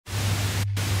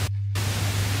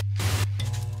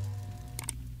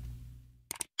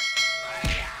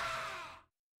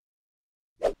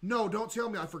No, don't tell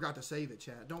me I forgot to save it,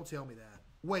 chat. Don't tell me that.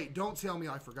 Wait, don't tell me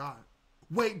I forgot.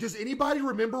 Wait, does anybody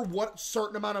remember what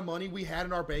certain amount of money we had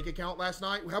in our bank account last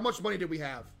night? How much money did we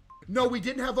have? No, we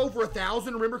didn't have over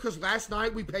 1,000, remember? Because last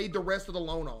night we paid the rest of the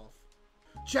loan off.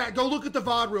 Chat, go look at the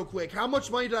VOD real quick. How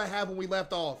much money did I have when we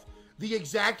left off? The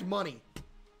exact money.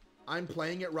 I'm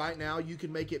playing it right now. You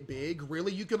can make it big.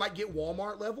 Really? You can like get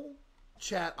Walmart level?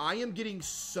 Chat, I am getting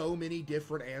so many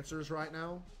different answers right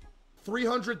now.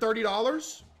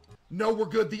 $330? No, we're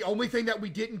good. The only thing that we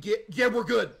didn't get... Yeah, we're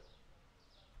good.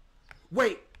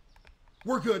 Wait.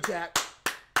 We're good, chat.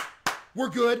 We're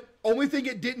good. Only thing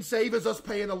it didn't save is us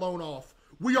paying the loan off.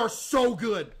 We are so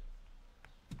good.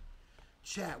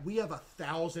 Chat, we have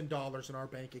 $1,000 in our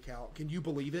bank account. Can you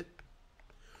believe it?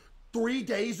 3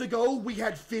 days ago, we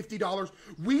had $50.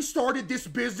 We started this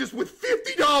business with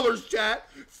 $50, chat.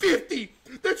 50.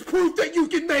 That's proof that you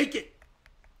can make it.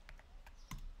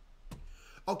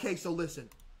 Okay, so listen.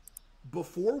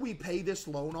 Before we pay this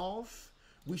loan off,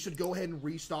 we should go ahead and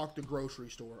restock the grocery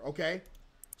store, okay?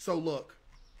 So look.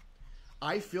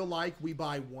 I feel like we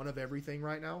buy one of everything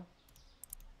right now.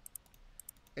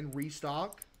 And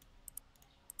restock.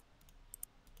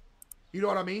 You know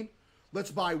what I mean?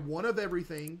 Let's buy one of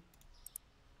everything.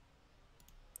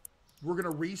 We're going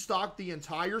to restock the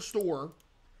entire store.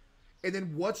 And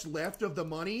then what's left of the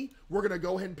money, we're going to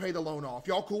go ahead and pay the loan off.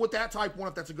 Y'all cool with that? Type 1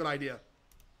 if that's a good idea.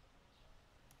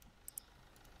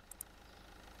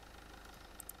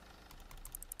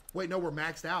 Wait, no, we're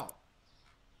maxed out.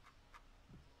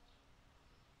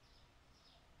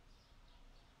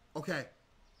 Okay.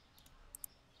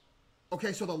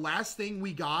 Okay, so the last thing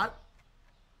we got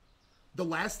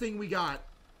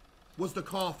was the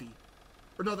coffee.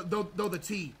 Or no, the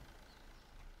tea.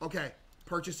 Okay,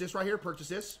 purchase this right here. Purchase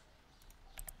this.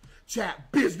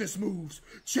 Chat, business moves.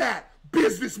 Chat,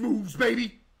 business moves,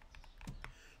 baby.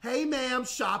 Hey, ma'am,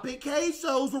 shop at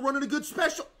CaseOh's. We're running a good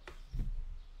special.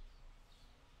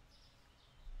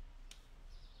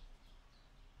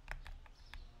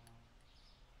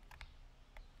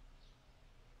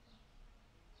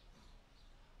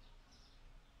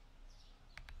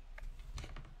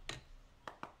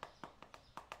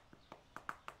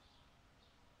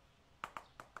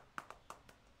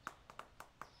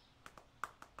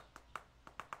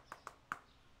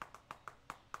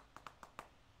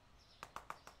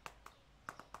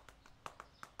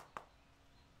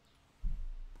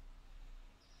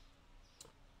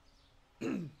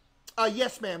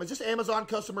 Yes, ma'am. Is this Amazon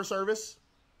customer service?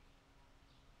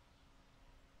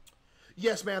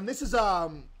 Yes, ma'am. This is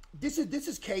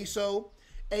CaseOh,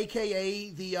 aka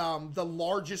the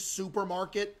largest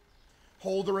supermarket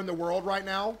holder in the world right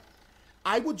now.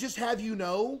 I would just have you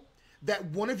know that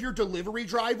one of your delivery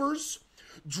drivers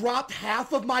dropped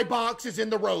half of my boxes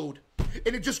in the road,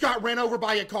 and it just got ran over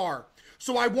by a car.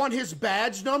 So I want his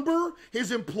badge number,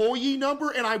 his employee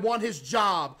number, and I want his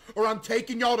job, or I'm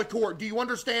taking y'all to court. Do you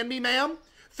understand me, ma'am?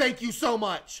 Thank you so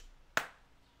much.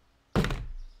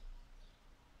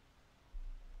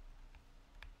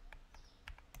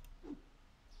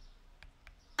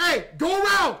 Hey, go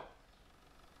around!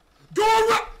 Go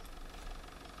around!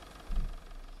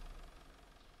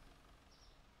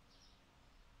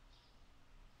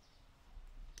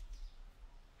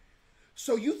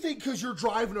 So you think because you're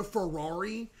driving a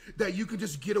Ferrari that you can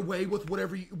just get away with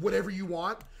whatever you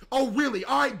want? Oh, really?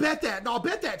 All right, bet that. No,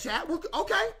 bet that, chat.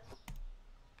 Okay.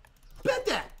 Bet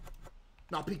that.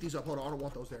 Now, pick these up. Hold on. I don't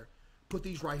want those there. Put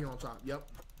these right here on top. Yep.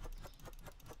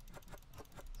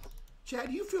 Chat,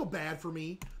 do you feel bad for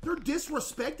me? They're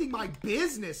disrespecting my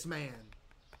business, man.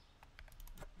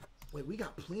 Wait, we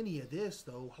got plenty of this,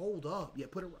 though. Hold up. Yeah,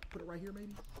 put it right here,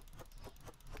 maybe.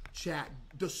 Chat,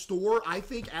 the store, I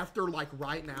think after, like,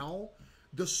 right now,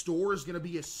 the store is going to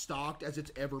be as stocked as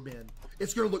it's ever been.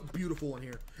 It's going to look beautiful in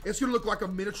here. It's going to look like a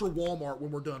miniature Walmart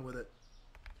when we're done with it.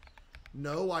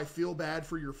 No, I feel bad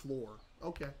for your floor.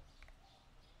 Okay.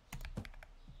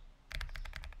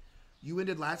 You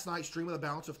ended last night's stream with a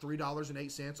balance of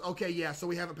 $3.08. Okay, yeah, so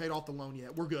we haven't paid off the loan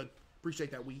yet. We're good. Appreciate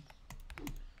that,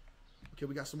 Okay,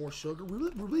 we got some more sugar.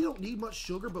 We really don't need much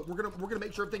sugar, but we're gonna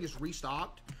make sure everything is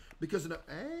restocked. Because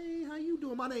hey, how you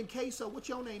doing? My name CaseOh. What's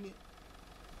your name?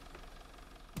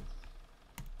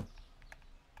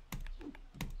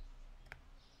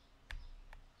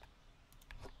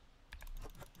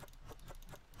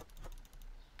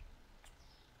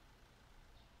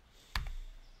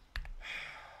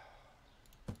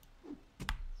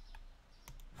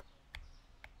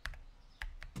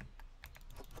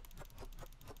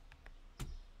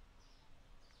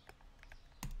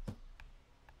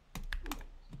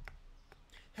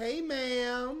 Hey,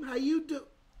 ma'am. How you do?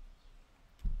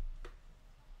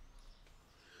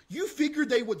 figured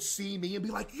they would see me and be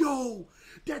like, yo,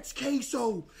 that's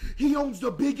CaseOh. He owns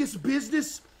the biggest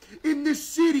business in this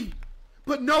city.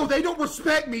 But no, they don't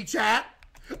respect me, chat.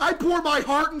 I pour my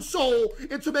heart and soul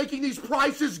into making these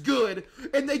prices good,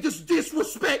 and they just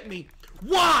disrespect me.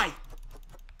 Why?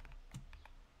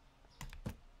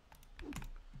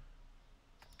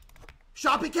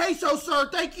 Shop at CaseOh, sir.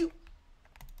 Thank you.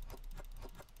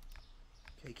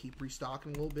 Okay, keep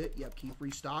restocking a little bit. Yep, keep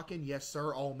restocking. Yes,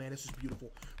 sir. Oh, man, this is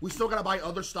beautiful. We still got to buy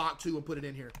other stock, too, and put it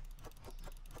in here.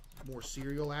 More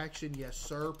cereal action. Yes,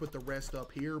 sir. Put the rest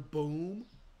up here. Boom.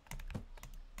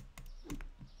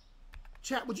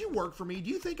 Chat, would you work for me? Do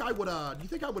you think I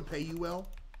would pay you well?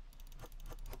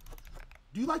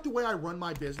 Do you like the way I run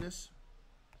my business?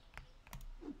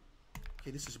 Okay,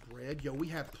 this is bread. Yo, we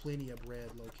have plenty of bread,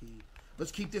 low-key.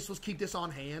 Let's keep this on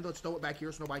hand. Let's throw it back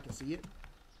here so nobody can see it.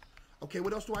 Okay,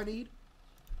 what else do I need?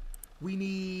 We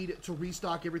need to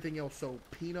restock everything else. So,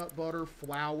 peanut butter,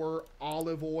 flour,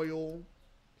 olive oil,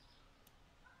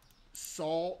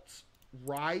 salt,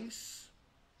 rice,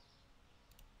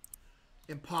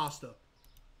 and pasta.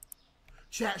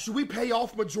 Chat, should we pay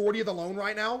off majority of the loan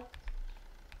right now?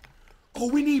 Oh,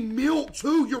 we need milk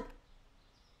too. You're...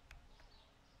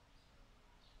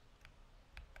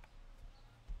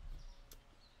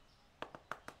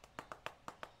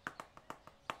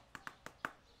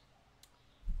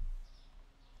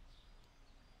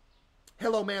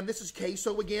 Hello, man. This is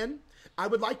CaseOh again. I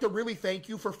would like to really thank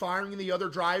you for firing the other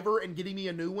driver and getting me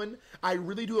a new one. I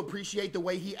really do appreciate the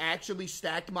way he actually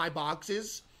stacked my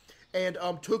boxes and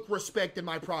took respect in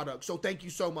my product. So thank you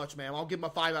so much, man. I'll give him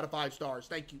a 5 out of 5 stars.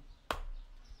 Thank you.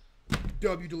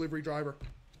 W delivery driver.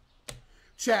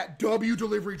 Chat, W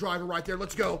delivery driver right there.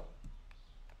 Let's go.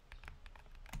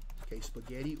 Okay,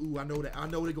 spaghetti. Ooh, I know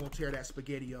they're gonna tear that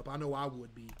spaghetti up. I know I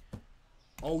would be.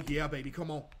 Oh yeah, baby. Come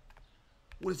on.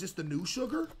 What is this, the new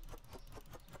sugar?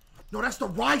 No, that's the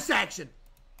rice action.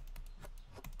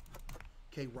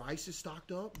 Okay, rice is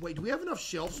stocked up. Wait, do we have enough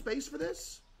shelf space for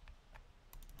this?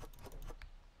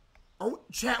 Oh,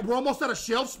 chat, we're almost out of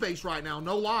shelf space right now.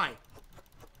 No lie.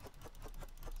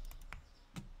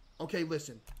 Okay,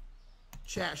 listen.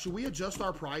 Chat, should we adjust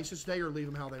our prices today or leave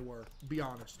them how they were? Be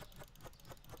honest.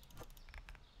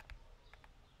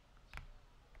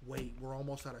 Wait, we're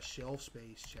almost out of shelf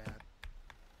space, chat.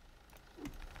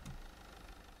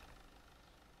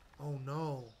 Oh,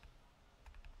 no.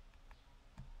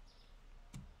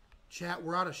 Chat,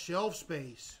 we're out of shelf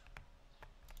space.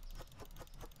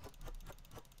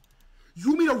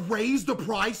 You mean to raise the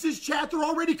prices, chat? They're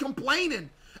already complaining.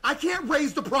 I can't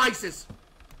raise the prices.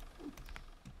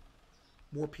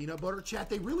 More peanut butter? Chat,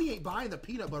 they really ain't buying the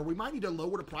peanut butter. We might need to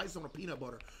lower the price on the peanut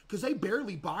butter because they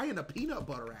barely buying the peanut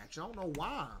butter action. I don't know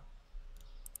why.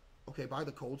 Okay, buy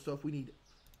the cold stuff. We need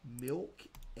milk,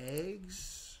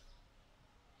 eggs,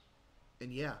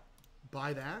 and yeah,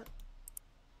 buy that.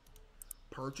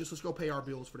 Purchase. Let's go pay our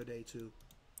bills for today, too.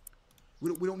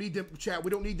 We don't need them, chat.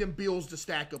 We don't need them bills to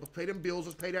stack up. Let's pay them bills.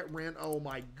 Let's pay that rent. Oh,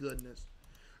 my goodness.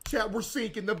 Chat, we're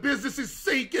sinking. The business is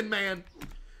sinking, man.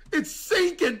 It's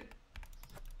sinking.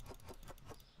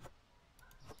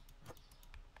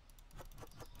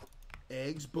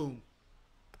 Eggs, boom.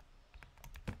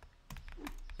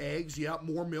 Eggs, yep,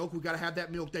 more milk. We got to have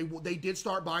that milk. They did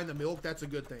start buying the milk. That's a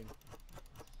good thing.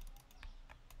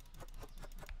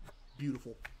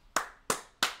 Beautiful.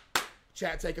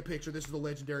 Chat, take a picture. This is a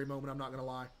legendary moment. I'm not going to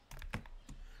lie.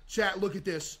 Chat, look at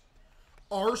this.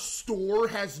 Our store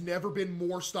has never been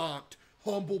more stocked.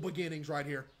 Humble beginnings right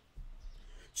here.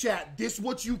 Chat, this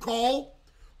what you call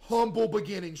humble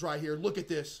beginnings right here. Look at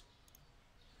this.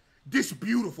 This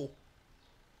beautiful.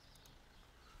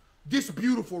 This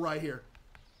beautiful right here.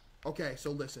 Okay,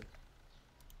 so listen.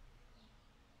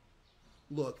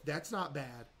 Look, that's not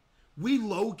bad. We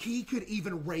low-key could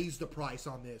even raise the price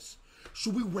on this.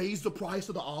 Should we raise the price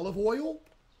of the olive oil?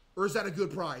 Or is that a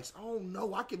good price? Oh,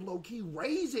 no, I can low-key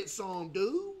raise it some,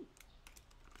 dude.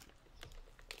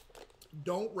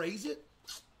 Don't raise it.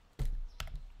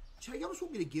 Chat, y'all just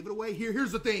want me to give it away?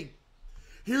 Here's the thing.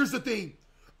 Here's the thing.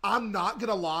 I'm not going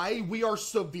to lie. We are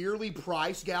severely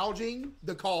price gouging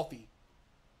the coffee.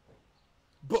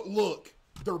 But look,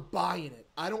 they're buying it.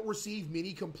 I don't receive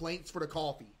many complaints for the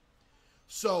coffee.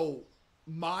 So,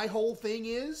 my whole thing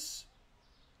is,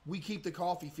 we keep the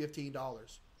coffee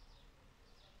 $15.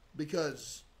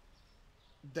 Because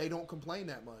they don't complain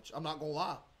that much. I'm not going to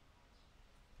lie.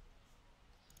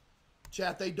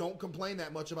 Chat, they don't complain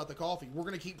that much about the coffee. We're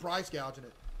going to keep price gouging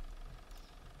it.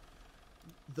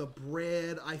 The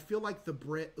bread, I feel like the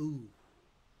bread, ooh.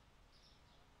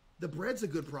 The bread's a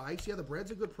good price. Yeah, the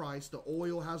bread's a good price. The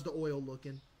oil, how's the oil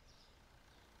looking?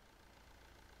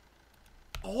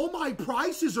 All my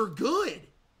prices are good.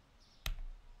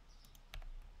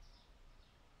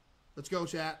 Let's go,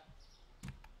 chat.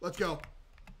 Let's go.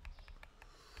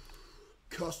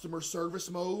 Customer service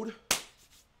mode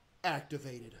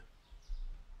activated.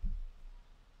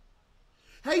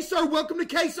 Hey, sir, welcome to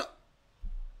CaseOh.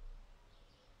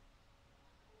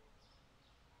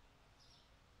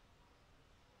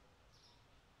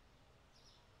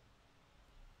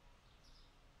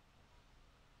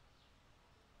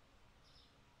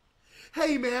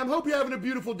 Hey, ma'am, hope you're having a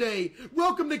beautiful day.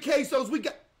 Welcome to CaseOh's. We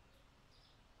got...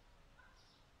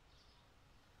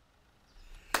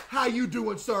 How you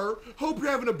doing, sir? Hope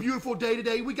you're having a beautiful day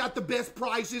today. We got the best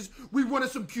prices. We running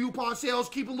some coupon sales.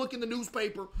 Keep a look in the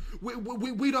newspaper.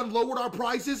 We done lowered our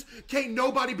prices. Can't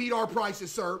nobody beat our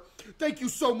prices, sir. Thank you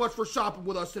so much for shopping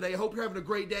with us today. I hope you're having a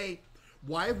great day.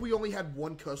 Why have we only had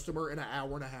one customer in an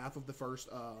hour and a half of the first,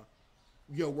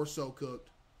 yo, we're so cooked.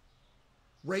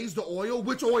 Raise the oil?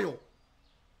 Which oil?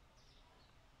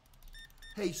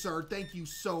 Hey, sir, thank you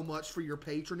so much for your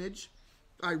patronage.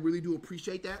 I really do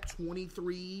appreciate that.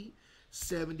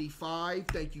 $23.75.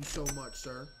 Thank you so much,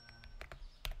 sir.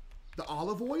 The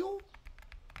olive oil?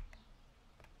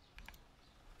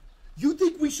 You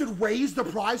think we should raise the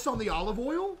price on the olive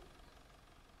oil?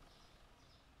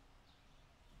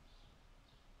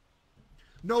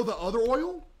 No, the other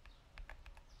oil?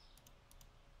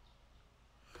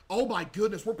 Oh my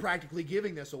goodness, we're practically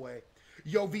giving this away.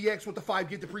 Yo, VX with the 5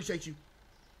 gift, appreciate you.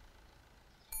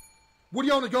 What are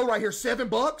you on the go right here?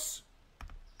 $7?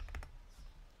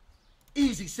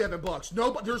 Easy $7.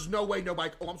 No, there's no way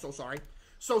nobody. Oh, I'm so sorry.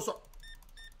 So sorry.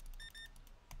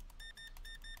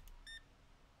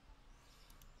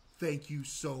 Thank you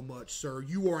so much, sir.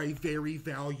 You are a very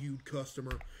valued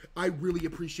customer. I really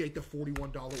appreciate the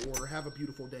 $41 order. Have a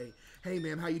beautiful day. Hey,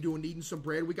 ma'am, how you doing? Needing some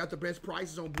bread? We got the best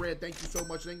prices on bread. Thank you so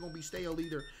much. It ain't gonna be stale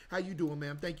either. How you doing,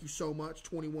 ma'am? Thank you so much.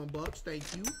 $21. Thank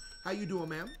you. How you doing,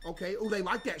 ma'am? Okay. Oh, they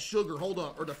like that sugar. Hold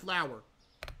up. Or the flour.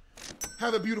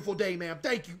 Have a beautiful day, ma'am.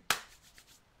 Thank you.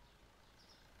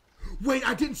 Wait,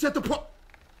 I didn't set the pro...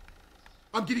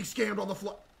 I'm getting scammed on the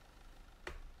floor.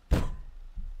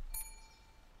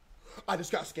 I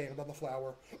just got scammed on the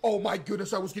flour. Oh my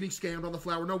goodness, I was getting scammed on the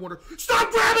flour. No wonder.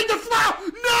 Stop grabbing the flour!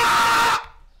 No!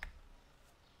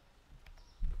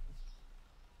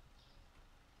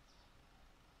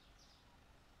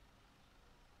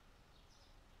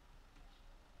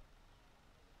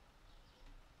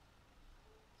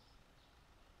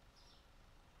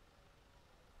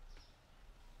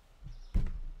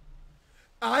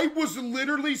 I was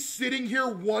literally sitting here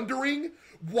wondering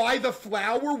why the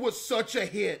flour was such a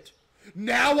hit.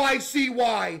 Now I see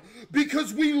why.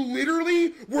 Because we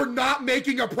literally were not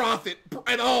making a profit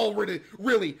at all, really.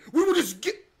 We were just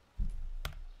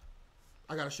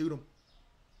I gotta shoot him.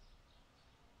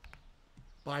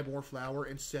 Buy more flour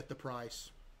and set the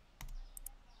price.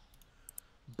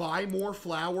 Buy more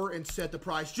flour and set the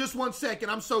price. Just 1 second.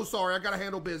 I'm so sorry. I gotta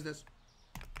handle business.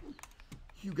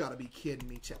 You gotta be kidding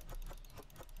me, Chad.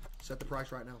 Set the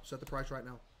price right now. Set the price right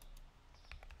now.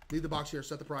 Leave the box here.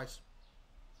 Set the price.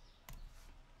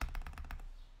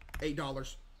 $8.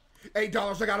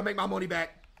 $8. I gotta make my money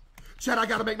back. Chad, I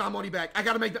gotta make my money back. I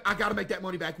gotta make that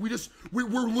money back. We're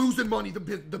losing money. The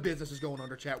business is going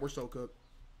under, chat. We're so cooked.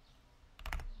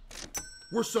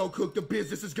 We're so cooked. The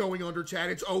business is going under, chat.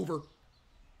 It's over.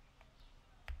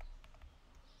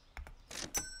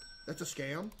 That's a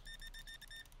scam.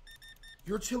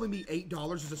 You're telling me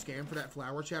 $8 is a scam for that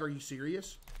flour, chat? Are you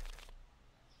serious?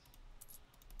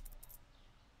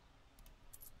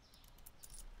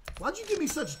 Why'd you give me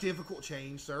such difficult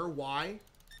change, sir? Why?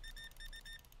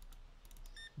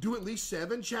 Do at least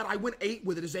 7? Chat, I went 8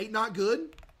 with it. Is 8 not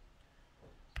good?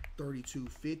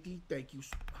 $32.50. Thank you.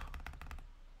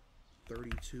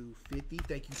 $32.50.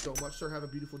 Thank you so much, sir. Have a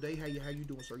beautiful day. How you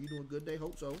doing, sir? You doing good day?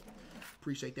 Hope so.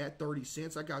 Appreciate that. 30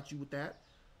 cents. I got you with that.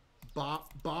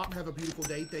 Bob, have a beautiful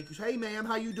day. Thank you. Hey, ma'am,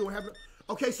 how you doing?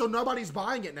 Okay, so nobody's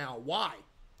buying it now. Why?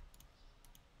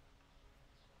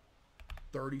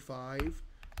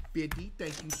 $35.50.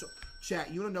 Thank you so...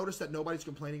 Chat, you want to notice that nobody's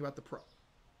complaining about the pro...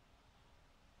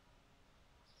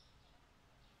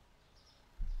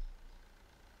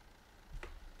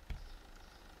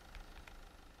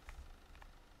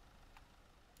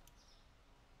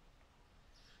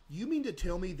 You mean to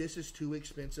tell me this is too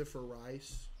expensive for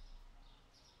rice?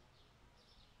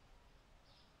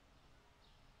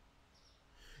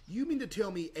 You mean to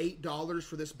tell me $8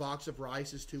 for this box of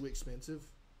rice is too expensive?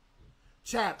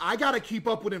 Chat, I got to keep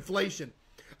up with inflation.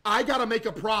 I got to make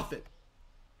a profit.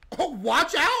 Oh,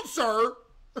 watch out, sir.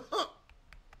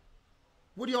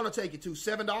 What do you want to take it to?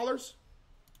 $7?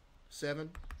 7?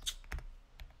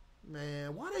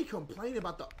 Man, why they complaining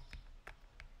about the...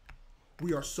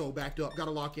 We are so backed up. Got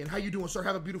to lock in. How you doing, sir?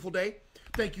 Have a beautiful day.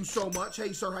 Thank you so much.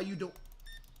 Hey, sir, how you doing?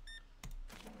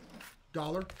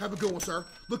 Dollar. Have a good one, sir.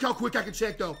 Look how quick I can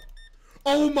check, though.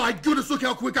 Oh, my goodness. Look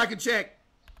how quick I can check.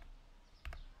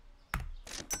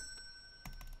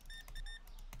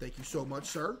 Thank you so much,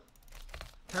 sir.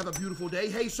 Have a beautiful day.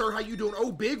 Hey, sir, how you doing?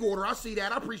 Oh, big order. I see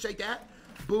that. I appreciate that.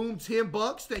 Boom, 10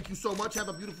 bucks. Thank you so much. Have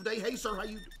a beautiful day. Hey, sir, how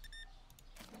you...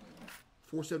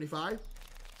 $4.75.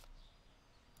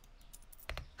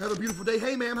 Have a beautiful day.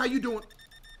 Hey, ma'am, how you doing?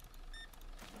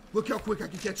 Look how quick I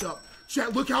can catch up.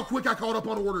 Chat, look how quick I caught up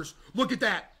on orders. Look at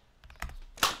that.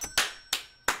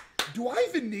 Do I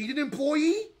even need an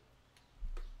employee?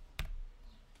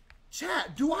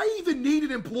 Chat, do I even need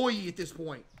an employee at this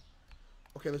point?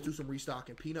 Okay, let's do some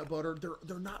restocking. Peanut butter.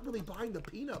 They're not really buying the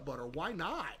peanut butter. Why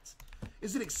not?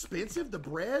 Is it expensive, the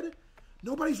bread?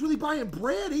 Nobody's really buying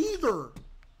bread either.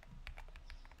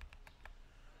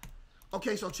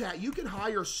 Okay, so chat, you can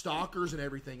hire stalkers and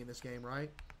everything in this game,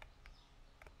 right?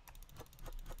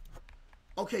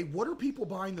 Okay, what are people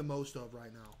buying the most of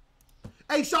right now?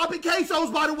 Hey, shop at CaseOh's,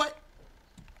 by the way.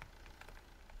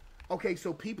 Okay,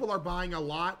 so people are buying a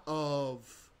lot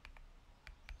of...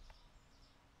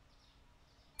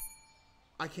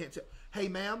 I can't tell. Hey,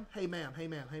 ma'am. Hey, ma'am. Hey,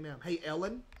 ma'am. Hey, ma'am. Hey,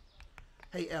 Ellen.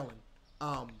 Hey, Ellen.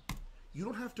 You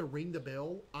don't have to ring the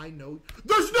bell. I know.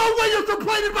 There's no way you're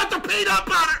complaining about the peanut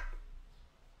butter!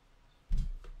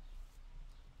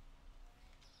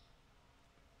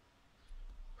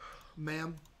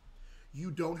 Ma'am, you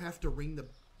don't have to ring the...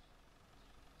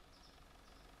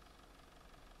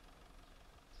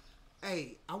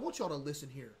 Hey, I want y'all to listen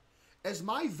here. As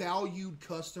my valued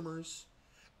customers,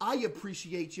 I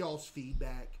appreciate y'all's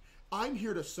feedback. I'm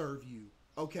here to serve you,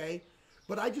 okay?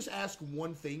 But I just ask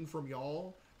one thing from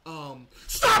y'all.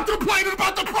 Stop complaining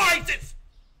about the prices!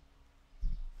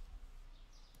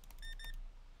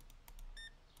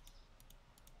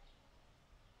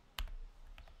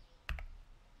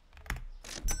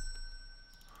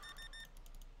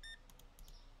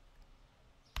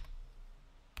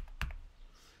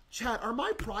 Chat, are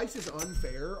my prices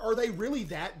unfair? Are they really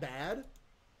that bad?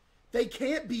 They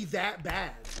can't be that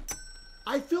bad.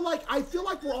 I feel like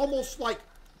we're almost like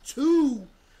too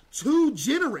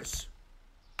generous.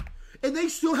 And they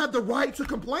still have the right to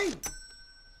complain.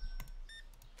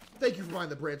 Thank you for buying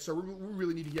the bread, sir. We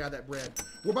really need to get out of that bread.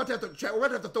 We're about to have to chat. We're about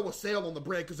to have to throw a sale on the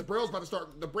bread because the bread about to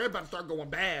start going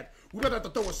bad. We're about to have to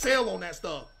throw a sale on that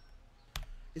stuff.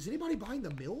 Is anybody buying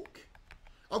the milk?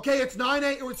 Okay, it's 9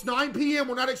 p.m.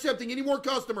 We're not accepting any more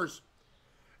customers.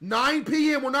 9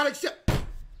 p.m. We're not accept.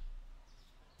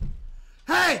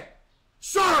 Hey,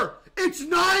 sir, it's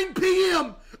 9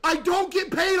 p.m. I don't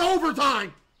get paid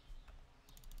overtime.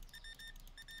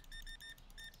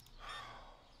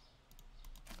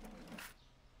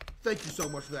 Thank you so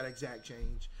much for that exact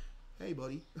change. Hey,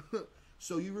 buddy.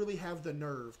 So you really have the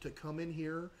nerve to come in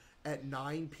here at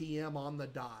 9 p.m. on the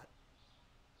dot.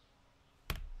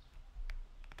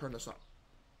 Turn this up.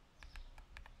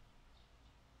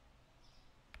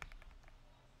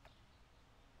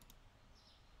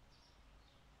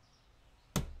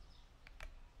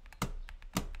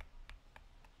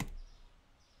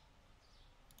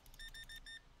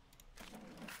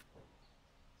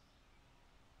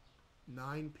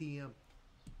 $9 p.m.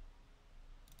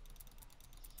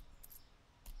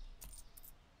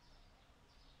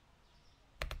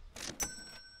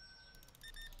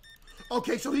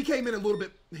 Okay, so he came in a little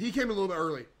bit. He came in a little bit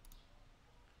early.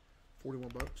 41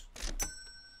 bucks.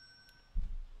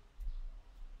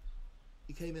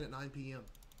 He came in at 9 p.m.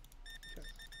 Okay.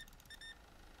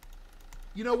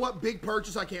 You know what? Big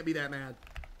purchase. I can't be that mad.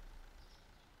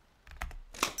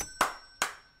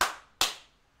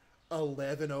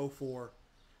 11:04.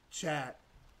 Chat.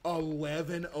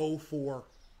 11:04.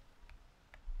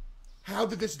 How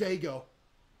did this day go?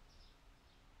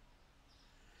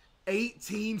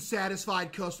 18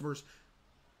 satisfied customers.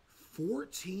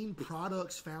 14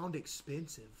 products found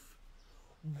expensive.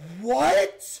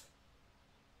 What?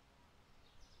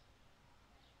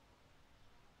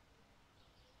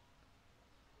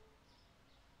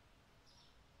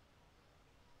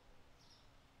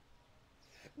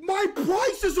 My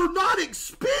prices are not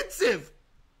expensive.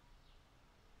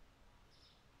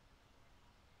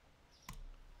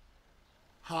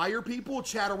 Hire people?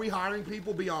 Chat, are we hiring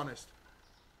people? Be honest.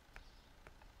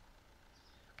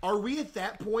 Are we at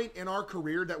that point in our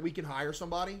career that we can hire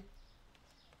somebody?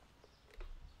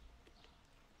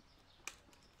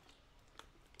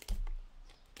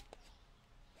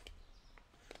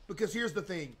 Because here's the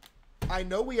thing. I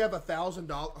know we have $1,000.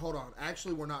 Hold on.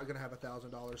 Actually, we're not going to have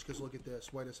 $1,000 because look at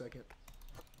this. Wait a second.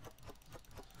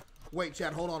 Wait,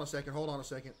 Chad, hold on a second. Hold on a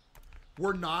second.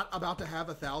 We're not about to have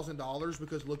 $1,000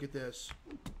 because look at this.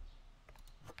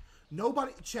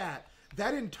 Nobody, Chad,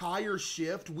 that entire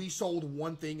shift, we sold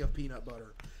one thing of peanut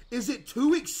butter. Is it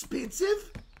too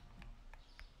expensive?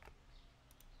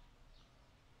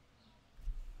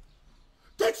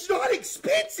 That's not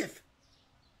expensive.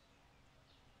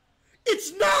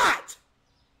 It's not.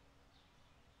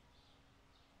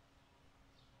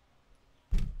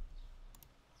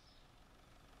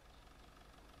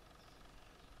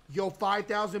 Yo,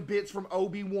 5,000 bits from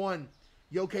Obi-Wan.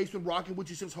 Yo, Case, been rocking with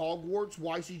you since Hogwarts.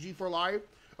 YCG for life.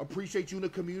 Appreciate you in the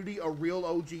community. A real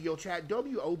OG. Yo, chat.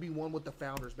 WOB1 with the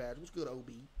Founders badge. What's good, OB?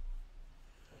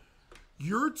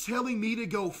 You're telling me to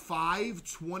go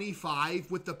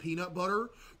 $5.25 with the peanut butter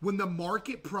when the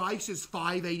market price is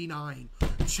 $5.89.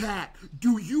 Chat,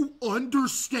 do you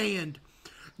understand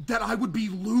that I would be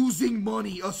losing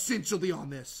money essentially on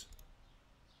this?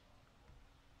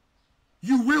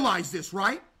 You realize this,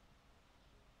 right?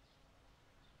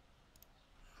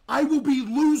 I will be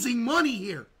losing money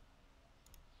here.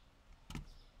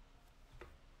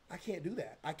 I can't do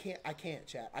that. I can't,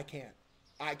 chat.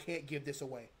 I can't give this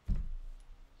away.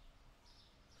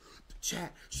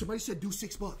 Chat, somebody said do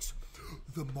 $6.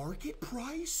 The market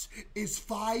price is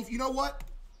 $5. You know what?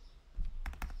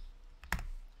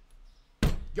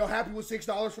 Y'all happy with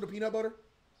 $6 for the peanut butter?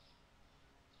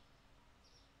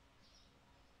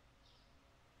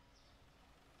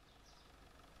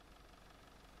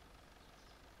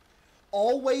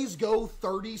 Always go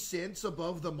 30 cents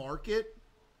above the market.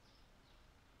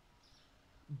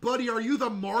 Buddy, are you the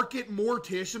market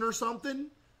mortician or something?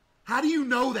 How do you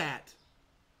know that?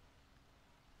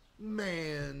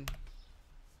 Man.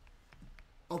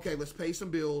 Okay, let's pay some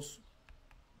bills.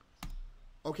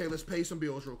 Okay, let's pay some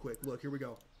bills real quick. Look, here we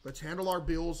go. Let's handle our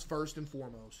bills first and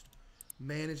foremost.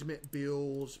 Management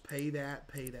bills, pay that,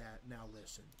 pay that. Now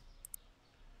listen.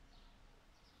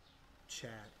 Chat.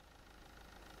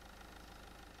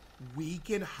 We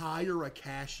can hire a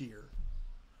cashier.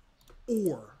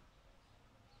 Or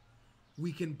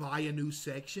we can buy a new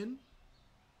section.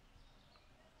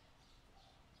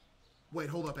 Wait,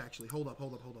 hold up, actually. Hold up.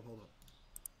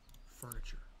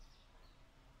 Furniture.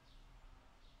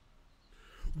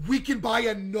 We can buy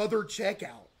another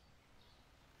checkout.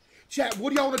 Chat, what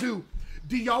do y'all want to do?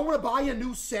 Do y'all want to buy a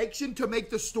new section to make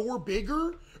the store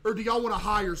bigger? Or do y'all want to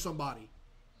hire somebody?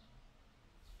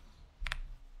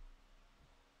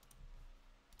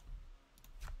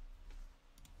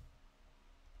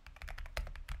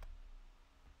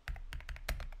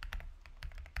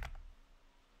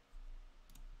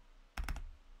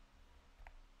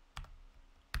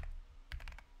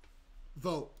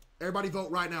 Vote. Everybody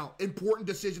vote right now. Important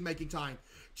decision-making time.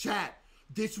 Chat,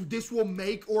 this will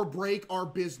make or break our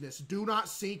business. Do not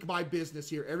sink my business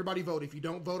here. Everybody vote. If you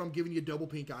don't vote, I'm giving you double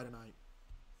pink eye tonight.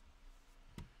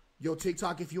 Yo,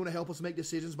 TikTok, if you want to help us make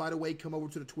decisions, by the way, come over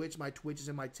to the Twitch. My Twitch is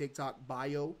in my TikTok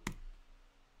bio.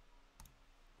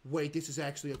 Wait, this is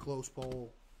actually a close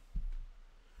poll.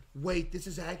 Wait, this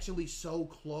is actually so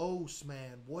close,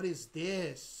 man. What is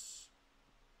this?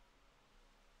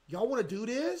 Y'all want to do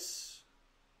this?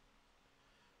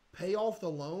 Pay off the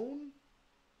loan?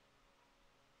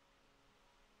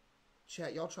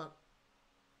 Chat, y'all trying...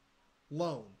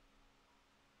 Loan.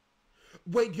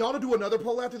 Wait, do y'all want to do another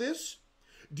poll after this?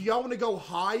 Do y'all want to go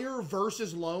hire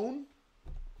versus loan?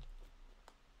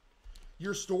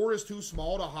 Your store is too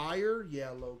small to hire? Yeah,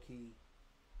 low-key.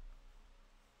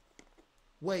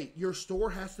 Wait, your store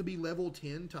has to be level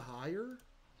 10 to hire?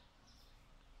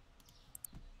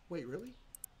 Wait, really?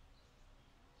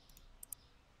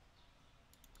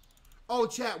 Oh,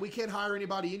 chat, we can't hire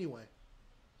anybody anyway.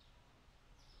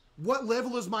 What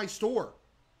level is my store?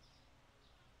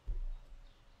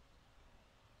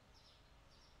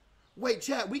 Wait,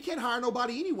 chat, we can't hire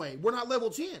nobody anyway. We're not level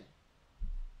 10.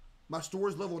 My store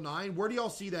is level 9. Where do y'all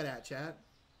see that at, chat?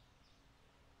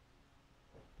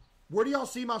 Where do y'all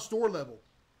see my store level?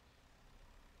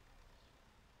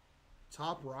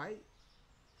 Top right?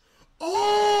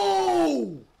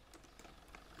 Oh!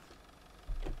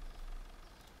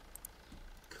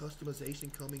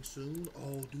 Customization coming soon.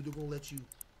 Oh, dude, they're going to let you...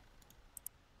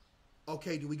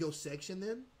 Okay, do we go section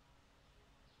then?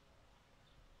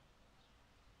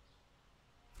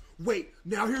 Wait,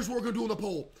 now here's what we're going to do in the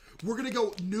poll. We're going to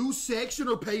go new section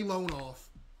or pay loan off.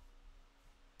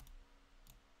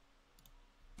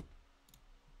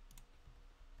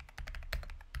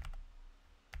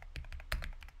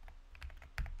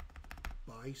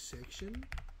 Buy section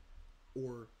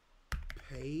or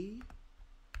pay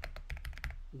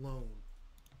loan.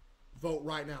 Vote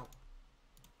right now.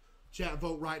 Chat,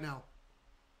 vote right now.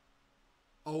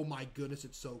 Oh my goodness,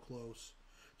 it's so close.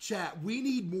 Chat, we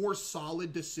need more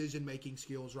solid decision-making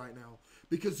skills right now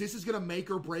because this is going to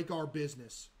make or break our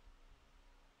business.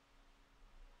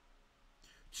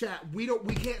 Chat, we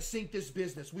can't sink this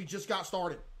business. We just got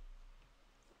started.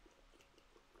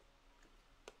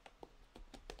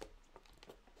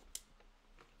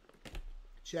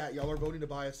 Chat, y'all are voting to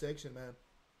buy a section, man.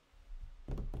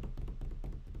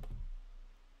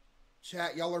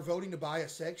 Chat, y'all are voting to buy a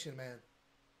section, man.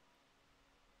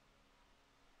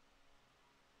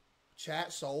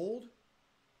 Chat, sold?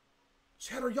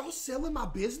 Chat, are y'all selling my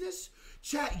business?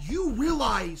 Chat, you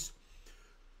realize...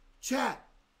 Chat,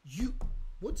 you...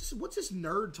 What's this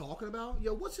nerd talking about?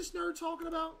 Yo, what's this nerd talking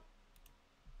about?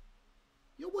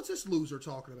 Yo, what's this loser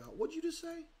talking about? What'd you just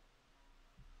say?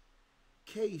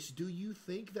 Case, do you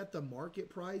think that the market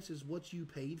price is what you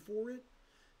paid for it?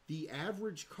 The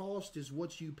average cost is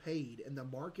what you paid, and the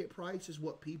market price is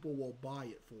what people will buy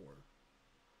it for.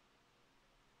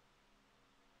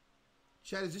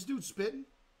 Chad, is this dude spitting?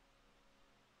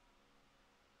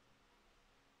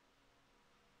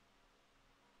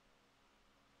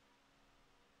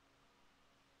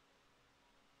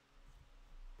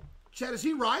 Chad, is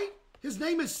he right? His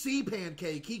name is C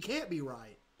Pancake. He can't be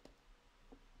right.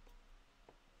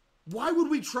 Why would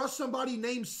we trust somebody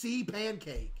named C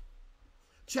Pancake?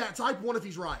 Chat, type 1 if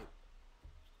he's right.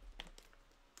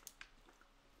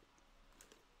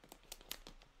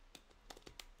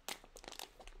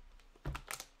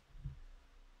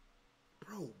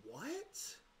 Bro,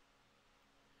 what?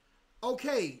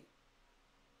 Okay.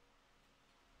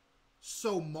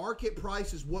 So market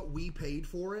price is what we paid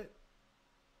for it?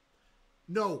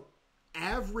 No.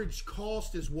 Average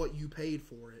cost is what you paid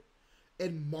for it.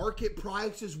 And market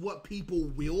price is what people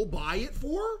will buy it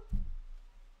for?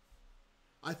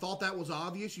 I thought that was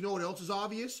obvious. You know what else is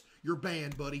obvious? You're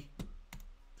banned, buddy.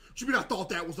 What you mean I thought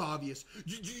that was obvious?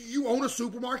 You own a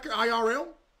supermarket IRL?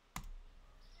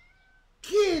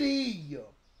 Kitty!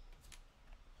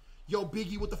 Yo,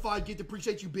 Biggie with the 5 gift.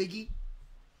 Appreciate you, Biggie.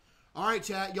 All right,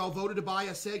 chat. Y'all voted to buy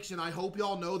a section. I hope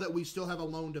y'all know that we still have a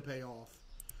loan to pay off.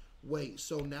 Wait,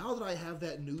 so now that I have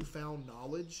that newfound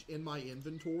knowledge in my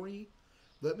inventory,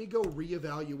 let me go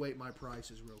reevaluate my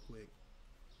prices real quick.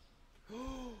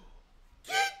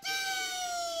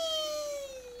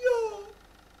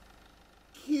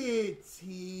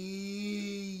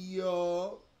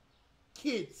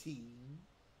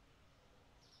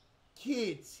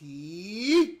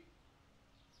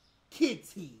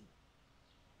 Kitty.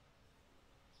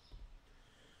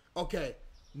 Okay,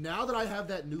 now that I have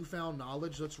that newfound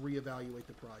knowledge, let's reevaluate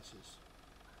the prices.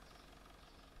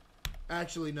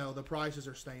 Actually, no, the prices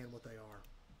are staying what they are.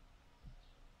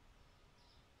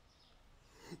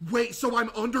 Wait, so I'm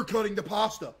undercutting the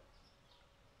pasta.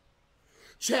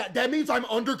 Chat, that means I'm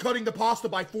undercutting the pasta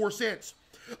by 4 cents.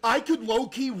 I could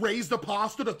low-key raise the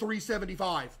pasta to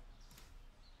 $3.75.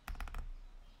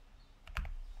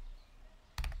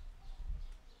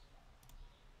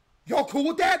 Y'all cool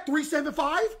with that?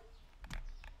 $3.75?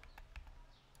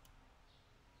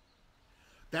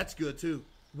 That's good, too.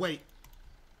 Wait.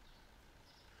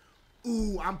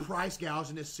 Ooh, I'm price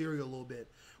gouging this cereal a little bit.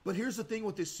 But here's the thing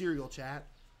with this cereal, chat.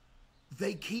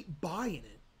 They keep buying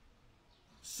it.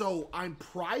 So I'm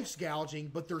price gouging,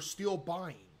 but they're still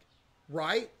buying.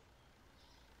 Right?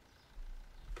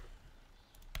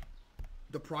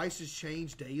 The prices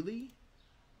change daily?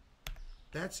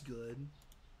 That's good.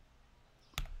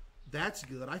 That's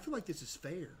good. I feel like this is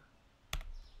fair.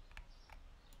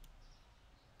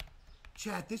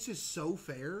 Chat, this is so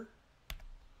fair.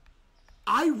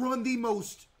 I run the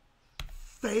most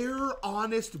fair,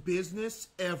 honest business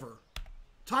ever.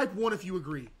 Type 1 if you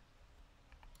agree.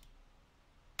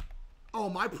 Oh,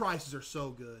 my prices are so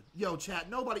good. Yo, chat,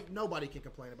 nobody can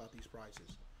complain about these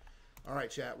prices. All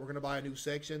right, chat, we're going to buy a new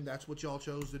section. That's what y'all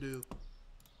chose to do.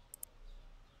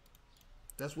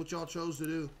 That's what y'all chose to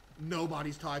do.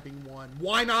 Nobody's typing 1.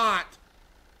 Why not?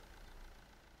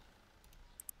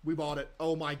 We bought it.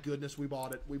 Oh, my goodness, we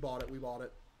bought it. We bought it. We bought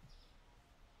it.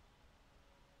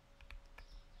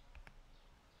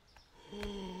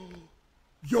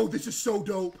 Yo, this is so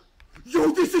dope.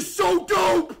 Yo, this is so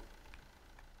dope.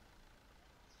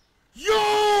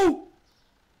 Yo!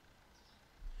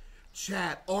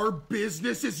 Chat, our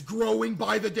business is growing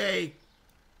by the day.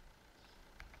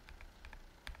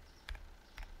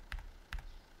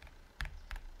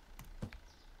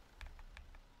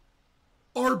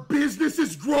 Our business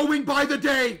is growing by the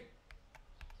day.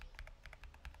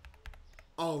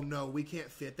 Oh, no, we can't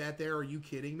fit that there. Are you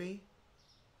kidding me?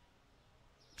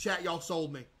 Chat, y'all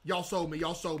sold me. Y'all sold me.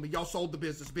 Y'all sold me. Y'all sold the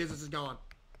business. Business is gone.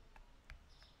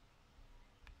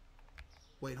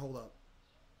 Wait, hold up.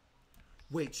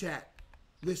 Wait, chat.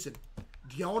 Listen.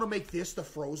 Do y'all want to make this the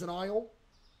frozen aisle?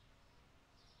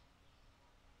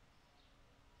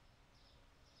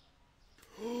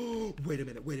 Wait a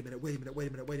minute, wait a minute, wait a minute, wait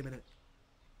a minute, wait a minute.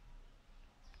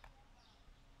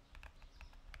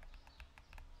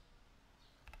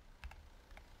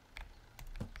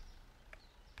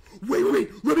 Wait, wait,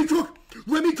 wait. Let me cook.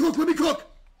 Let me cook. Let me cook.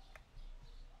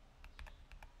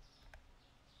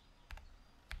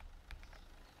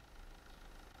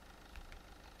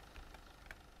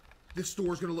 This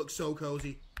store's going to look so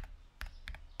cozy.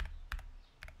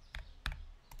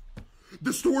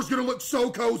 The store's going to look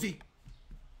so cozy.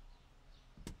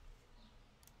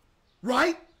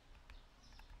 Right?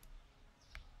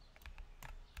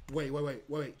 Wait, wait, wait,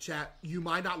 wait, wait. Chat, you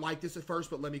might not like this at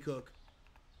first, but let me cook.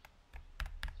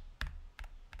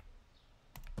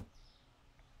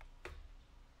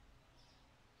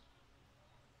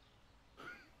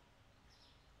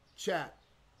 Chat,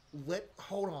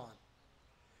 hold on.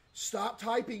 Stop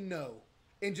typing no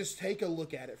and just take a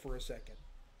look at it for a second.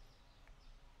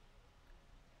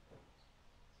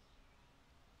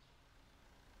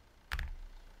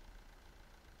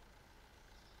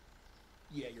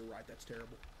 Yeah, you're right. That's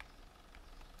terrible.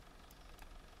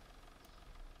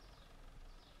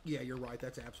 Yeah, you're right.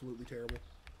 That's absolutely terrible.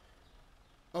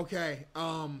 Okay,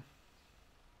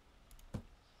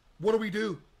 what do we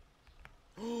do?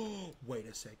 Oh, wait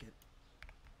a second.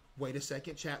 Wait a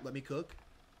second, chat. Let me cook.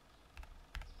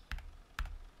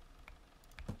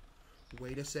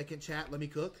 Wait a second, chat. Let me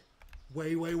cook.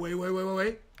 Wait, wait, wait, wait, wait, wait,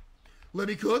 wait. Let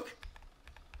me cook.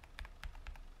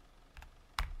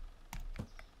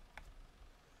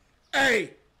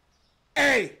 Hey!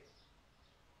 Hey!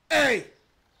 Hey!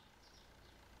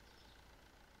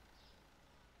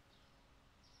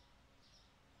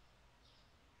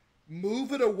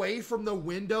 Move it away from the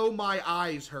window. My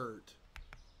eyes hurt.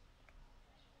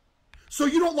 So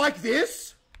you don't like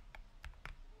this?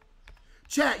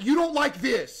 Chat, you don't like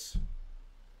this?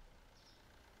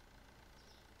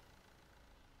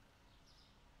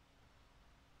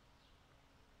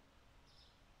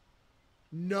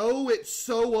 No, it's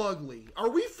so ugly. Are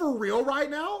we for real right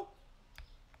now?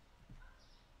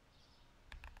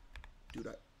 Dude,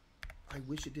 I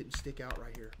wish it didn't stick out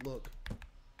right here. Look.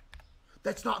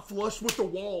 That's not flush with the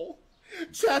wall.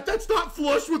 Chat, that's not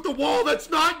flush with the wall. That's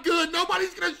not good.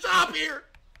 Nobody's going to shop here.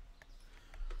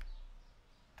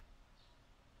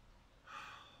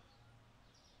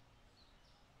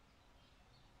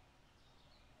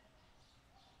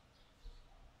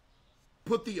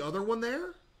 Put the other one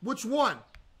there? Which one?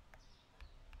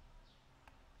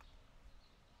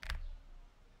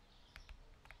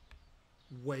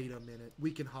 Wait a minute. We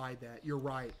can hide that. You're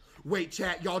right. Wait,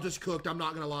 chat. Y'all just cooked. I'm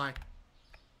not going to lie.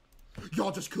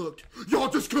 Y'all just cooked. Y'all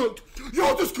just cooked.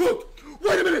 Y'all just cooked.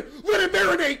 Wait a minute. Let it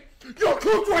marinate. Y'all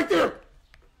cooked right there.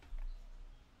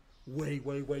 Wait,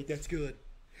 wait, wait. That's good.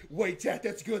 Wait, chat.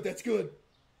 That's good. That's good.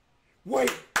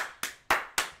 Wait.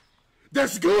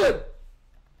 That's good.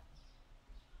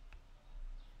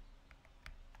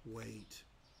 Wait.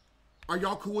 Are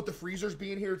y'all cool with the freezers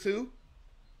being here too?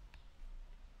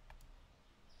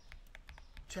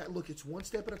 Chat, look, it's one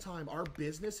step at a time. Our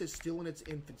business is still in its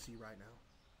infancy right now.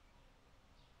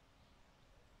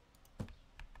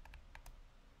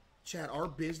 Chat, our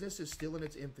business is still in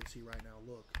its infancy right now.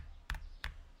 Look.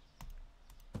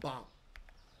 Bom.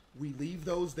 We leave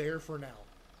those there for now.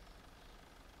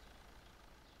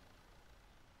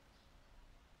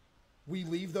 We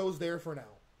leave those there for now.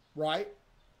 Right?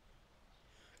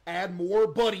 Add more.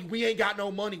 Buddy, we ain't got no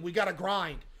money. We got to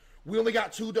grind. We only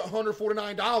got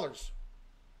 $249.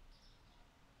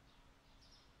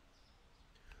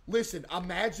 Listen,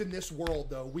 imagine this world,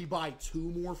 though. We buy 2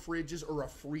 more fridges or a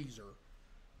freezer.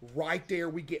 Right there,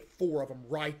 we get 4 of them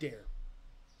right there.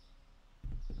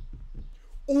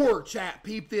 Or, chat,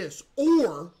 peep this.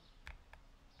 Or,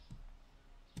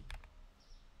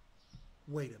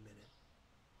 wait a minute.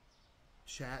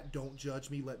 Chat, don't judge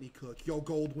me. Let me cook. Yo,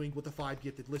 Goldwing with the 5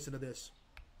 gifted. Listen to this.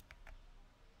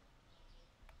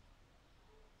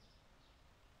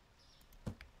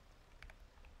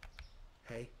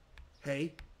 Hey.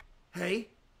 Hey. Hey.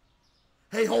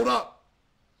 Hey, hold up.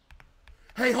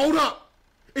 Hey, hold up.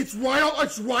 It's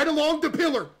right along the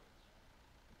pillar.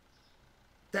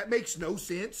 That makes no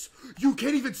sense. You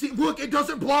can't even see. Look, it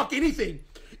doesn't block anything.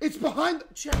 It's behind.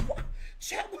 Chat,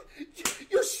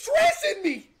 you're stressing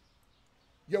me.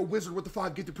 Yo, Wizard with the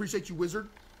 5 gift. Appreciate you, Wizard.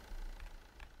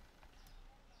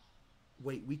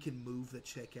 Wait, we can move the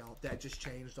checkout. That just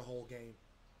changed the whole game.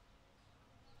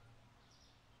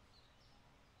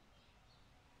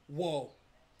 Whoa.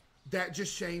 That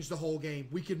just changed the whole game.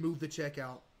 We can move the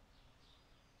checkout.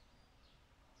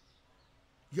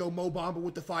 Yo, Mo Bamba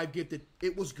with the 5 gifted.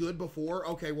 It was good before.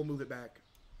 Okay, we'll move it back.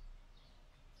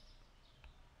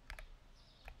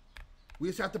 We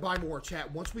just have to buy more,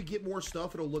 chat. Once we get more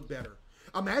stuff, it'll look better.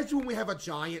 Imagine when we have a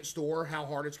giant store, how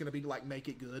hard it's going to be to, like, make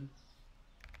it good.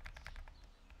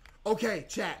 Okay,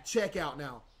 chat, check out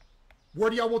now. Where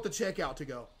do y'all want the checkout to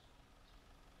go?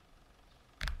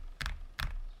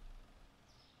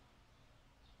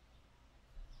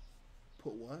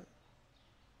 Put what?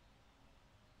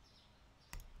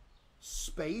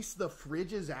 Space the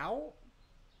fridges out?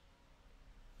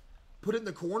 Put it in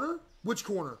the corner? Which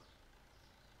corner?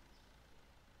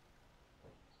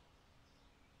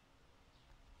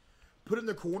 Put it in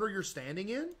the corner you're standing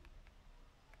in?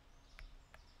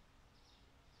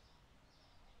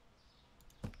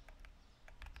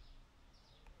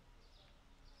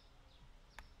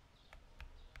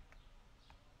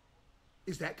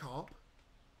 Is that comp?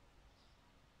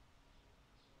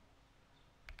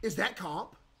 Is that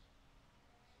comp?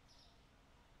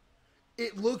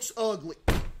 It looks ugly.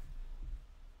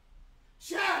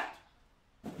 Chat!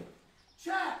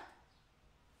 Chat!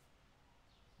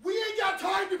 We ain't got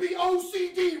time to be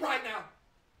OCD right now.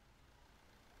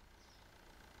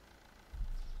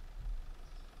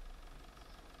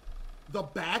 The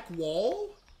back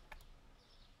wall?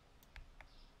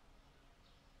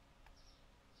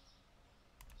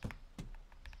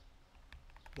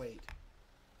 Wait.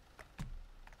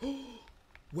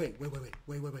 Wait.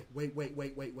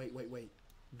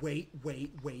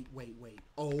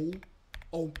 Oh.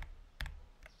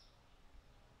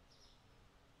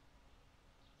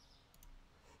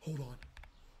 Hold on.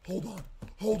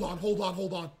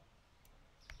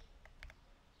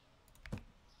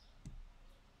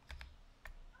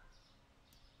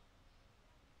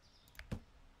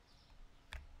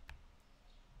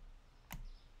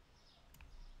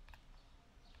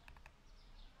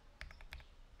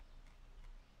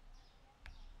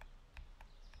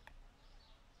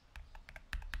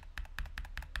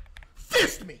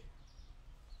 Fist me!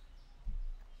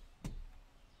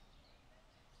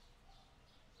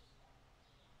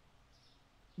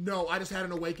 No, I just had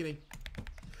an awakening.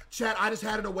 Chat, I just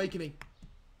had an awakening.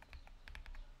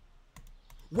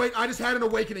 Wait, I just had an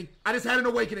awakening.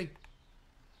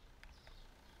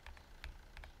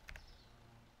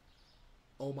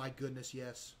 Oh my goodness,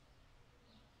 yes.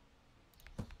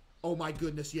 Oh my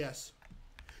goodness, yes.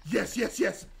 Yes.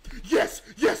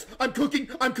 I'm cooking.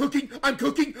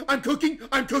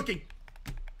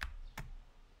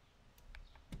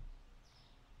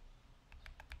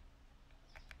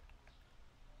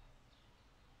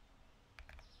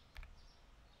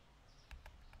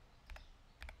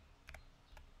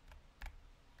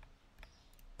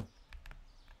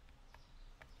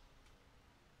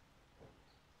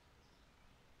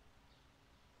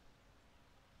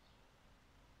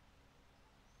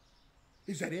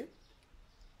 Is that it?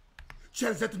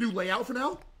 Chad, is that the new layout for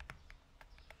now?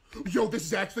 Yo, this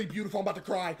is actually beautiful. I'm about to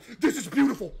cry. This is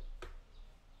beautiful.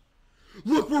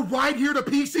 Look, we're right here to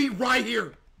PC, right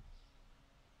here.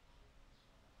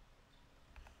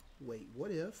 Wait,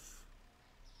 what if?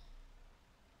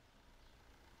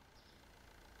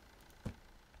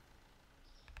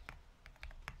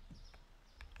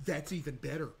 That's even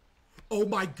better. Oh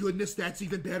my goodness, that's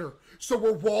even better. So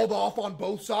we're walled off on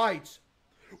both sides.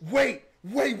 Wait.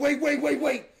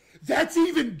 That's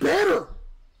even better.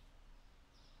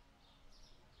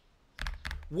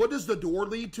 What does the door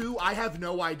lead to? I have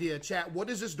no idea. Chat, what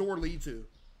does this door lead to?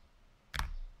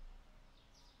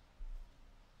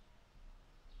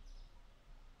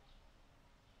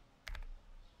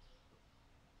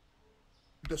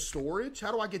 The storage?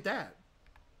 How do I get that?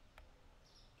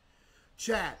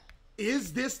 Chat,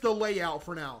 is this the layout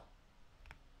for now?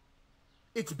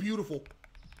 It's beautiful.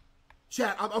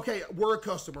 Chat, okay, we're a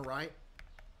customer, right?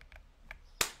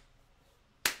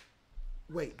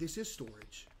 Wait, this is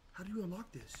storage. How do you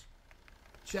unlock this?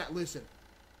 Chat, listen.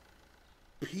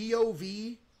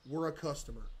 POV, we're a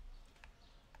customer.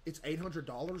 It's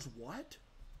 $800? What?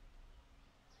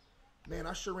 Man,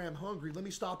 I sure am hungry. Let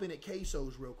me stop in at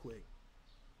CaseOh's real quick.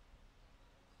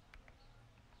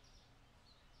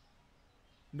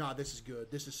 Nah, this is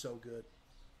good. This is so good.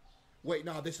 Wait,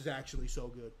 nah, this is actually so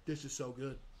good. This is so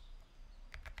good.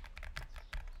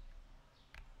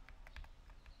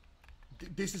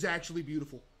 This is actually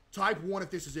beautiful. Type 1 if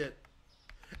this is it.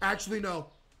 Actually, no.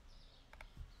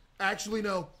 Actually,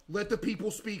 no. Let the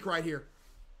people speak right here.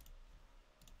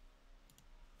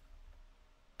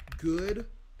 Good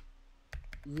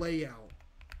layout.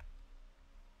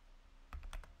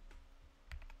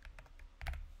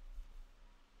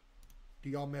 Do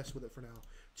y'all mess with it for now?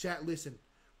 Chat, listen.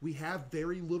 We have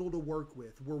very little to work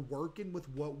with. We're working with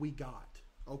what we got.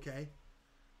 Okay?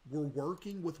 We're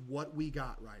working with what we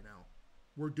got right now.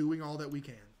 We're doing all that we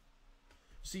can.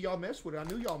 See, y'all mess with it. I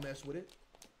knew y'all mess with it.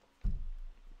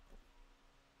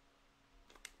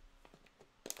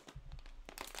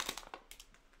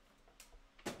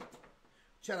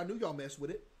 Chad, I knew y'all mess with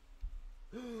it.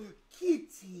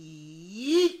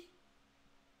 Kitty.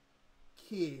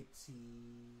 Kitty.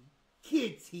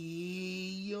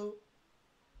 Kitty.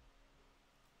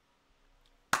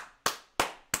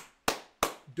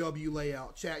 W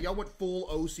layout. Chat, y'all went full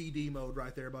OCD mode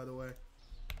right there, by the way.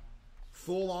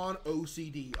 Full on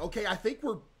OCD. Okay, I think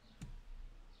we're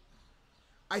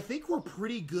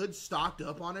pretty good stocked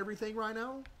up on everything right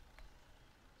now.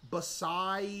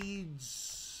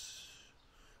 Besides,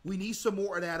 we need some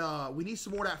more of that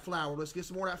flour. Let's get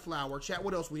some more of that flour. Chat,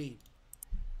 what else we need?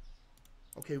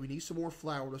 Okay, we need some more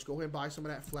flour. Let's go ahead and buy some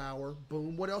of that flour.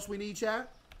 Boom. What else we need,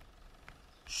 chat?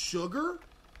 Sugar?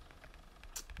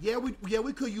 Yeah,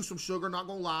 we could use some sugar, not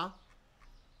gonna lie.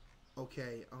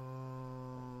 Okay,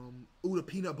 ooh, the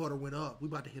peanut butter went up. We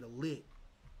about to hit a lick.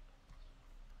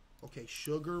 Okay,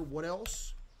 sugar. What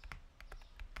else?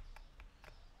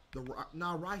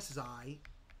 Rice is alright.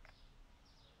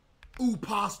 Ooh,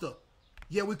 pasta.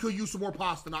 Yeah, we could use some more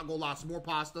pasta, not gonna lie. Some more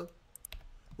pasta.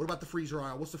 What about the freezer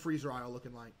aisle? What's the freezer aisle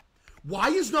looking like? Why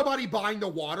is nobody buying the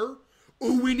water?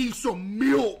 Ooh, we need some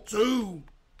milk, too.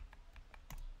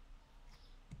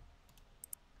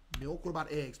 Milk? What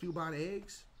about eggs? People buying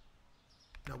eggs?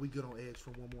 No, we good on eggs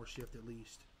for one more shift at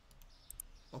least.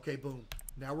 Okay, boom.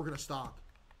 Now we're going to stock.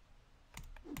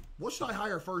 What should I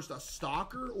hire first? A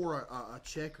stalker or a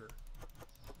checker?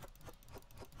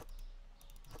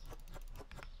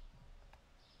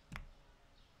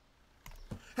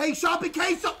 Hey, shop at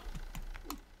CaseOh!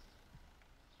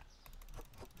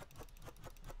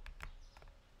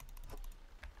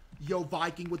 Yo,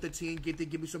 Viking with the 10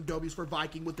 gifted. Give me some W's for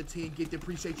Viking with the 10 gifted.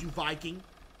 Appreciate you, Viking.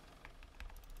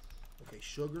 Okay,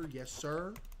 sugar. Yes,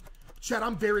 sir. Chat,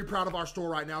 I'm very proud of our store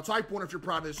right now. Type 1 if you're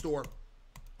proud of this store.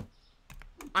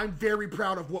 I'm very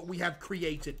proud of what we have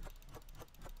created.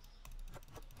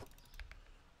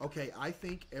 Okay, I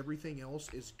think everything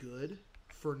else is good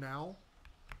for now.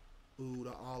 Ooh,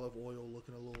 the olive oil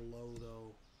looking a little low,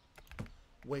 though.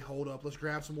 Wait, hold up. Let's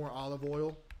grab some more olive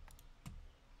oil.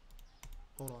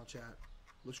 Hold on, chat.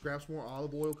 Let's grab some more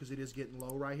olive oil because it is getting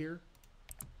low right here.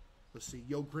 Let's see.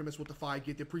 Yo, Grimace with the 5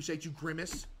 gift. Appreciate you,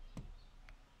 Grimace.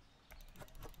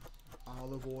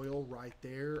 Olive oil right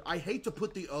there. I hate to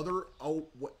put the other... Oh,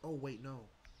 what? Oh, wait, no.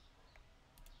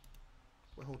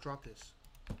 Wait, hold. Drop this.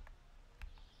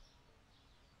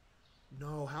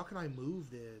 No, how can I move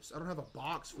this? I don't have a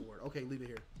box for it. Okay, leave it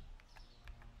here.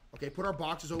 Okay, put our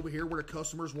boxes over here where the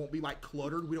customers won't be, like,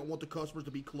 cluttered. We don't want the customers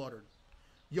to be cluttered.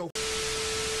 Yo.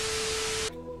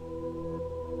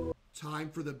 Time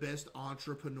for the best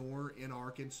entrepreneur in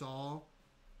Arkansas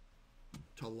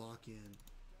to lock in.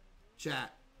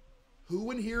 Chat, who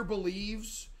in here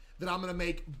believes that I'm going to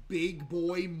make big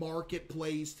boy market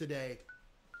plays today?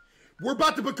 We're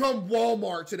about to become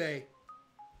Walmart today.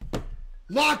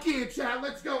 Lock in, chat.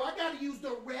 Let's go. I got to use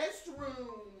the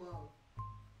restroom.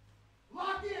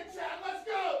 Lock in, chat. Let's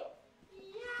go.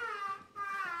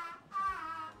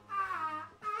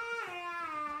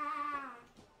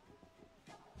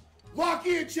 Lock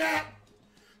in, chat.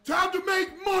 Time to make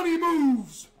money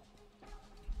moves.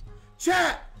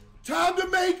 Chat, time to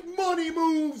make money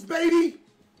moves, baby.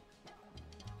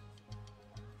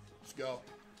 Let's go.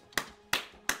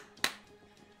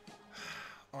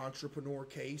 Entrepreneur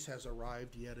Case has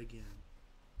arrived yet again.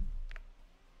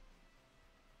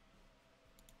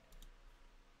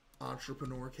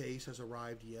 Entrepreneur Case has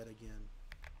arrived yet again.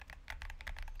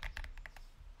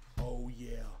 Oh,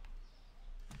 yeah.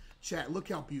 Chat, look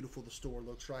how beautiful the store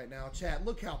looks right now. Chat,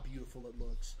 look how beautiful it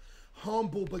looks.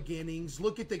 Humble beginnings.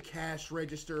 Look at the cash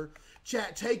register.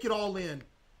 Chat, take it all in.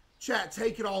 Chat,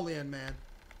 take it all in, man.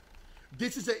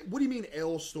 This is a, what do you mean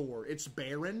L store? It's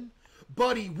barren?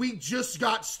 Buddy, we just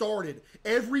got started.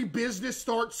 Every business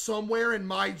starts somewhere and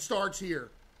mine starts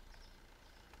here.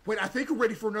 Wait, I think we're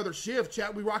ready for another shift.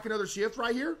 Chat, we rock another shift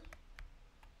right here?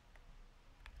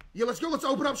 Yeah, let's go. Let's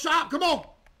open up shop. Come on.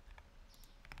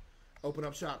 Open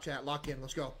up shop, chat. Lock in.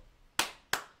 Let's go.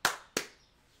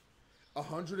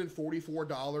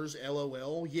 $144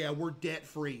 LOL. Yeah, we're debt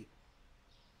free.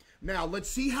 Now, let's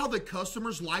see how the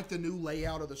customers like the new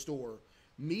layout of the store.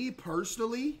 Me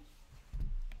personally,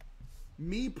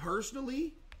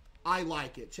 I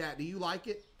like it. Chat, do you like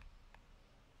it?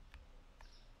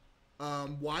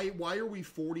 Why are we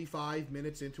 45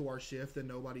 minutes into our shift and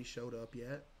nobody showed up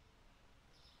yet?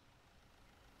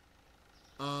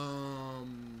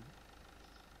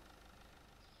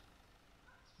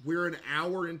 We're an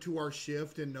hour into our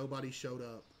shift and nobody showed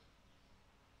up.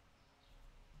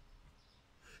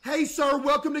 Hey, sir,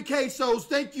 welcome to CaseOh's.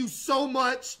 Thank you so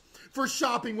much for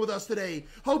shopping with us today.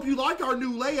 Hope you like our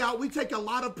new layout. We take a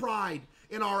lot of pride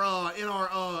in our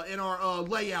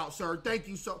layout, sir. Thank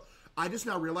you so. I just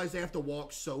now realized they have to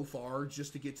walk so far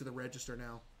just to get to the register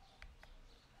now.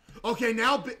 Okay,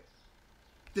 now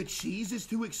the cheese is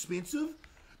too expensive.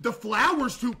 The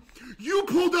flour's too. You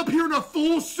pulled up here in a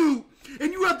full suit,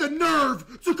 and you have the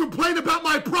nerve to complain about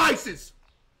my prices.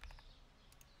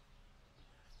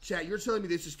 Chat, you're telling me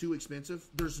this is too expensive?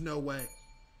 There's no way.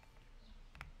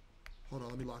 Hold on,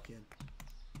 let me lock in.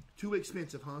 Too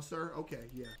expensive, huh, sir?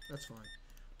 Okay, yeah, that's fine.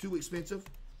 Too expensive?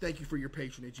 Thank you for your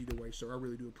patronage either way, sir. I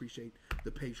really do appreciate the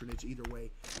patronage either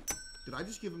way. Did I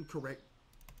just give him correct?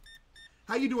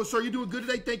 How you doing, sir? You doing good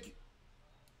today? Thank you.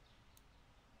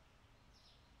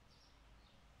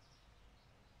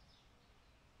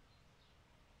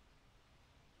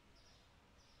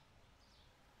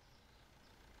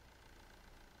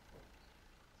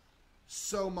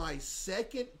 So my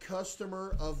second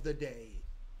customer of the day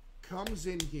comes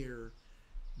in here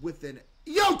with an,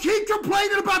 yo, keep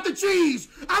complaining about the cheese.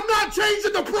 I'm not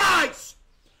changing the price.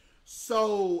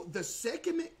 So the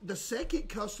second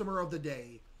customer of the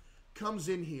day comes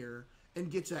in here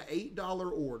and gets an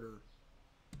 $8 order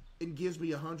and gives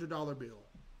me a $100 bill.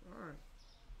 All right.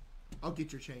 I'll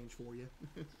get your change for you.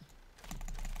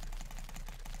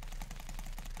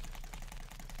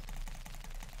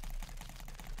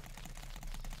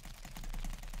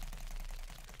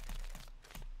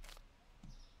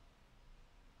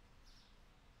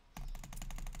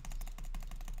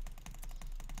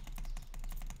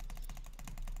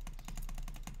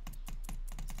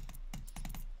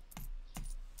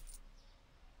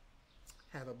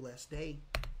 Have a blessed day.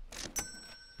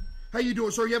 How you doing,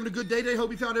 sir? You having a good day today?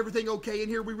 Hope you found everything okay in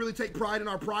here. We really take pride in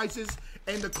our prices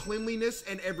and the cleanliness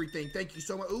and everything. Thank you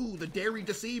so much. Ooh, the dairy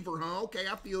deceiver, huh? Okay,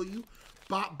 I feel you.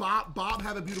 Bob,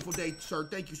 have a beautiful day, sir.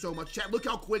 Thank you so much. Chat, look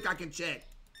how quick I can check.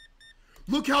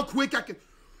 Look how quick I can.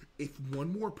 If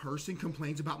one more person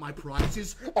complains about my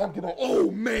prices, I'm gonna,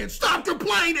 oh man, stop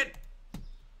complaining.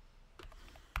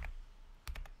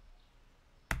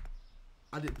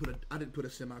 I didn't put a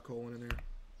semicolon in there.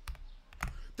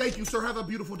 Thank you, sir. Have a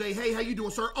beautiful day. Hey, how you doing,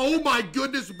 sir? Oh my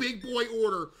goodness, big boy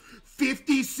order.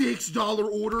 $56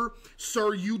 order.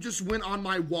 Sir, you just went on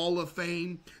my wall of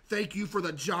fame. Thank you for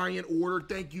the giant order.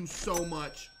 Thank you so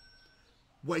much.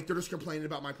 Wait, they're just complaining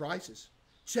about my prices.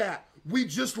 Chat, we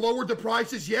just lowered the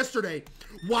prices yesterday.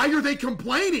 Why are they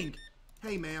complaining?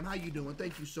 Hey, ma'am, how you doing?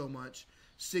 Thank you so much.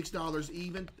 $6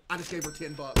 even. I just gave her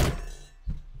 $10.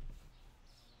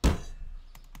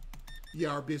 Yeah,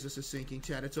 our business is sinking.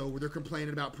 Chat, it's over. They're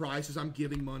complaining about prices. I'm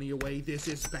giving money away. This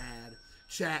is bad.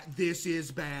 Chat, this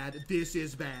is bad. This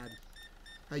is bad.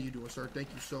 How you doing, sir? Thank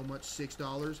you so much.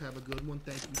 $6. Have a good one.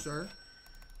 Thank you, sir.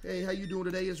 Hey, how you doing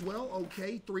today as well?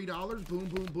 Okay, $3. Boom,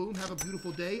 boom, boom. Have a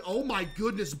beautiful day. Oh, my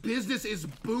goodness. Business is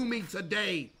booming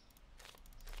today.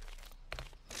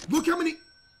 Look how many...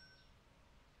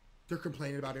 They're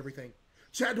complaining about everything.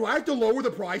 Chat, do I have to lower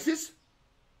the prices?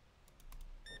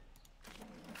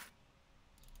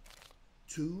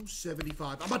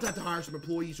 $275. I'm about to have to hire some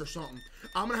employees or something.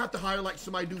 I'm going to have to hire, like,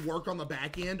 somebody to do work on the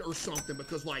back end or something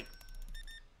because, like,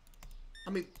 I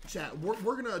mean, chat, we're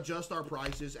going to adjust our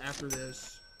prices after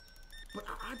this. But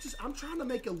I'm trying to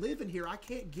make a living here. I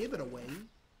can't give it away.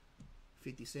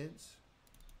 50 cents.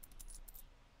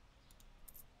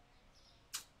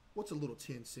 What's a little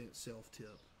 10-cent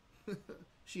self-tip?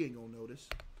 She ain't going to notice.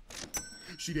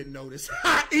 She didn't notice.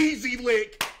 Easy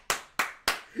lick.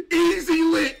 Easy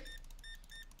lick.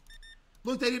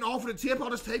 Look, they didn't offer the tip.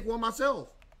 I'll just take one myself.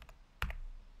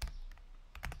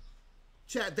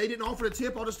 Chat, they didn't offer the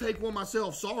tip. I'll just take one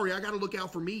myself. Sorry, I got to look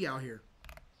out for me out here.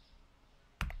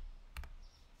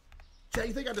 Chat,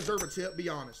 you think I deserve a tip? Be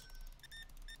honest.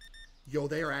 Yo,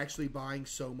 they are actually buying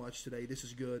so much today. This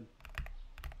is good.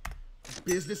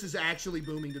 Business is actually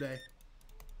booming today.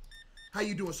 How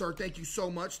you doing, sir? Thank you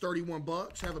so much. 31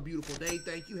 bucks. Have a beautiful day.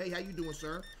 Thank you. Hey, how you doing,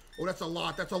 sir? Oh, that's a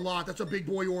lot. That's a lot. That's a big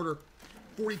boy order.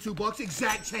 42 bucks.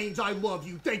 Exact change. I love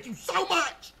you. Thank you so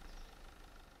much.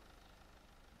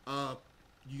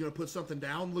 You gonna put something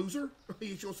down, loser?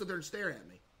 You should sit there and stare at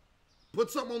me.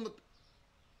 Put something on the...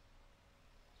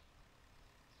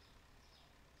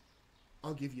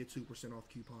 I'll give you a 2% off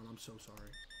coupon. I'm so sorry.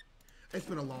 It's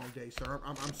been a long day, sir.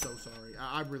 I'm so sorry.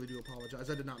 I really do apologize.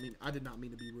 I did not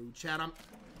mean to be rude. Chat, I'm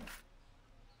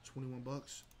 21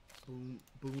 bucks. Boom,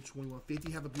 boom,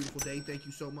 21.50. Have a beautiful day. Thank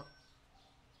you so much.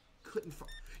 Couldn't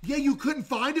find. Yeah, you couldn't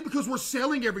find it because we're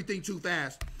selling everything too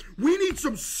fast. We need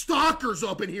some stalkers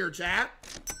up in here, chat.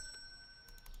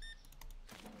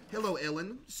 Hello,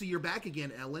 Ellen. See, you're back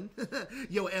again, Ellen.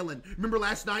 Yo, Ellen, remember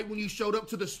last night when you showed up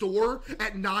to the store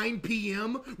at 9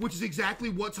 p.m., which is exactly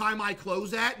what time I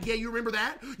close at? Yeah, you remember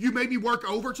that? You made me work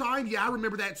overtime? Yeah, I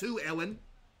remember that too, Ellen.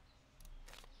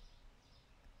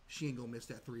 She ain't gonna miss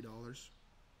that $3.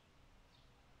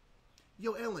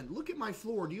 Yo, Ellen, look at my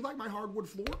floor. Do you like my hardwood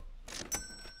floor?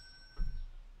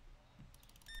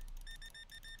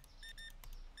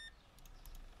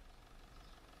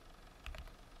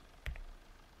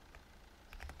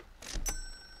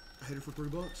 I hit her for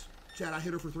 $3. Chad, I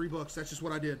hit her for $3. That's just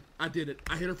what I did. I did it.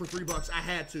 I hit her for $3. I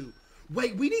had to.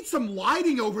 Wait, we need some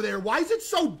lighting over there. Why is it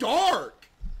so dark?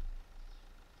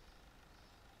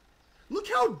 Look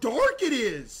how dark it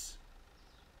is.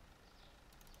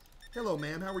 Hello,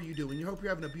 ma'am. How are you doing? You hope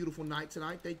you're having a beautiful night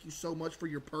tonight. Thank you so much for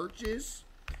your purchase.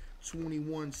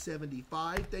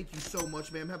 $21.75. Thank you so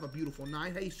much, ma'am. Have a beautiful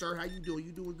night. Hey, sir, how you doing?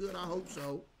 You doing good? I hope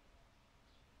so.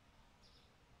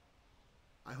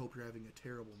 I hope you're having a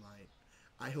terrible night.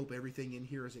 I hope everything in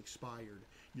here is expired.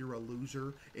 You're a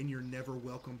loser, and you're never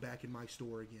welcome back in my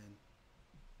store again.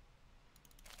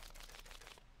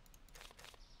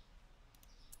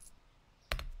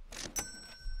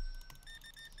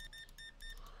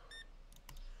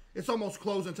 It's almost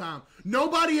closing time.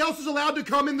 Nobody else is allowed to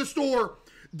come in the store.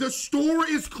 The store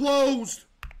is closed.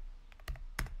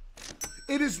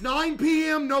 It is 9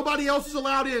 p.m. Nobody else is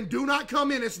allowed in. Do not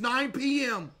come in. It's 9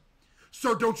 p.m.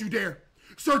 Sir, don't you dare.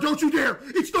 Sir, don't you dare.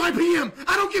 It's 9 p.m.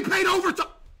 I don't get paid overtime.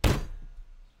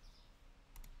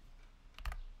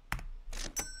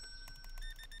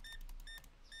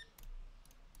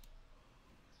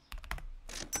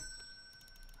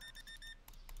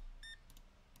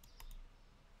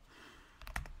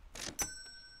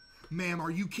 Ma'am,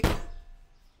 are you kidding?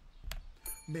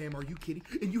 Ma'am, are you kidding?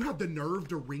 And you have the nerve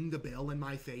to ring the bell in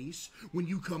my face when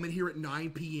you come in here at 9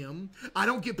 p.m.? I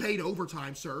don't get paid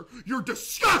overtime, sir. You're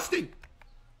disgusting!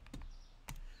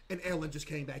 And Ellen just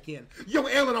came back in. Yo,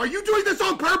 Ellen, are you doing this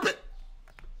on purpose?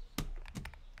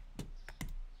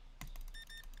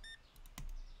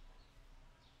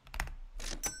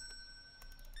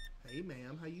 Hey,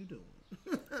 ma'am, how you doing?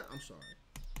 I'm sorry.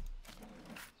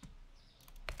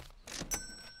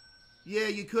 Yeah,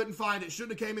 you couldn't find it.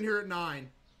 Shouldn't have came in here at 9.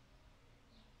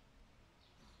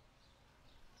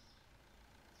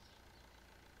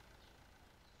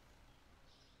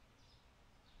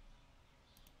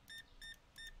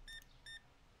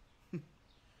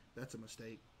 That's a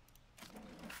mistake.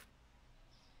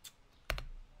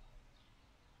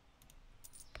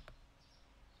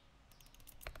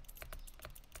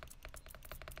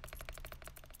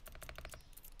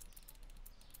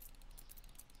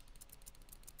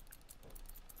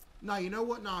 Nah, you know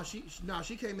what? Nah, she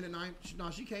came in at 9.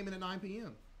 She came in at 9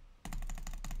 p.m.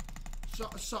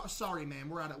 Sorry, ma'am.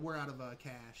 We're out of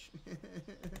cash.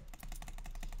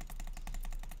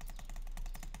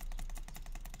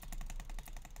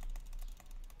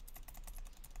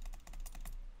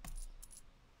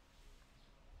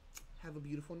 Have a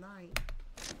beautiful night.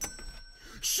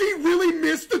 She really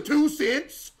missed the 2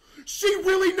 cents. She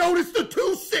really noticed the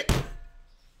 2 cents.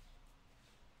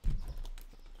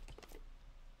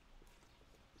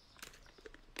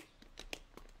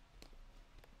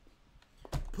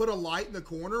 Put a light in the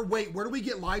corner. Wait, where do we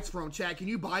get lights from, Chad? Can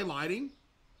you buy lighting?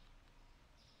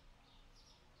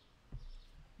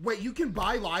 Wait, you can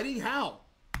buy lighting? How?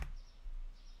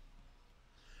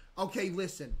 Okay,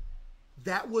 listen.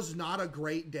 That was not a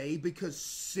great day because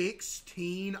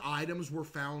 16 items were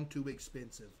found too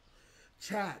expensive.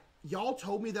 Chad, y'all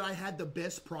told me that I had the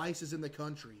best prices in the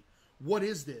country. What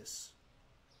is this?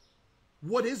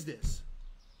 What is this?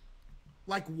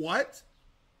 Like what?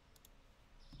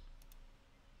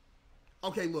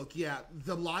 Okay, look, yeah,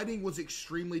 the lighting was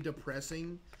extremely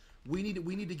depressing. We need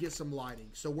to get some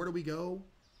lighting. So where do we go?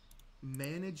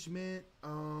 Management,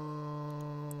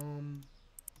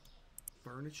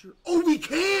 furniture. Oh, we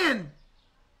can!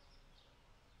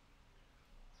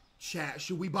 Chat,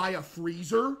 should we buy a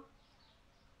freezer?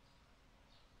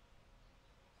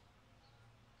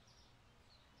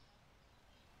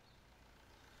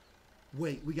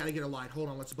 Wait, we gotta get a light. Hold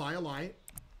on, let's buy a light.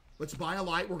 Let's buy a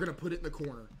light. We're gonna put it in the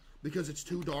corner. Because it's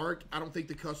too dark, I don't think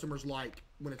the customers like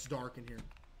when it's dark in here.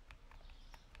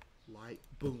 Light.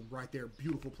 Boom. Right there.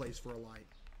 Beautiful place for a light.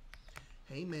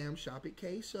 Hey, ma'am. Shop at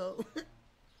CaseOh.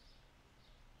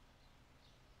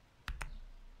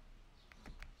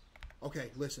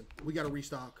 Okay, listen. We got to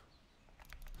restock.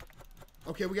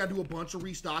 Okay, we got to do a bunch of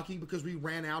restocking because we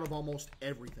ran out of almost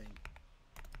everything.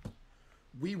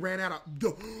 We ran out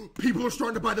of... People are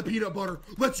starting to buy the peanut butter.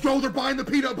 Let's go. They're buying the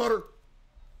peanut butter.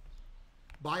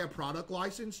 Buy a product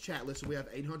license. Chat, listen, we have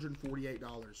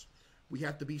 $848. We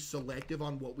have to be selective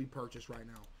on what we purchase right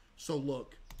now. So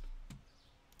look.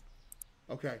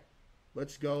 Okay.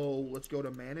 Let's go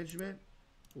to management.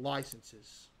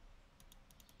 Licenses.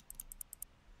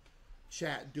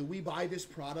 Chat, do we buy this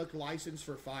product license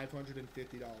for $550?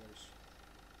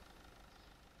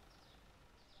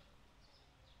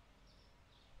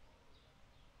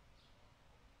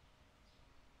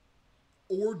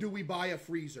 Or do we buy a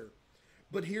freezer?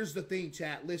 But here's the thing,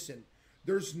 chat. Listen,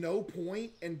 there's no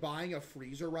point in buying a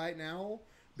freezer right now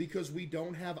because we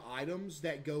don't have items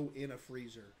that go in a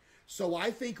freezer. So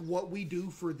I think what we do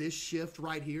for this shift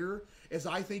right here is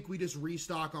I think we just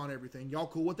restock on everything. Y'all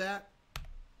cool with that?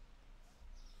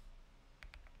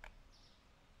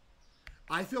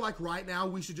 I feel like right now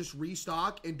we should just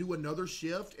restock and do another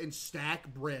shift and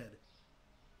stack bread.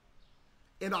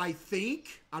 And I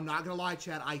think, I'm not going to lie,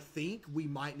 chat, I think we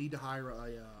might need to hire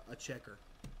a checker.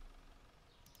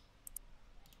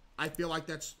 I feel like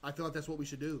that's what we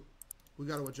should do. We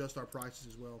got to adjust our prices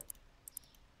as well.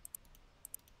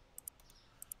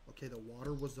 Okay, the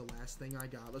water was the last thing I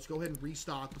got. Let's go ahead and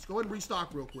restock. Let's go ahead and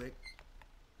restock real quick.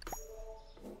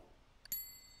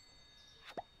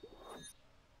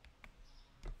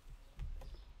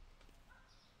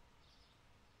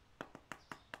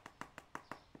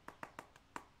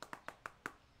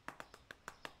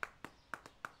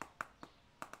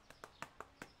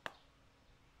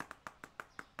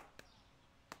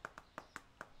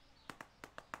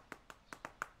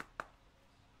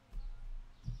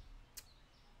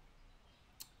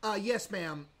 Yes,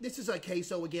 ma'am. This is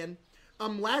CaseOh again.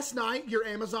 Last night, your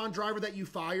Amazon driver that you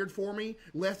fired for me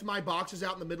left my boxes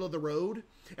out in the middle of the road.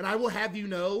 And I will have you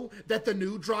know that the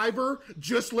new driver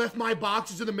just left my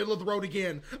boxes in the middle of the road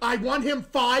again. I want him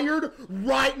fired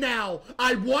right now.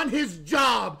 I want his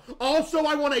job. Also,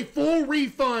 I want a full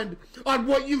refund on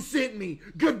what you sent me.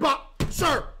 Goodbye.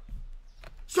 Sir!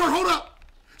 Sir, hold up!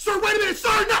 Sir, wait a minute!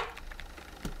 Sir, no!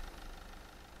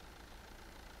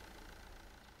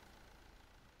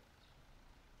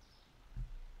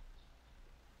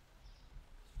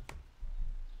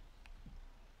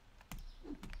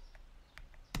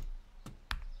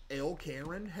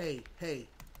 Karen, hey,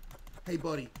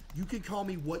 buddy, you can call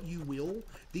me what you will.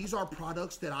 These are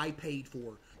products that I paid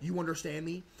for. You understand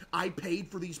me? I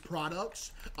paid for these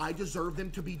products. I deserve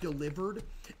them to be delivered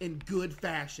in good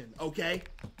fashion, okay?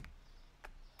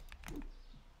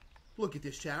 Look at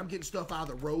this, chat. I'm getting stuff out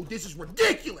of the road. This is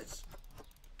ridiculous.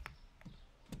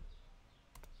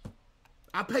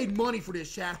 I paid money for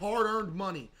this, chat. Hard-earned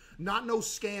money. Not no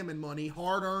scamming money.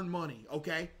 Hard-earned money,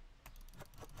 okay?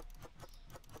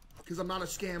 Because I'm not a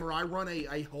scammer. I run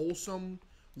a wholesome,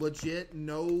 legit,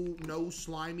 no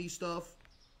slimy stuff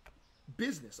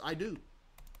business. I do.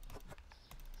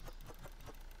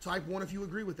 Type 1 if you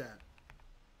agree with that.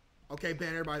 Okay, ban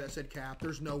everybody that said cap.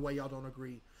 There's no way y'all don't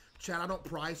agree. Chat, I don't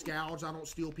price gouge. I don't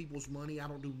steal people's money. I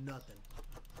don't do nothing.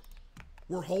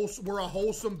 We're a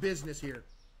wholesome business here.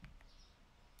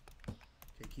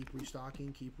 Okay, keep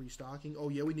restocking. Keep restocking. Oh,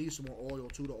 yeah, we need some more oil,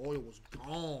 too. The oil was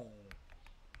gone.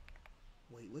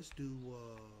 Wait, let's do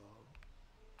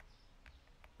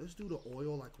the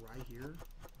oil like right here.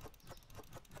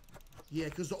 Yeah,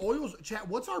 because the oil's, chat,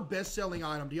 what's our best-selling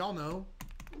item? Do y'all know?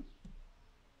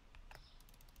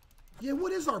 Yeah,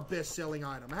 what is our best-selling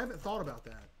item? I haven't thought about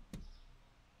that.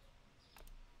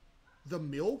 The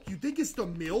milk? You think it's the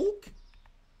milk?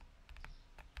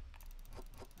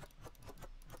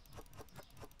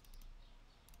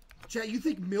 Chat, you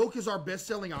think milk is our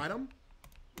best-selling item?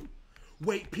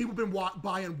 Wait, people have been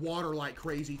buying water like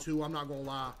crazy, too. I'm not going to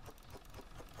lie.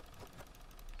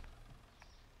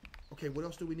 Okay, what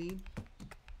else do we need?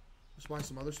 Let's buy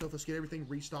some other stuff. Let's get everything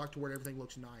restocked to where everything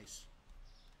looks nice.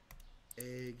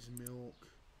 Eggs, milk.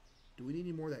 Do we need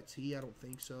any more of that tea? I don't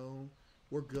think so.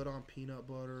 We're good on peanut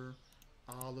butter,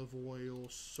 olive oil,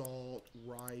 salt,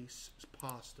 rice,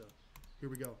 pasta. Here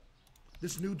we go.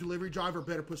 This new delivery driver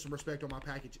better put some respect on my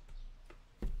package.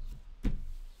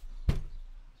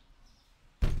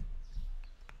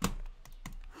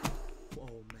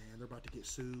 They're about to get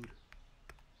sued.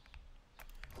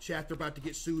 Chat, they're about to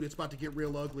get sued. It's about to get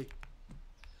real ugly.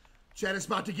 Chat, it's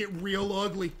about to get real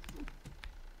ugly.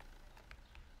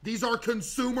 These are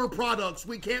consumer products.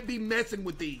 We can't be messing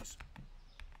with these.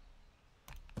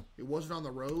 It wasn't on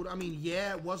the road. I mean,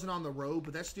 yeah, it wasn't on the road,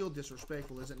 but that's still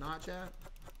disrespectful, is it not, chat?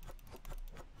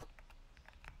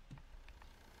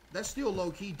 That's still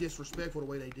low-key disrespectful the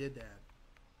way they did that.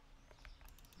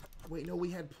 Wait, no,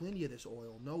 we had plenty of this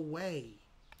oil. No way.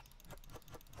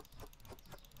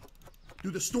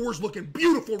 Dude, the store's looking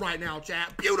beautiful right now,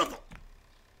 chat. Beautiful.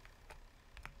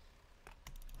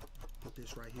 Put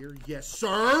this right here. Yes,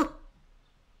 sir.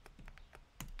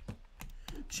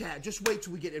 Chat, just wait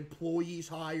till we get employees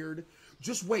hired.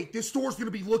 Just wait. This store's going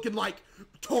to be looking like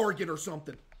Target or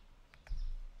something.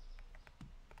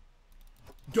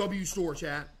 W store,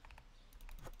 chat.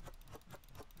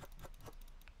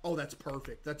 Oh, that's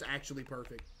perfect. That's actually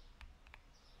perfect.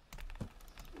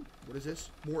 What is this?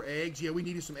 More eggs? Yeah, we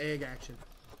needed some egg action.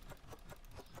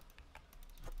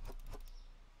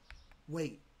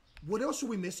 Wait, what else are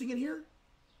we missing in here?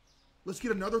 Let's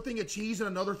get another thing of cheese and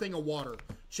another thing of water.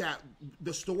 Chat,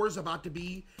 the store is about to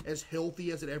be as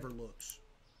healthy as it ever looks.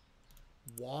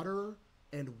 Water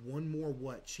and one more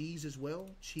what? Cheese as well?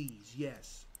 Cheese,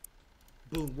 yes.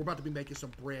 Boom, we're about to be making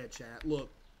some bread, chat. Look,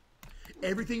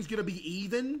 everything's going to be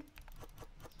even.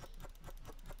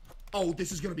 Oh,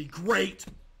 this is going to be great.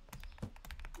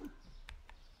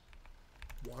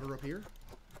 Water up here.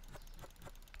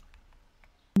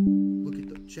 Look at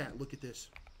the chat, look at this.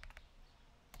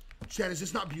 Chat, is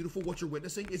this not beautiful what you're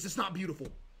witnessing? Is this not beautiful?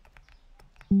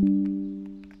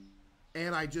 And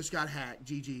I just got hacked.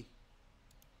 GG.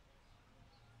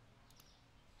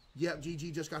 Yep,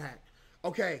 GG just got hacked.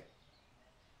 Okay.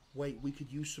 Wait, we could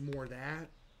use some more of that.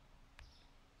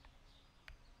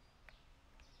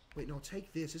 Wait, no,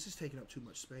 take this. This is taking up too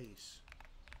much space.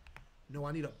 No,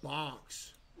 I need a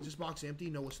box. Is this box empty?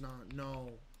 No, it's not. No.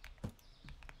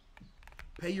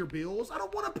 Pay your bills? I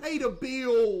don't want to pay the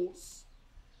bills.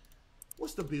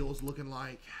 What's the bills looking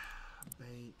like?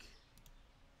 Bank.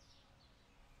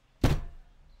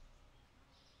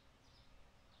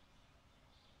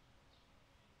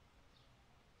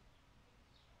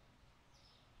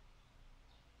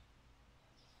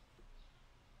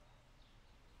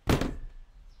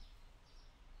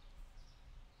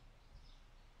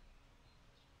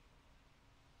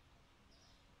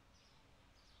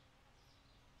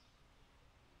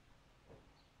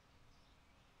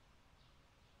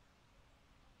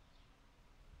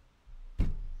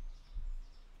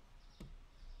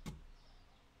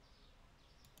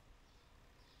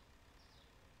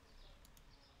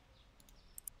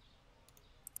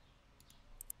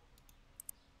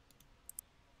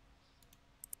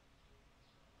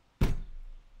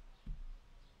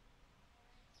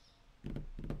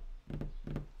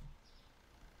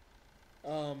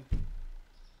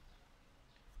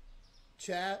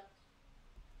 Chat,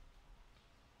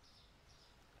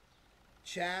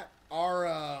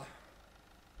 I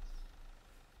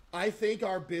think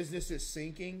our business is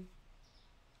sinking.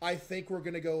 I think we're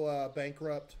going to go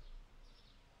bankrupt.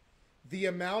 The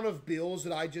amount of bills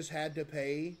that I just had to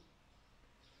pay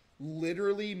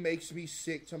literally makes me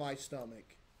sick to my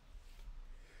stomach.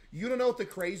 You don't know what the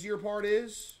crazier part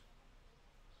is?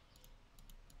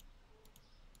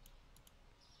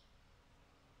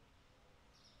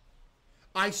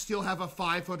 I still have a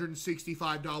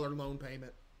 $565 loan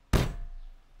payment.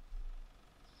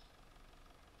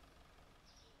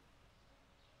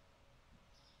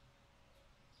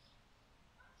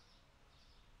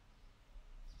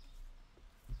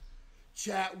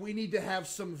 Chat, we need to have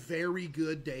some very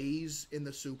good days in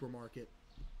the supermarket.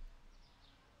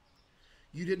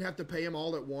 You didn't have to pay them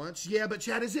all at once. Yeah, but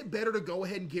chat, is it better to go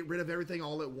ahead and get rid of everything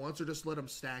all at once or just let them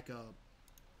stack up?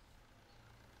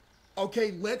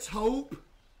 Okay, let's hope.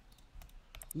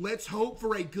 Let's hope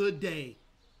for a good day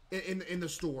in the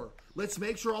store. Let's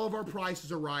make sure all of our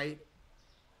prices are right.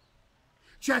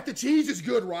 Chat, the cheese is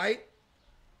good, right?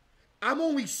 I'm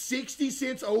only 60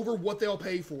 cents over what they'll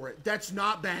pay for it. That's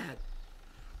not bad.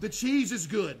 The cheese is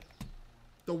good.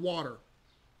 The water.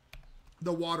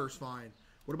 The water's fine.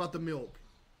 What about the milk?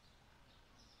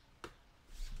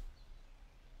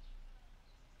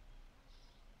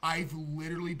 I've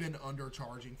literally been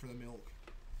undercharging for the milk.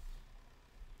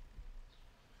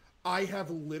 I have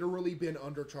literally been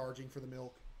undercharging for the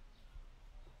milk.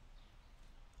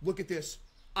 Look at this.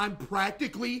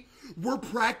 We're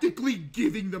practically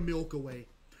giving the milk away.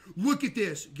 Look at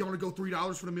this. You want to go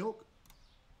 $3 for the milk?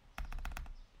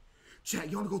 Chat,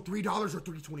 you want to go $3 or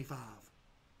 $3.25?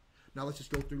 Now let's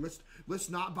just go through. Let's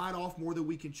not bite off more than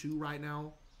we can chew right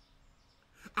now.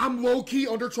 I'm low-key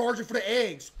undercharging for the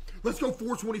eggs. Let's go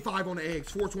 $4.25 on the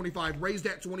eggs. $4.25. Raise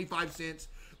that 25 cents.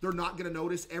 They're not going to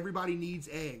notice. Everybody needs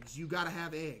eggs. You got to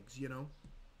have eggs, you know.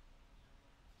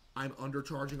 I'm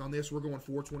undercharging on this. We're going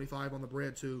 $4.25 on the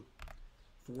bread, too.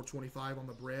 $4.25 on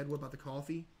the bread. What about the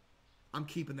coffee? I'm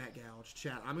keeping that gouge.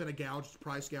 Chat, I'm going to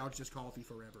price gouge this coffee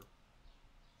forever.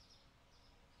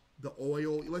 The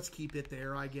oil, let's keep it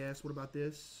there, I guess. What about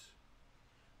this?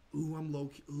 Ooh, I'm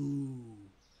low-key. Ooh.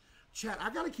 Chat, I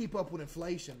got to keep up with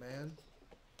inflation, man.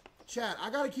 Chat, I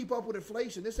got to keep up with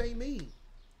inflation. This ain't me.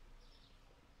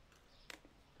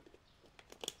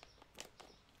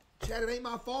 Chat, it ain't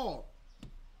my fault.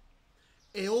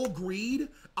 L Greed,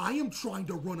 I am trying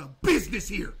to run a business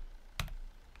here.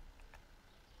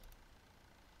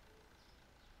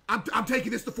 I'm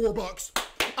taking this to $4.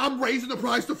 I'm raising the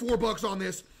price to $4 on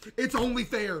this. It's only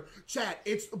fair. Chat,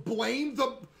 it's blame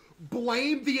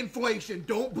the inflation.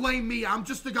 Don't blame me. I'm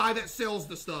just the guy that sells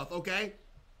the stuff, okay?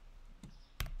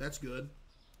 That's good.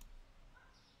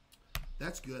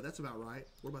 That's good. That's about right.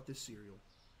 What about this cereal?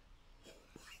 Oh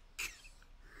my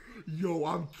God. Yo,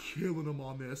 I'm killing them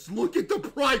on this. Look at the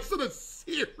price of the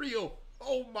cereal.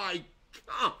 Oh my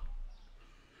God.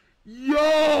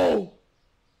 Yo.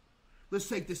 Let's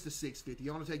take this to $6.50.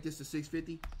 You want to take this to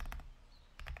 $6.50?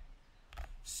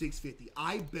 $6.50.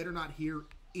 I better not hear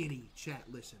any. Chat,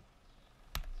 listen.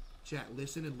 Chat,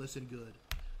 listen and listen good.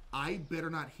 I better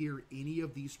not hear any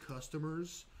of these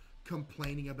customers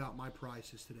complaining about my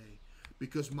prices today.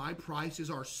 Because my prices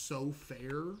are so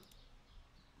fair.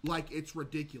 Like, it's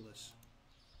ridiculous.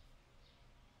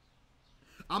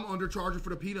 I'm undercharging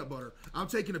for the peanut butter. I'm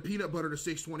taking the peanut butter to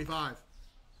 $6.25.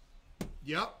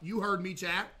 Yep, you heard me,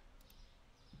 chat.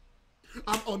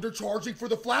 I'm undercharging for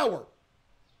the flour.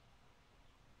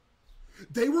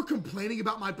 They were complaining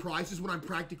about my prices when I'm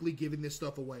practically giving this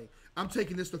stuff away. I'm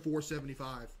taking this to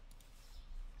 $4.75.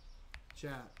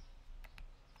 Chat.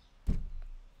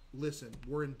 Listen,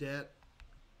 we're in debt.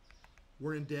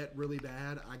 We're in debt really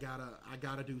bad. I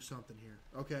gotta do something here.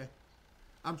 Okay.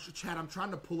 Chad, I'm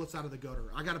trying to pull us out of the gutter.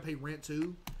 I gotta pay rent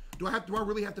too. Do I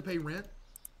really have to pay rent?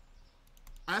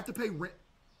 I have to pay rent.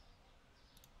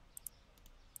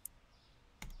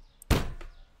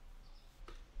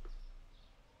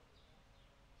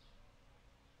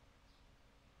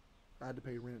 I had to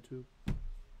pay rent too.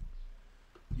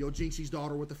 Yo, Jinxie's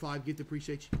daughter with the 5 gift,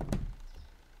 appreciate you.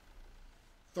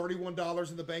 $31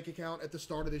 in the bank account at the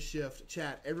start of this shift.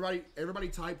 Chat, everybody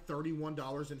type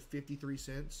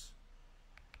 $31.53.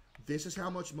 This is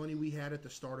how much money we had at the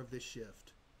start of this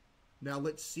shift. Now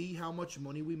let's see how much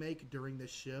money we make during this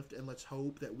shift, and let's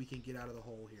hope that we can get out of the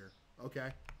hole here.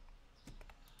 Okay?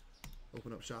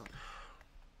 Open up shop.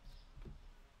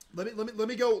 Let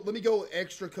me go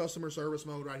extra customer service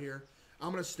mode right here.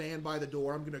 I'm gonna stand by the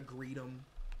door. I'm gonna greet them.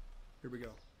 Here we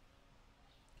go.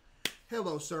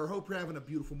 Hello, sir. Hope you're having a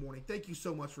beautiful morning. Thank you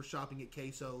so much for shopping at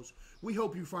CaseOh's. We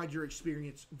hope you find your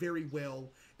experience very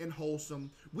well and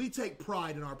wholesome. We take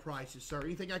pride in our prices, sir.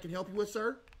 Anything I can help you with,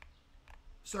 sir?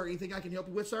 Sir, anything I can help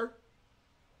you with, sir?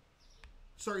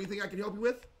 Sir, anything I can help you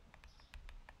with?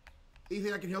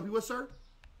 Anything I can help you with, sir?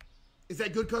 Is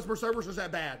that good customer service or is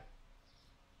that bad?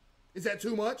 Is that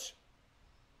too much?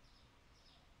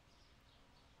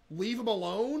 Leave him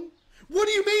alone? What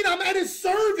do you mean I'm at his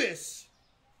service?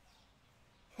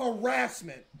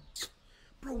 Harassment.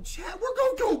 Bro, Chad, we're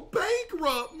going to go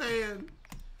bankrupt, man.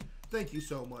 Thank you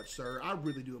so much, sir. I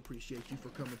really do appreciate you for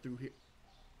coming through here.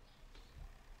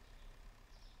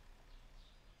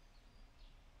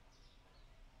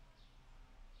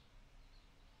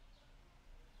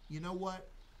 You know what?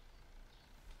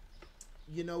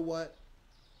 You know what?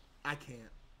 I can't.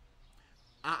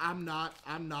 I'm not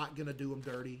going to do them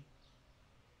dirty.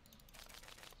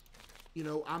 You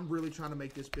know, I'm really trying to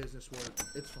make this business work.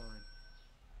 It's fine.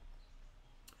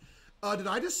 Did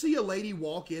I just see a lady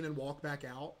walk in and walk back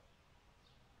out?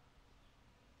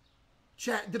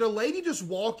 Chat, did a lady just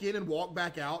walk in and walk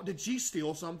back out? Did she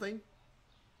steal something?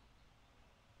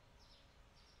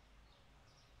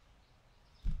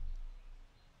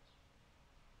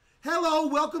 Hello,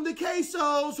 welcome to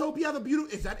CaseOh's. Hope you have a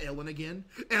beautiful... Is that Ellen again?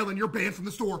 Ellen, you're banned from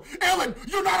the store. Ellen,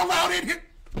 you're not allowed in here.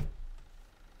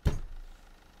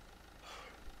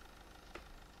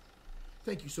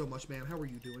 Thank you so much, ma'am. How are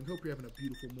you doing? Hope you're having a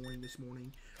beautiful morning this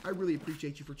morning. I really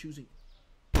appreciate you for choosing.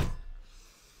 I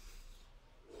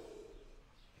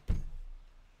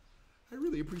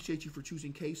really appreciate you for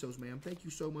choosing CaseOh's, ma'am. Thank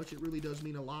you so much. It really does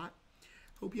mean a lot.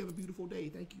 Hope you have a beautiful day.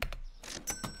 Thank you.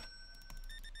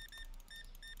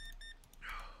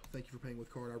 Thank you for paying with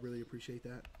card. I really appreciate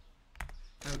that.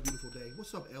 Have a beautiful day.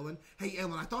 What's up, Ellen? Hey,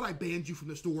 Ellen, I thought I banned you from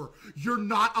the store. You're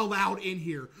not allowed in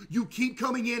here. You keep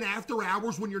coming in after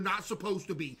hours when you're not supposed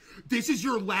to be. This is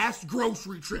your last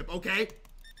grocery trip, okay?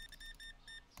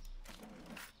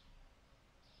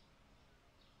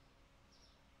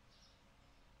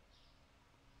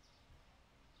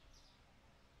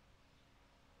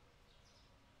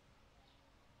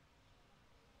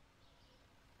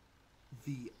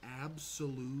 The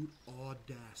absolute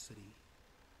audacity.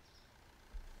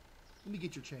 Let me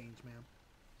get your change, ma'am.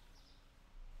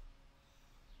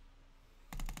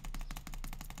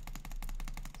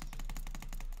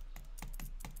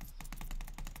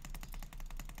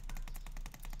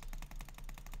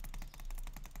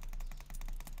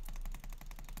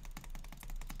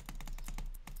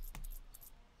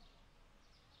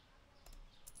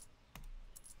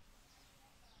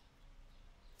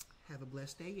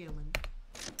 blessed day, Ellen.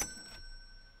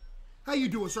 How you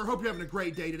doing, sir? Hope you're having a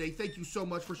great day today. Thank you so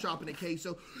much for shopping at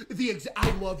CaseOh.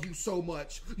 I love you so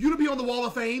much. You to be on the Wall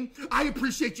of Fame, I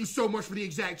appreciate you so much for the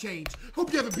exact change.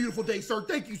 Hope you have a beautiful day, sir.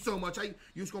 Thank you so much. You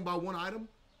just gonna buy one item?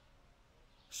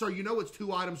 Sir, you know it's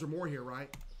 2 items or more here, right?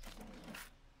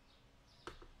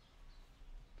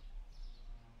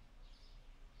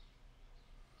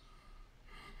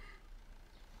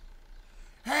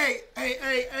 Hey,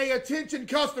 attention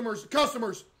customers.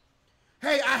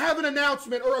 Hey, I have an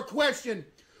announcement or a question.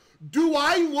 Do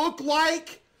I look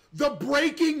like the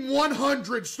Breaking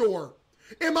 100 store?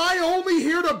 Am I only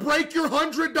here to break your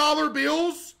 $100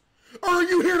 bills? Or are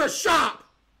you here to shop?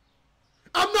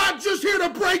 I'm not just here to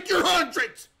break your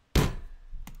hundreds.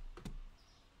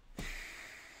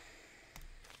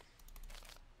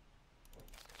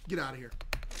 Get out of here.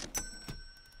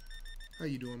 How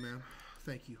you doing, ma'am?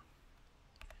 Thank you.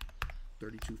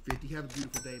 $32.50. Have a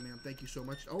beautiful day, ma'am. Thank you so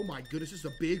much. Oh my goodness, this is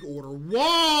a big order.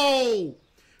 Whoa!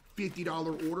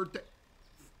 $50 order.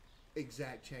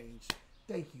 Exact change.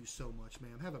 Thank you so much,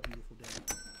 ma'am. Have a beautiful day.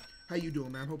 How you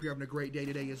doing, ma'am? Hope you're having a great day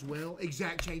today as well.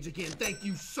 Exact change again. Thank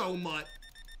you so much.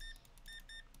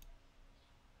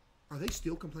 Are they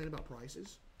still complaining about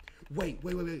prices? Wait.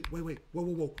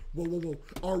 Whoa.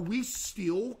 Are we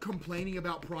still complaining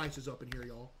about prices up in here,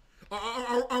 y'all?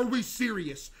 Are we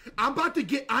serious? I'm about to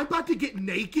get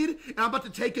naked and I'm about to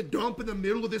take a dump in the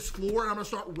middle of this floor and I'm gonna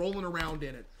start rolling around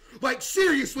in it. Like,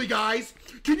 seriously, guys,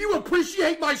 can you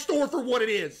appreciate my store for what it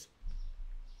is?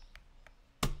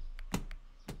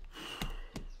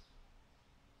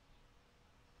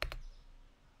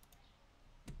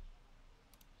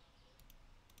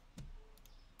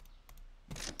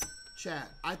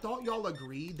 Chat, I thought y'all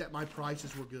agreed that my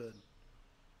prices were good.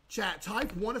 Chat,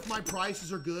 type 1 if my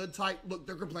prices are good. Type, look,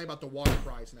 they're complaining about the water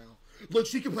price now. Look,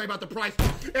 she complained about the price.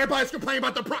 Everybody's complaining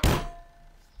about the price.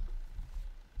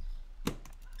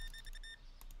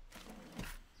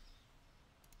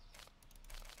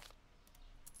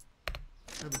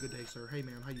 Have a good day, sir. Hey,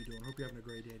 ma'am, how you doing? Hope you're having a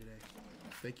great day today.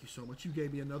 Thank you so much. You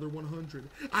gave me another 100.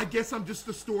 I guess I'm just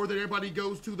the store that everybody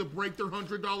goes to break their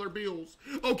 $100 bills.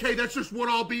 Okay, that's just what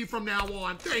I'll be from now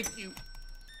on. Thank you.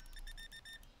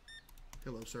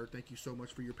 Hello, sir. Thank you so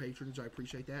much for your patronage. I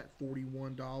appreciate that.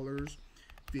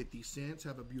 $41.50.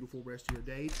 Have a beautiful rest of your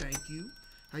day. Thank you.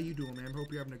 How you doing, ma'am?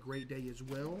 Hope you're having a great day as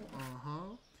well.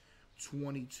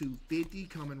 $22.50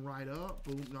 coming right up.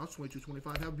 Boom. No, it's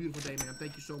 $22.25. Have a beautiful day, ma'am.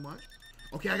 Thank you so much.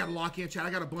 Okay, I got to lock in, chat.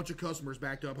 I got a bunch of customers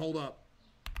backed up. Hold up.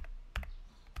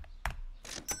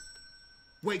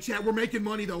 Wait, chat. We're making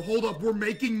money, though. Hold up. We're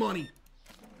making money.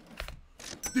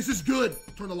 This is good.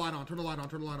 Turn the light on. Turn the light on.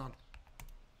 Turn the light on.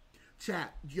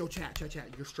 Chat, yo, chat.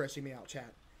 You're stressing me out,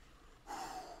 chat.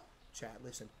 Chat,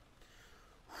 listen.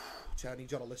 Chat, I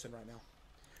need y'all to listen right now.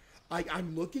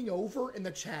 I'm looking over in the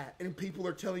chat, and people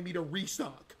are telling me to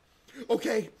restock.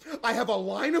 Okay, I have a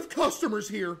line of customers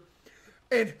here,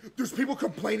 and there's people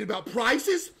complaining about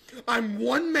prices. I'm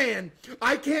one man.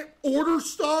 I can't order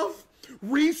stuff,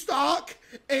 restock,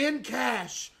 and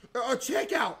cash.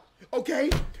 Checkout, okay?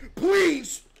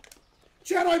 Please.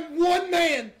 Chat, I'm one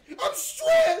man. I'm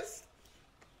stressed.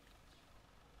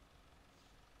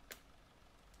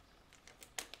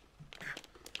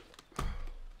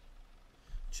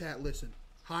 Chat, listen.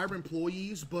 Hire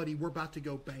employees, buddy, we're about to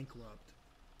go bankrupt.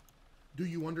 Do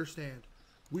you understand?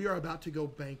 We are about to go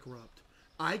bankrupt.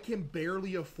 I can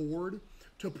barely afford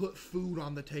to put food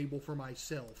on the table for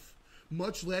myself,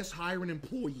 much less hire an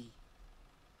employee.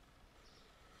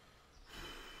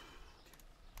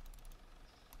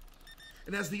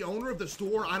 And as the owner of the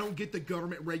store, I don't get the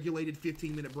government-regulated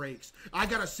 15-minute breaks. I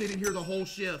gotta sit in here the whole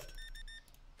shift.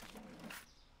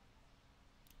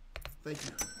 Thank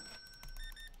you.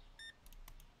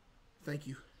 Thank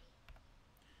you.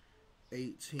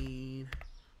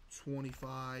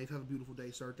 18.25. Have a beautiful day,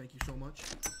 sir. Thank you so much.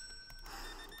 Okay,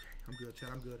 I'm good,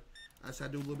 Chad. I'm good. I just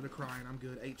had to do a little bit of crying. I'm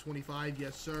good. 8.25.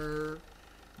 Yes, sir.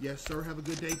 Yes, sir. Have a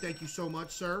good day. Thank you so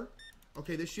much, sir.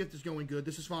 Okay, this shift is going good.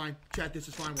 This is fine. Chat, this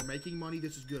is fine. We're making money.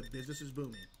 This is good. Business is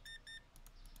booming.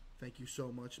 Thank you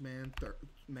so much, man.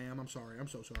 Ma'am, I'm sorry. I'm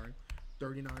so sorry.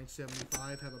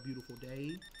 $39.75. Have a beautiful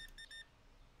day.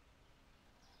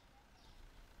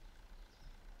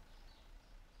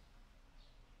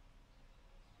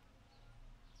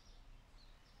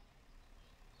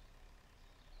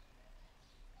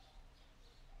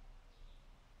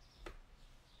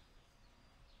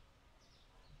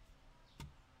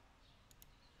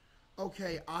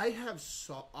 Okay, I have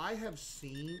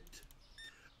seen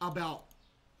about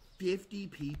 50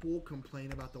 people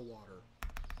complain about the water.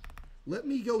 Let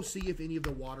me go see if any of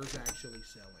the water's actually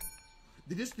selling.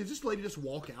 Did this lady just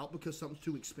walk out because something's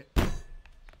too expensive?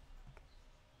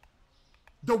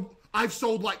 I've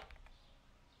sold like...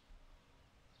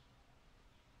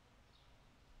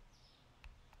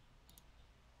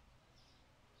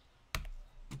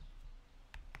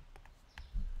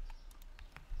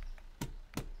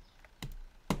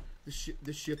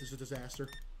 This shift is a disaster.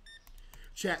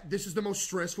 Chat, this is the most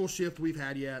stressful shift we've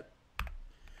had yet.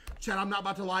 Chat, I'm not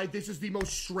about to lie. This is the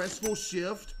most stressful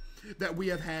shift that we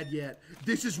have had yet.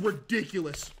 This is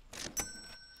ridiculous.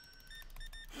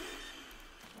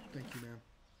 Thank you, ma'am.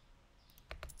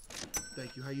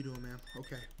 Thank you. How you doing, ma'am?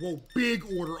 Okay. Whoa, big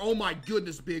order. Oh, my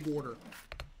goodness, big order.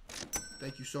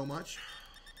 Thank you so much.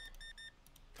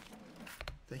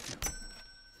 Thank you.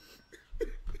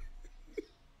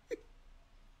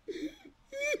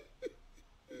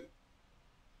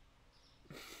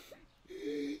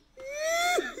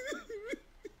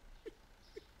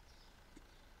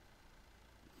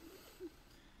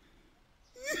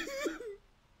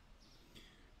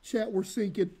 Chat, we're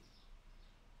sinking.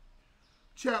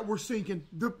 Chat, we're sinking.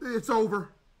 It's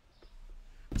over.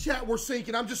 Chat, we're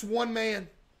sinking. I'm just one man.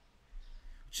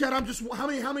 Chat, I'm just... How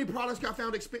many products got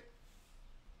found expensive?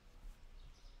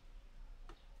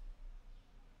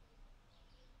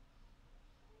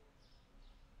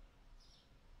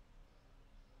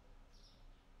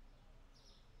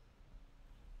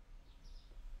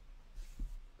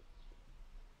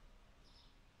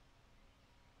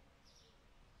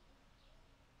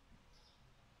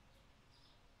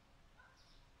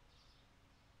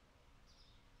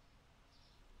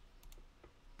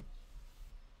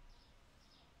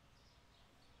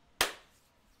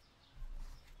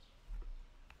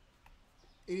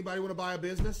 Anybody want to buy a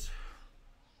business?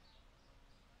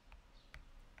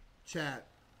 Chat.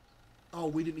 Oh,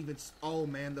 we didn't even... Oh,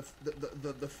 man, the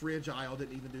fridge aisle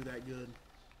didn't even do that good.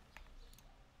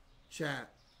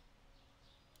 Chat.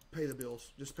 Pay the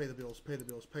bills. Just pay the bills. Pay the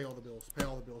bills. Pay all the bills. Pay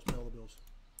all the bills. Pay all the bills.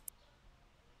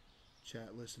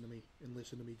 Chat, listen to me. And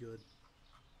listen to me good.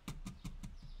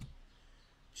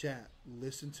 Chat,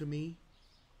 listen to me.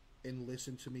 And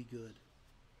listen to me good.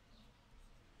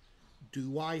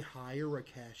 Do I hire a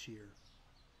cashier?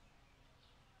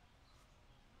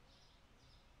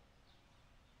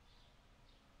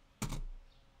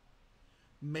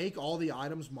 Make all the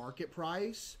items market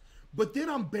price, but then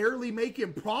I'm barely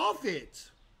making profit.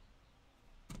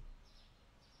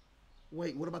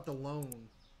 Wait, what about the loan?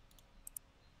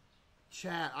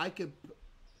 Chat, I could...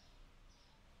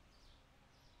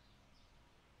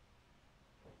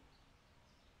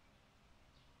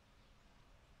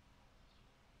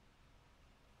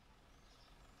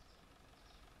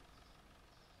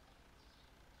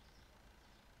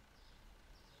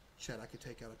 Chat, I could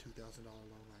take out a $2,000 loan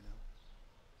right now.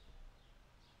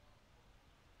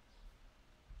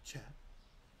 Chat,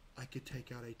 I could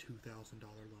take out a $2,000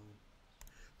 loan.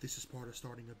 This is part of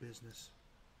starting a business.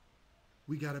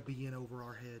 We got to be in over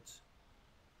our heads.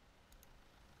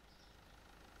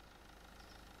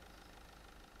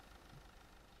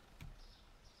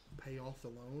 Pay off the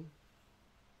loan.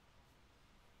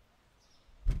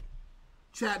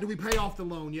 Chat, do we pay off the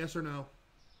loan? Yes or no?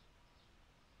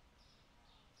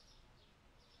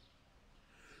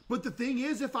 But the thing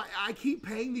is, if I keep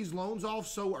paying these loans off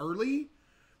so early,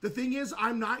 the thing is,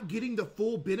 I'm not getting the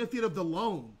full benefit of the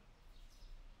loan.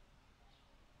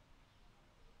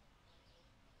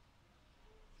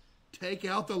 Take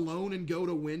out the loan and go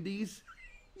to Wendy's?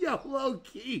 Yo, low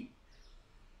key.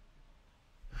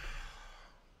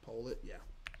 Poll it, yeah.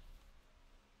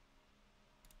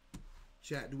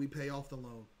 Chat, do we pay off the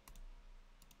loan?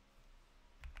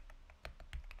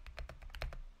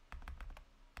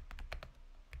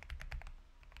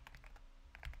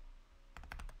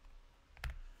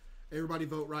 Everybody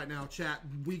vote right now. Chat,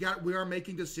 we are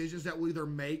making decisions that will either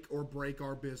make or break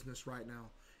our business right now.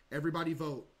 Everybody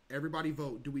vote. Everybody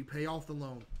vote. Do we pay off the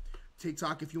loan?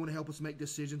 TikTok, if you want to help us make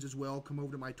decisions as well, come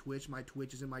over to my Twitch. My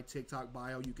Twitch is in my TikTok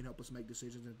bio. You can help us make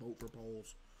decisions and vote for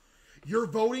polls. You're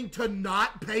voting to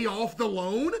not pay off the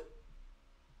loan?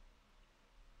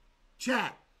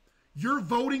 Chat, you're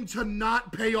voting to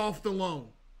not pay off the loan.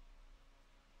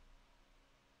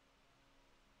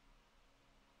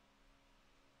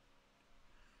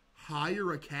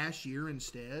 Hire a cashier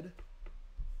instead?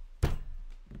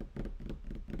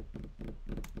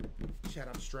 Chat,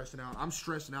 I'm stressing out. I'm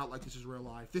stressing out like this is real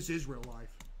life. This is real life.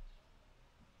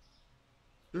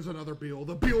 There's another bill.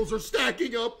 The bills are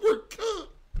stacking up. We're cut.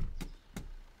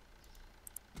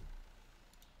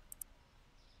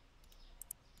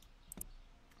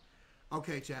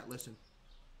 Okay, chat, listen.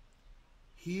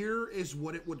 Here is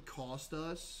what it would cost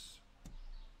us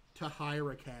to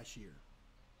hire a cashier.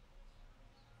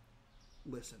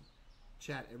 Listen.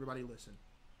 Chat, everybody listen.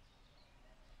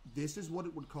 This is what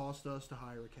it would cost us to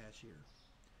hire a cashier.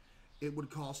 It would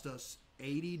cost us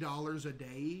 $80 a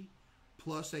day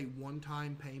plus a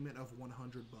one-time payment of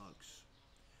 $100.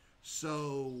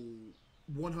 So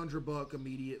 $100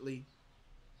 immediately,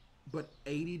 but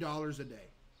 $80 a day.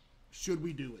 Should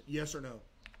we do it? Yes or no?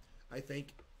 I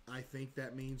think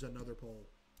that means another poll.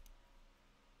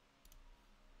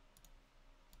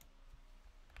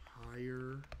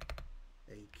 Hire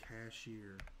a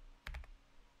cashier.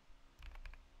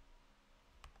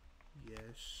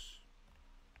 Yes.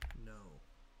 No.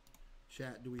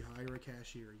 Chat, do we hire a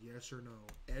cashier? Yes or no?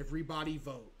 Everybody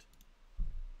vote.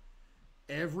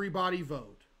 Everybody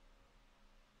vote.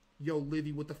 Yo,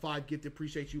 Livy with the 5 gift.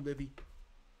 Appreciate you, Livy.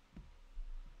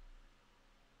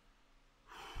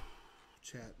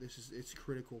 Chat, it's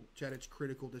critical. Chat, it's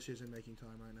critical decision-making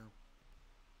time right now.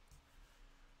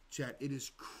 Chat, it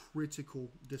is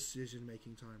critical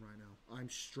decision-making time right now. I'm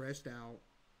stressed out.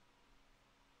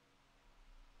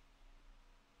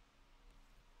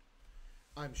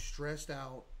 I'm stressed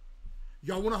out.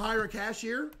 Y'all want to hire a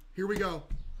cashier? Here we go.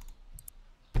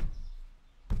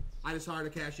 I just hired a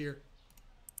cashier.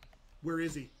 Where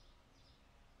is he?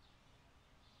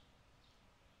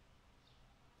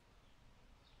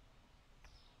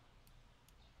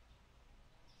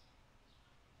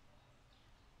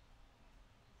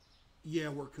 Yeah,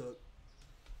 we're cooked.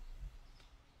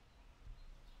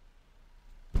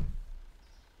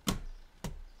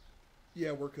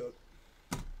 Yeah, we're cooked.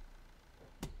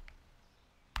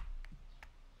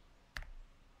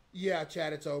 Yeah,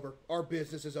 chat, it's over. Our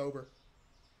business is over.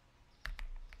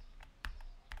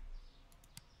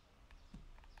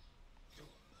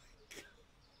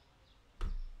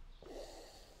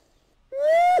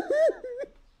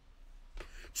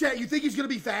 Chat, you think he's going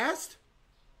to be fast?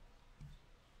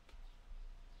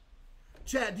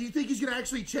 Chat, do you think he's going to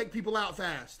actually check people out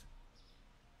fast?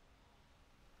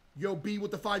 Yo, B with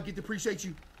the 5 gift. Appreciate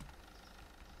you.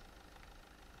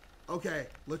 Okay,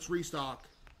 let's restock.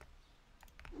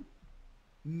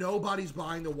 Nobody's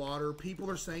buying the water.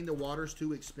 People are saying the water's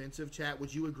too expensive. Chat,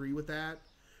 would you agree with that?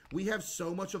 We have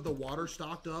so much of the water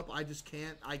stocked up. I just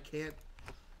can't, I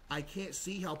can't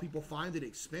see how people find it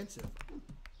expensive.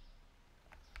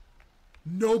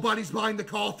 Nobody's buying the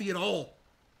coffee at all.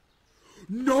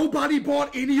 Nobody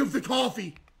bought any of the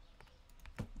coffee.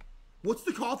 What's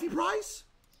the coffee price?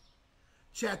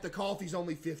 Chat, the coffee's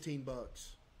only 15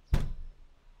 bucks.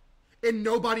 And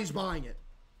nobody's buying it.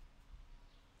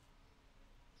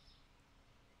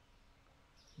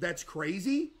 That's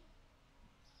crazy.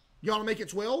 Y'all want to make it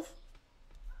 12?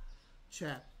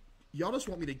 Chat, y'all just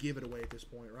want me to give it away at this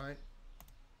point, right?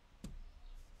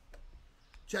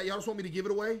 Chat, y'all just want me to give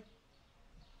it away?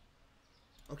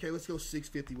 Okay, let's go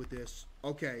 650 with this.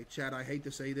 Okay, chat, I hate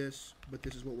to say this, but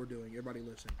this is what we're doing. Everybody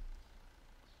listen.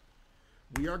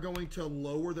 We are going to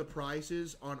lower the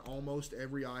prices on almost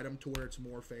every item to where it's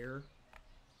more fair.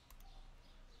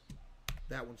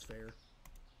 That one's fair.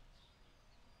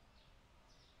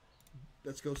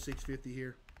 Let's go 650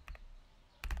 here.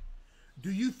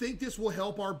 Do you think this will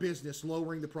help our business,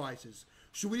 lowering the prices?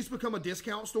 Should we just become a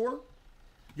discount store?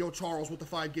 Yo, Charles with the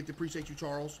 5 gift. Appreciate you,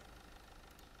 Charles.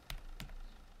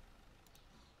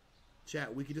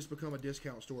 Chat, we could just become a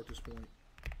discount store at this point.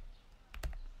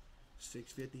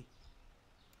 650.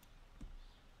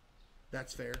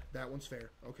 That's fair. That one's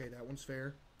fair. Okay, that one's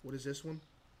fair. What is this one?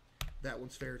 That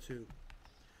one's fair too.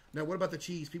 Now, what about the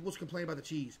cheese? People's complaining about the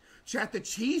cheese. Chat, the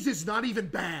cheese is not even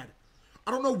bad.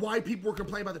 I don't know why people were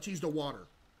complaining about the cheese. The water.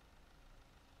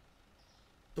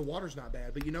 The water's not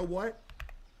bad, but you know what?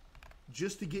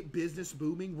 Just to get business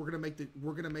booming, we're gonna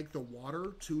make the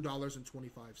water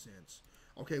 $2.25.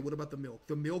 Okay, what about the milk?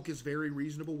 The milk is very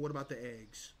reasonable. What about the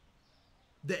eggs?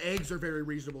 The eggs are very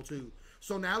reasonable too.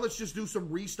 So now let's just do some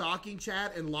restocking,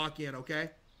 chat, and lock in, okay?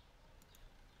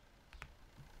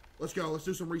 Let's go. Let's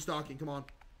do some restocking. Come on.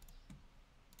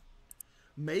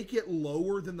 Make it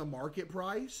lower than the market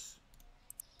price.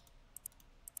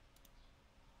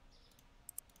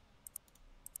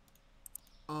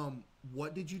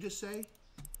 What did you just say?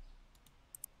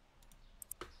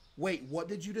 Wait, what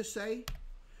did you just say?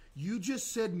 You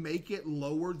just said make it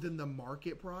lower than the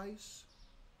market price?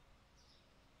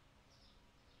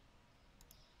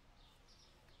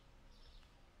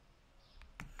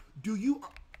 Do you...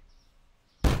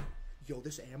 Yo,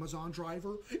 this Amazon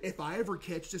driver, if I ever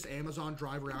catch this Amazon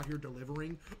driver out here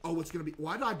delivering, oh, it's going to be...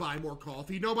 Why did I buy more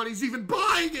coffee? Nobody's even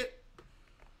buying it!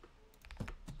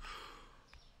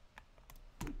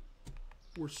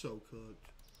 We're so cooked.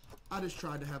 I just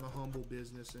tried to have a humble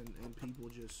business and people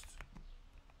just...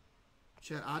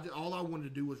 Chat, all I wanted to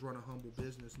do was run a humble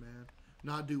business, man.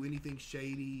 not do anything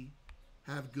shady,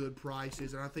 have good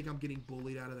prices, and I think I'm getting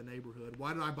bullied out of the neighborhood.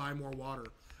 Why did I buy more water?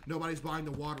 Nobody's buying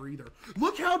the water either.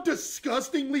 Look how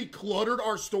disgustingly cluttered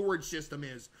our storage system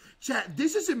is. Chat,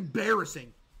 this is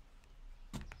embarrassing.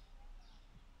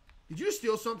 Did you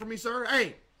steal something from me, sir?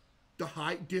 Hey, the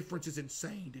height difference is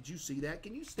insane. Did you see that?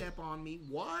 Can you step on me?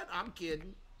 What? I'm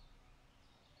kidding.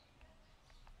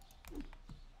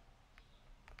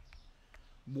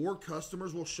 More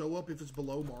customers will show up if it's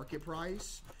below market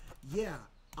price. Yeah,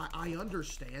 I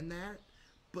understand that.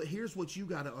 But here's what you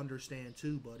got to understand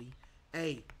too, buddy.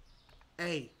 Hey,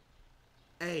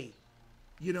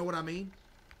 you know what I mean?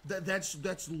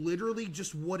 That's literally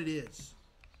just what it is.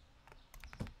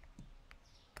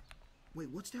 Wait,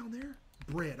 what's down there?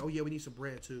 Bread. Oh yeah, we need some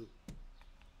bread too.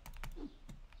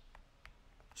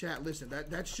 Chat, listen,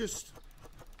 that's just...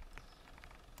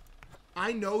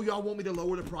 I know y'all want me to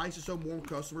lower the prices so more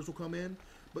customers will come in,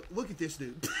 but look at this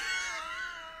dude.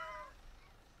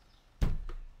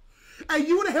 Hey,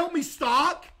 you want to help me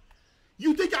stock?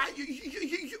 You think I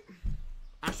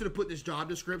should have put this job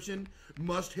description,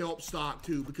 must help stock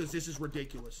too, because this is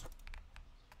ridiculous.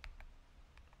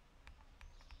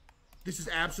 This is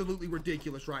absolutely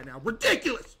ridiculous right now.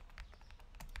 Ridiculous!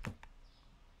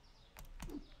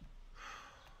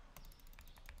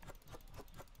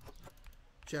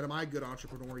 Chad, am I a good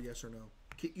entrepreneur? Yes or no?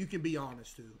 You can be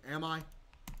honest too. Am I?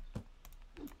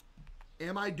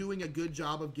 Am I doing a good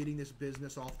job of getting this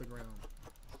business off the ground?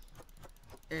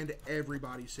 And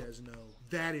everybody says no.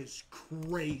 That is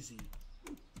crazy.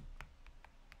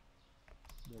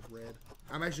 More bread.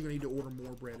 I'm actually going to need to order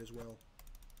more bread as well.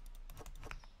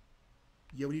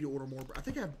 Yeah, we need to order more bread. I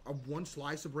think I have one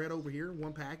slice of bread over here,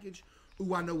 one package.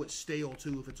 Ooh, I know it's stale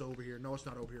too if it's over here. No, it's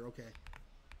not over here. Okay.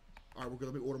 All right, we're good.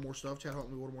 Let me order more stuff. Chat, help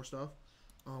me order more stuff.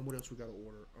 What else we got to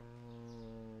order?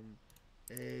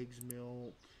 Eggs,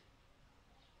 milk,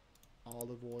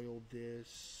 olive oil,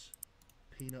 this,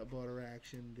 peanut butter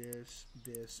action, this,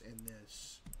 and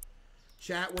this.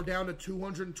 Chat, we're down to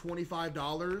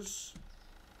 $225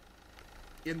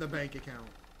 in the bank account.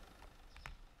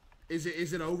 Is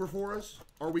it over for us?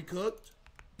 Are we cooked?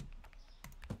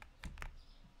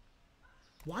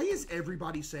 Why is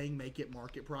everybody saying make it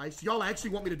market price? Y'all actually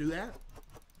want me to do that?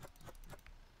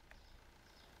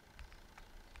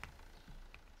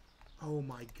 Oh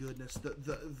my goodness.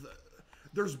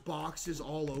 There's boxes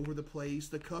all over the place.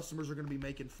 The customers are going to be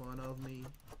making fun of me.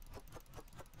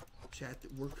 Chat,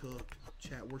 we're cooked.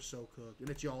 Chat, we're so cooked. And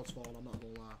it's y'all's fault, I'm not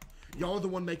going to lie. Y'all are the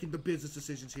one making the business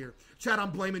decisions here. Chat, I'm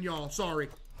blaming y'all. Sorry.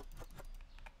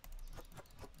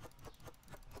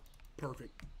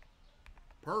 Perfect.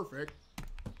 Perfect.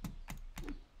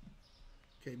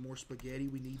 Okay, more spaghetti.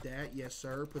 We need that. Yes,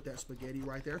 sir. Put that spaghetti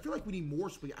right there. I feel like we need more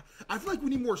spaghetti. I feel like we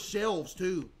need more shelves,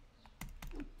 too.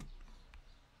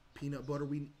 Peanut butter.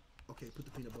 Okay, put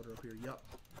the peanut butter up here. Yup.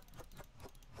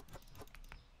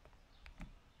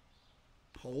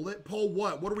 Poll it? Poll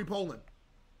what? What are we polling?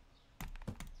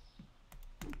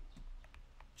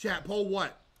 Chat, poll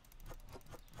what?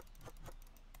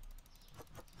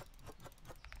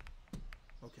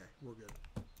 Okay, we're good.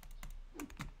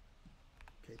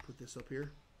 Okay, put this up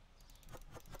here.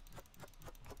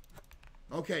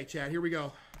 Okay, chat, here we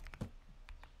go.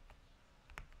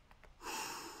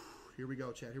 Here we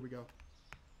go, chat, here we go.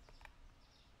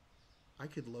 I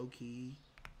could low-key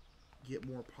get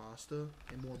more pasta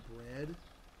and more bread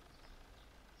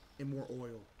and more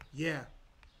oil. Yeah.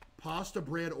 Pasta,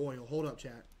 bread, oil. Hold up,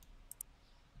 chat.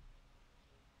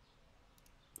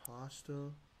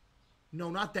 Pasta. No,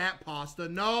 not that pasta.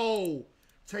 No!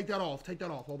 Take that off. Take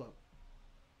that off. Hold up.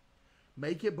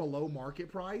 Make it below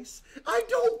market price? I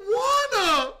don't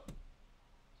wanna!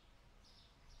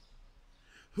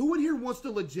 Who in here wants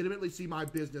to legitimately see my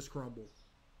business crumble?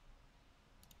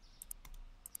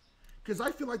 Because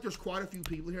I feel like there's quite a few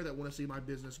people here that want to see my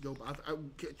business go...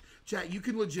 chat, you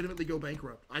can legitimately go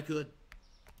bankrupt. I could.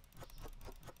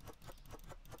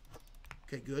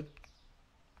 Okay, good.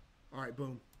 Alright,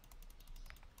 boom.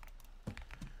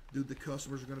 Dude, the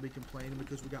customers are going to be complaining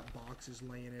because we got boxes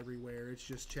laying everywhere. It's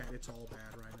just, chat, it's all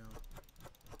bad right now.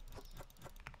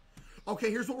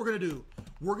 Okay, here's what we're going to do.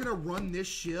 We're going to run this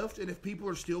shift, and if people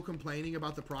are still complaining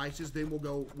about the prices, then we'll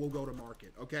go to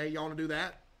market. Okay, y'all want to do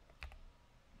that?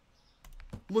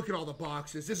 Look at all the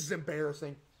boxes. This is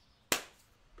embarrassing.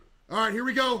 All right, here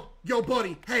we go. Yo,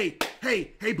 buddy. Hey,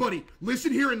 buddy.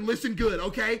 Listen here and listen good,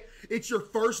 okay? It's your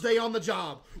first day on the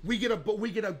job. We get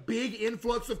a big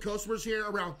influx of customers here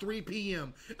around 3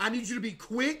 p.m. I need you to be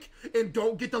quick and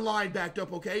don't get the line backed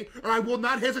up, okay? Or I will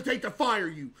not hesitate to fire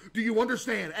you. Do you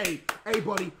understand? Hey,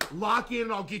 buddy. Lock in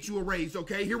and I'll get you a raise,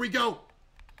 okay? Here we go.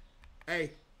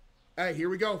 Hey, Hey, here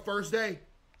we go. First day.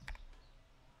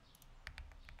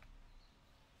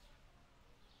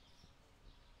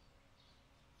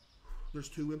 There's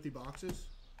 2 empty boxes.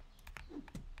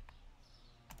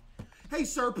 Hey,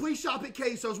 sir, please shop at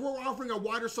CaseOh's. We're offering a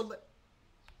wider select.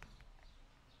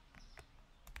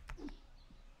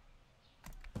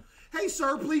 Hey,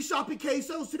 sir, please shop at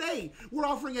CaseOh's today. We're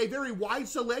offering a very wide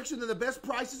selection and the best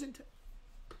prices in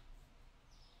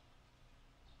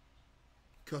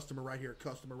customer right here.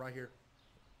 Customer right here.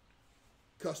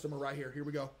 Customer right here. Here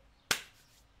we go.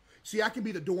 See, I can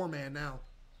be the doorman now.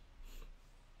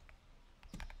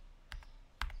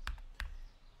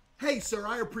 Hey, sir,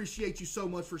 I appreciate you so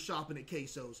much for shopping at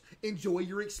CaseOh's. Enjoy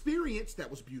your experience. That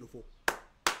was beautiful.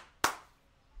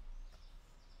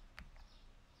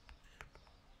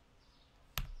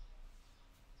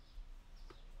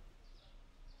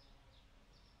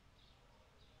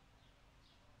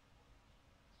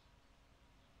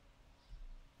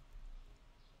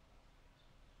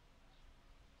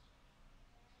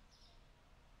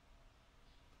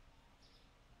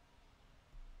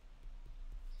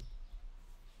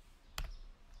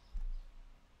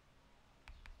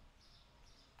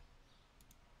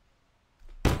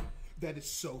 That is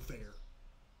so fair.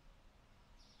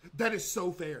 That is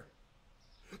so fair.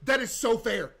 That is so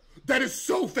fair. That is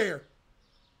so fair.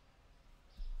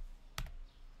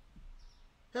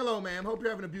 Hello, ma'am. Hope you're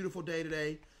having a beautiful day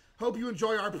today. Hope you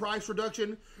enjoy our price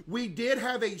reduction. We did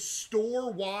have a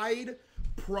store-wide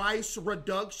price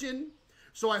reduction,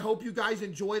 so I hope you guys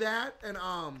enjoy that. And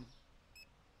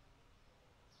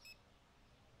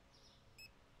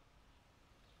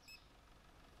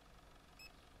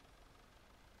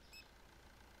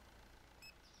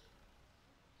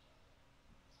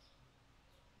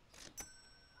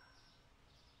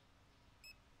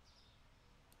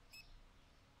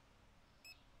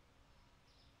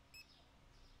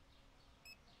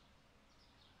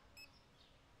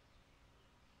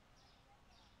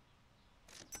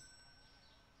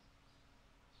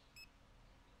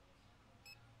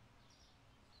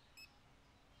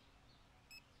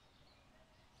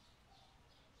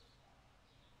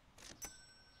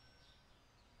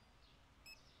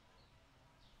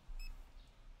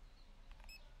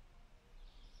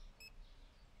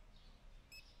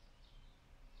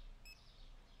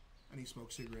I need to smoke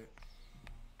a cigarette.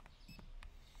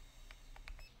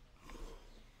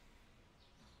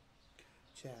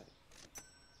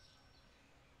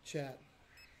 Chat.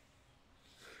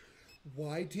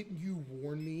 Why didn't you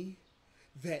warn me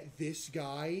that this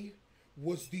guy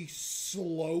was the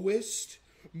slowest,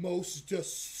 most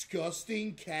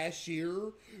disgusting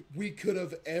cashier we could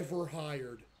have ever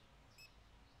hired?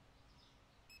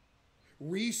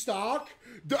 Restock?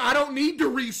 I don't need to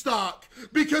restock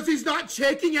because he's not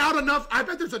checking out enough. I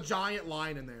bet there's a giant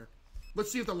line in there.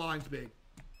 Let's see if the line's big.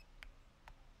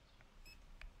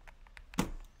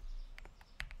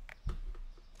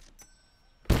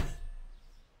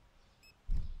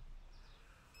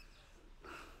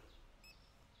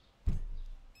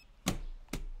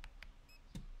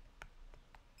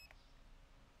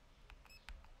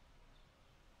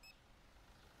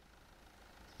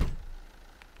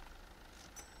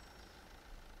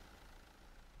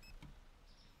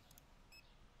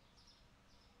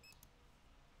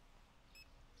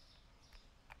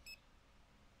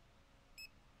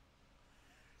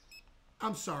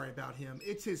 I'm sorry about him.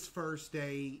 It's his first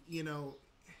day, you know,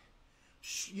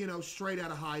 straight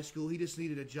out of high school. He just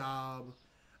needed a job.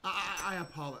 I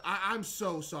apologize. I'm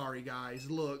so sorry, guys.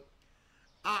 Look,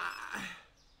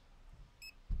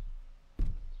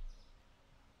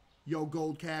 yo,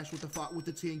 Gold Cash with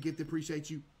the 10 gift. Appreciate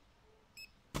you.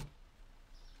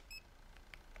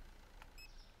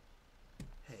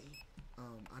 Hey,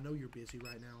 I know you're busy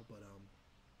right now, but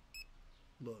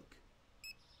look.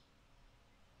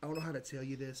 I don't know how to tell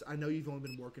you this. I know you've only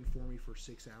been working for me for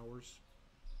 6 hours.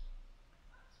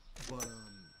 But,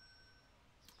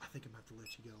 I think I'm going to have to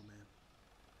let you go, man.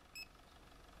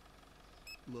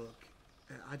 Look,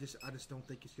 I just don't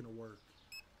think it's going to work.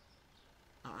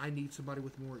 I need somebody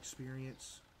with more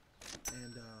experience.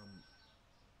 And,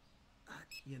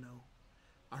 you know,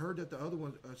 I heard that the other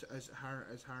one as hiring.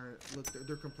 Look,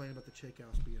 they're complaining about the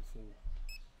checkouts being full.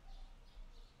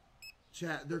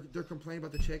 Chat, they're complaining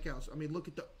about the checkouts. I mean, look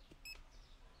at the...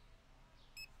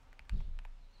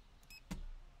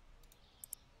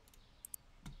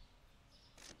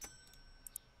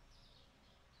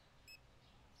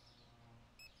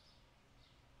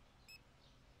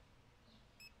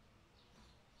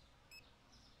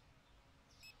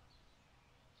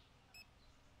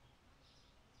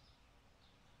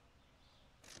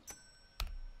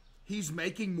 He's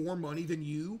making more money than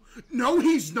you? No,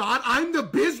 he's not. I'm the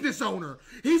business owner.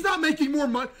 He's not making more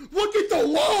money. Look at the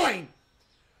line.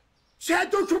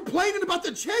 Chat, they're complaining about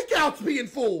the checkouts being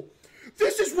full.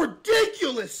 This is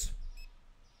ridiculous.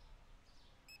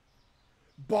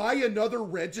 Buy another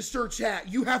register, chat.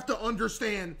 You have to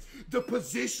understand the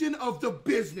position of the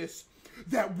business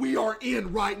that we are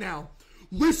in right now.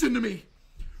 Listen to me.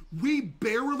 We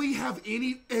barely have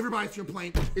any... Everybody's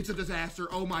complaining. It's a disaster.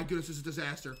 Oh my goodness, it's a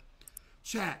disaster.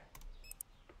 Chat.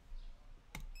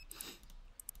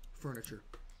 Furniture.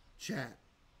 Chat.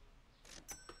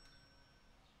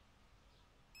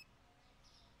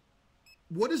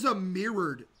 What is a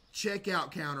mirrored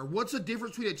checkout counter? What's the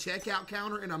difference between a checkout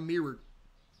counter and a mirrored?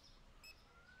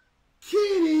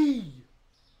 Kitty!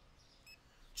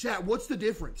 Chat, what's the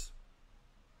difference?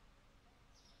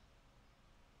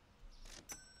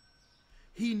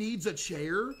 He needs a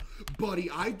chair,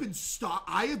 buddy. I have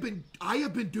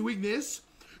been doing this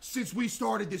since we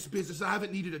started this business. I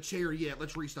haven't needed a chair yet.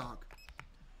 Let's restock.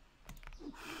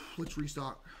 Let's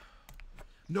restock.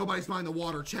 Nobody's buying the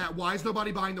water. Chat, why is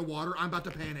nobody buying the water? I'm about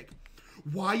to panic.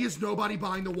 Why is nobody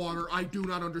buying the water? I do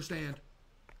not understand.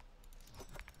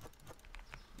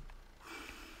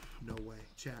 No way.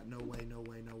 Chat, no way, no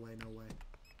way, no way, no way.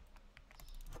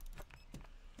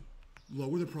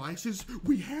 Lower the prices?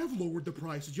 We have lowered the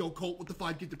prices. Yo, Colt with the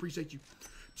 5 gift, appreciate you.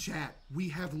 Chat, we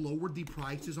have lowered the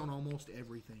prices on almost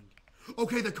everything.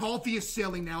 Okay, the coffee is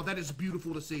selling now. That is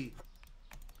beautiful to see.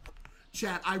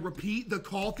 Chat, I repeat, the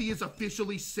coffee is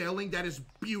officially selling. That is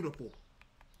beautiful.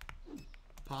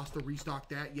 Pasta, restock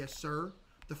that. Yes, sir.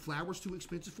 The flour's too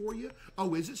expensive for you?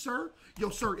 Oh, is it, sir? Yo,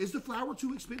 sir, is the flour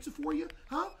too expensive for you?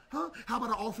 Huh? Huh? How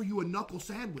about I offer you a knuckle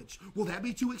sandwich? Will that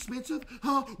be too expensive?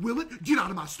 Huh? Will it? Get out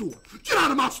of my store. Get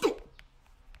out of my store!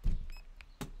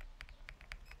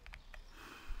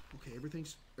 Okay,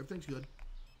 everything's good.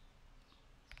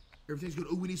 Everything's good.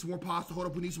 Oh, we need some more pasta. Hold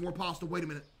up, we need some more pasta. Wait a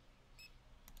minute.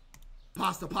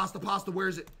 Pasta, pasta, pasta. Where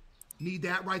is it? Need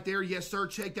that right there. Yes, sir.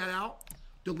 Check that out.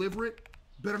 Deliver it.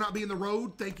 Better not be in the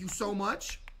road. Thank you so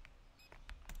much.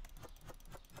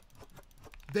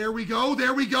 There we go.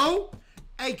 There we go.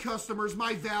 Hey, customers,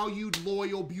 my valued,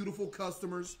 loyal, beautiful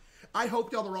customers. I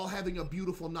hope y'all are all having a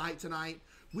beautiful night tonight.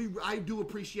 I do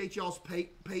appreciate y'all's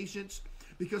patience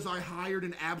because I hired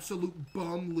an absolute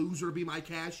bum loser to be my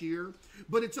cashier.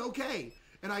 But it's okay.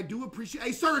 And I do appreciate...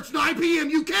 Hey, sir, it's 9 p.m.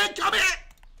 You can't come in!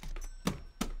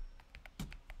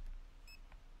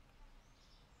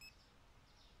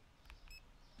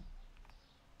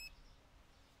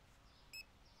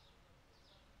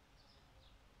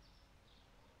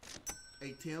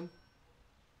 Hey, Tim.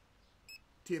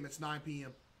 Tim, it's 9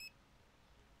 p.m.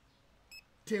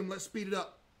 Tim, let's speed it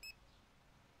up.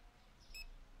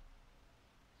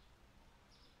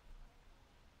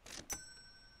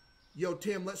 Yo,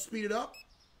 Tim, let's speed it up.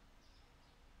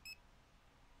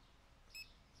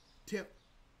 Tim.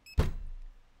 Oh,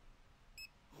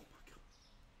 my God.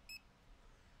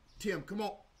 Tim, come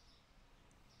on.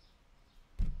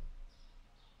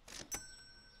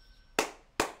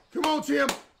 Come on, Tim.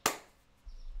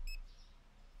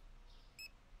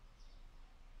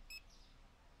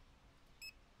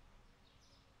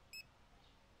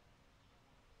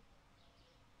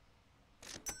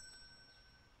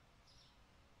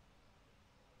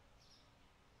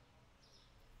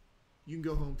 You can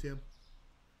go home, Tim.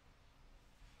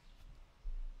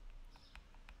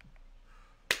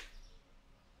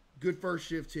 Good first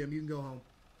shift, Tim. You can go home.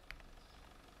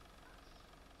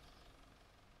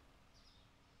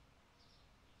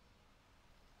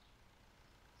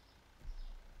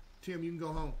 Tim, you can go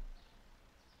home.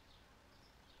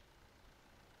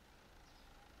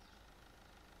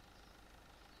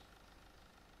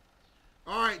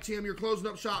 All right, Tim, you're closing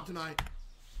up shop tonight.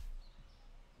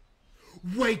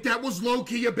 Wait, that was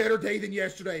low-key a better day than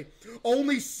yesterday.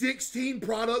 Only 16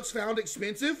 products found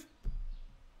expensive?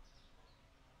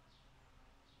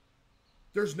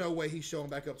 There's no way he's showing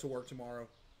back up to work tomorrow.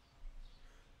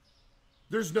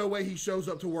 There's no way he shows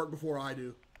up to work before I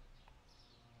do.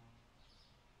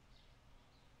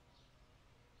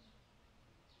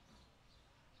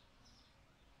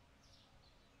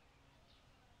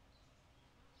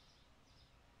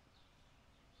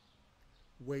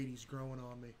 Wait, he's growing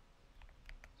on me.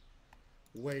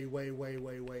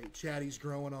 Wait. Chat, he's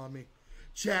growing on me.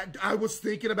 Chat, I was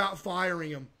thinking about firing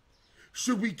him.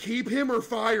 Should we keep him or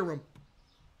fire him?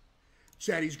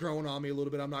 Chat, he's growing on me a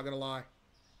little bit, I'm not going to lie.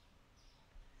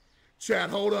 Chat,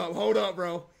 hold up,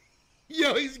 bro.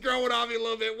 Yo, he's growing on me a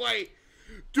little bit. Wait.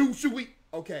 Dude, should we...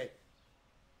 Okay.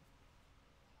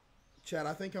 Chat,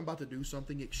 I think I'm about to do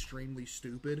something extremely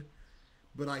stupid.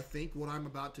 But I think what I'm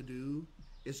about to do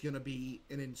is going to be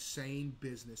an insane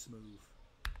business move.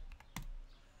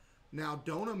 Now,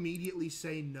 don't immediately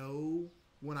say no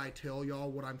when I tell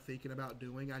y'all what I'm thinking about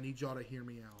doing. I need y'all to hear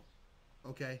me out.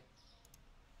 Okay?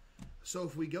 So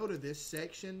if we go to this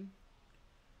section,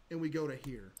 and we go to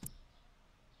here,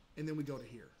 and then we go to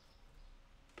here.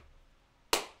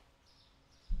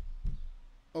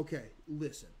 Okay,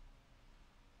 listen.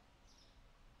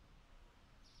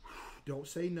 Don't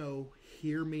say no.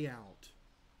 Hear me out.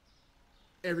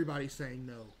 Everybody's saying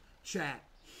no. Chat,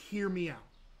 hear me out.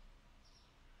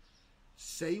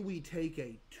 Say we take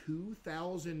a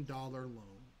 $2,000 loan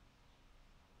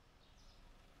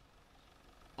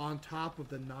on top of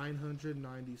the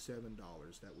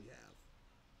 $997 that we have.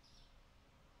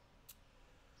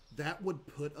 That would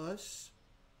put us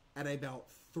at about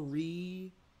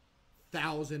 $3,000.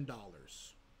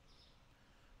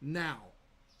 Now,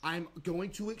 I'm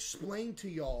going to explain to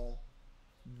y'all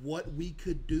what we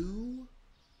could do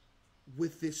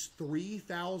with this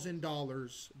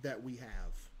 $3,000 that we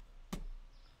have.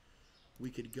 We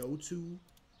could go to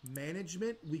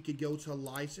management. We could go to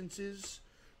licenses.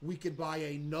 We could buy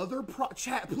another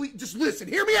chat, please, just listen.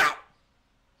 Hear me out.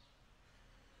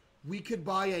 We could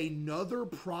buy another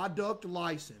product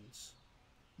license.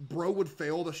 Bro would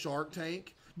fail the Shark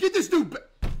Tank. Get this dude back.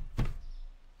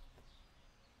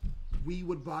 We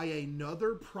would buy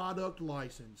another product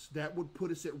license. That would put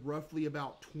us at roughly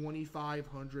about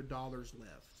 $2,500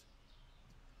 left.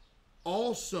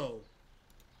 Also,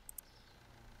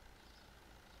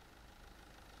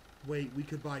 wait, we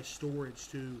could buy storage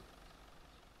too.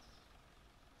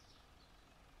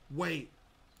 Wait.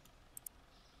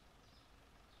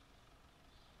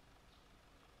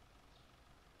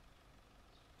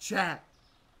 Chat.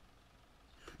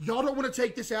 Y'all don't want to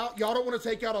take this out? Y'all don't want to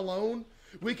take out a loan?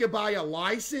 We could buy a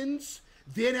license.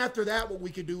 Then after that, what we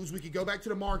could do is we could go back to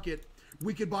the market.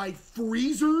 We could buy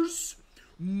freezers,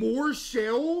 more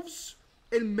shelves,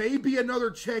 and maybe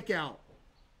another checkout.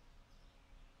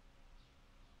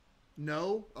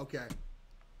 No? Okay.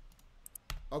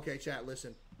 Okay, chat,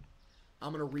 listen.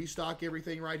 I'm going to restock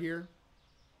everything right here.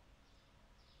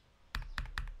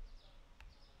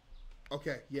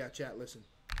 Okay, yeah, chat, listen.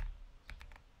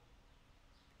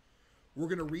 We're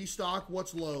going to restock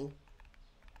what's low.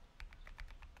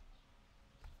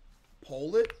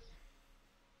 Pull it.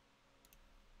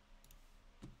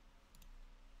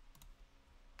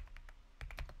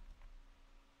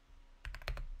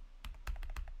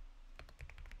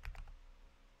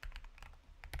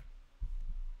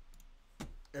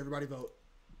 Everybody vote.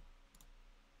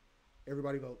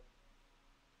 Everybody vote.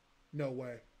 No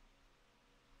way.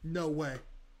 No way.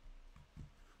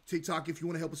 TikTok, if you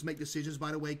want to help us make decisions,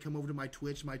 by the way, come over to my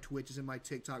Twitch. My Twitch is in my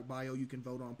TikTok bio. You can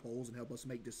vote on polls and help us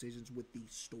make decisions with the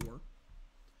store.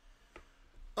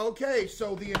 Okay,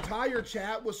 so the entire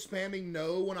chat was spamming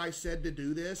no when I said to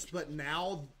do this, but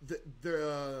now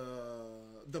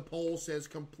the poll says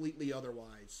completely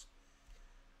otherwise.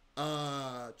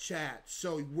 Chat,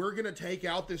 so we're going to take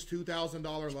out this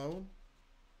 $2,000 loan?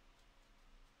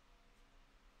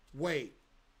 Wait.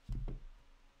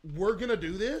 We're going to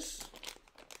do this?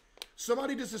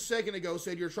 Somebody just a second ago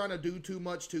said you're trying to do too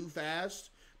much too fast.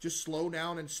 Just slow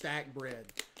down and stack bread.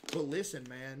 But listen,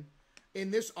 man. In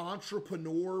this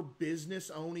entrepreneur business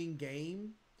owning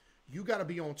game, you got to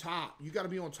be on top. You got to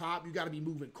be on top. You got to be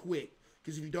moving quick.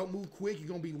 Because if you don't move quick, you're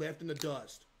going to be left in the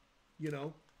dust. You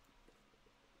know?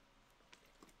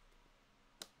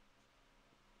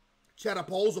 Chat, a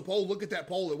poll's a poll. Look at that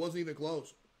poll. It wasn't even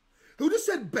close. Who just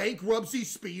said bankruptcy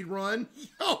speed run?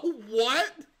 Yo,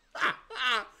 what?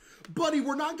 Buddy,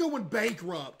 we're not going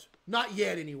bankrupt. Not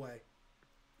yet, anyway.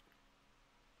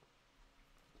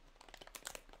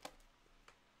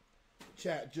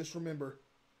 Chat, just remember,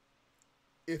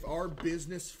 if our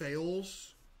business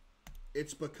fails,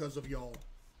 it's because of y'all.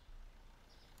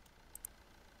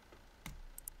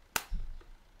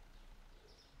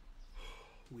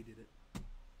 We did it.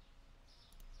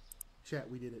 Chat,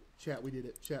 we did it. Chat, we did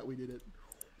it. Chat, we did it.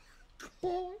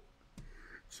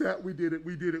 Chat, we did it.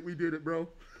 We did it. We did it, bro.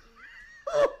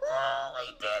 We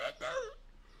did it.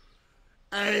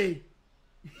 Hey.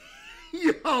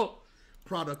 Yo.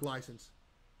 Product license.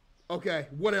 Okay,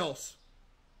 what else?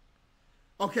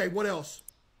 Okay, what else?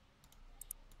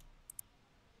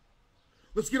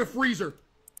 Let's get a freezer.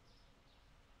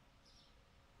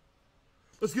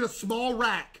 Let's get a small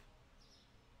rack.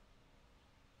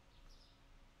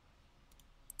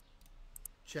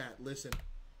 Chat, listen.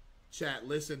 Chat,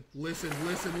 listen. Listen,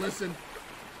 listen, listen.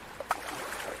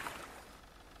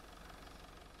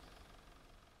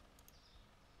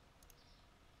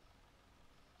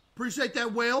 Appreciate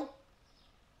that, Whale.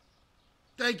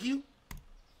 Thank you.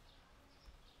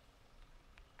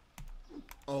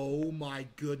 Oh my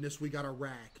goodness, we got a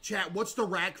rack. Chat, what's the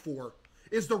rack for?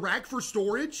 Is the rack for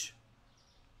storage?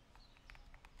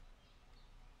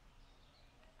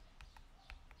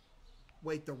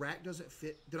 Wait, the rack doesn't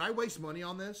fit. Did I waste money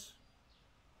on this?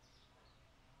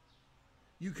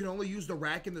 You can only use the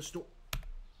rack in the store.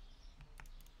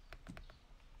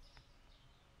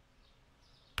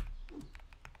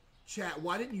 Chat,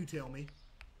 why didn't you tell me?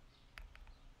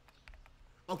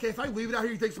 Okay, if I leave it out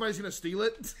here, you think somebody's gonna steal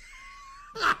it?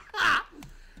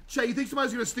 Chat, you think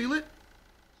somebody's gonna steal it?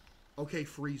 Okay,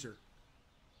 freezer.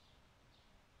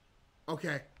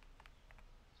 Okay.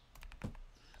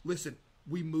 Listen,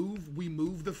 we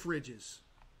move the fridges.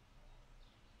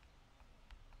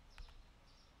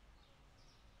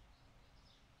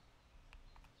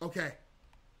 Okay.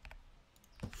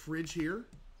 Fridge here.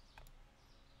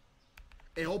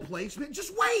 L placement.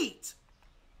 Just wait!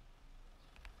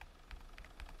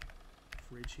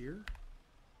 Fridge here.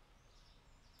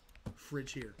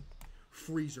 Fridge here.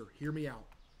 Freezer. Hear me out.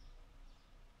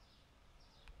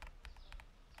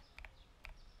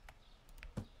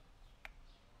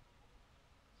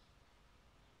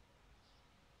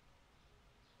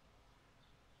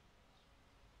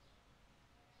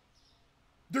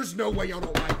 There's no way y'all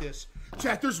don't like this.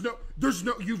 Chat, there's no,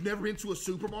 you've never been to a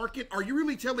supermarket? Are you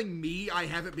really telling me I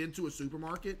haven't been to a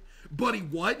supermarket? Buddy,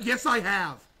 what? Yes, I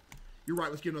have. You're right,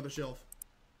 let's get another shelf.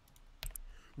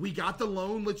 We got the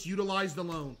loan, let's utilize the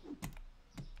loan.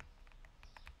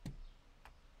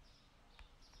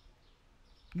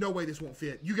 No way this won't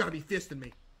fit. You gotta be fisting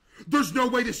me. There's no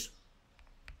way this...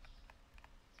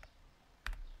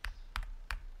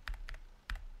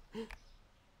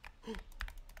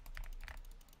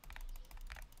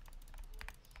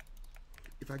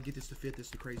 If I can get this to fit, this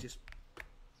is the craziest.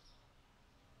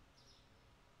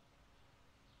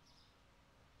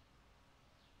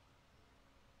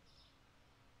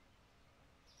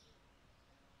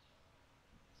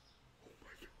 Oh my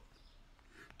God.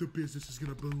 The business is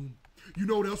gonna boom. You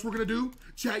know what else we're gonna do?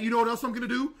 Chat, you know what else I'm gonna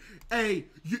do? Hey,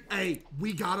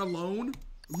 we got a loan.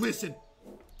 Listen.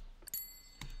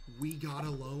 We got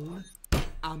a loan.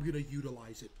 I'm gonna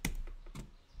utilize it.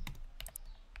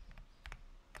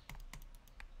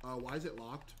 Why is it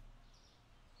locked?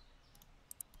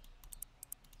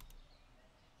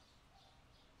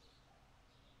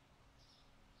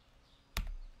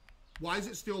 Why is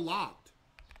it still locked?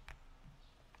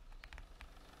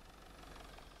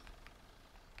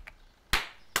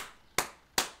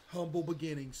 Humble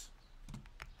beginnings.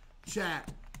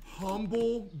 Chat,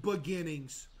 humble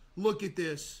beginnings. Look at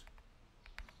this.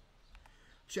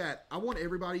 Chat, I want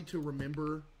everybody to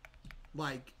remember,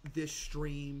 like, this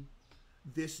stream,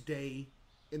 this day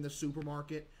in the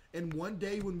supermarket, and one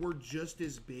day when we're just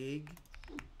as big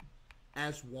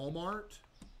as Walmart,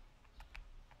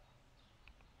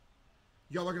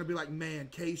 y'all are gonna be like, man,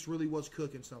 Case really was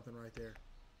cooking something right there.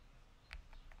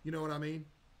 You know what I mean?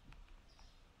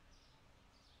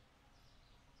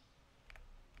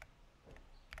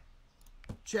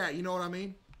 Chat, you know what I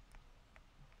mean?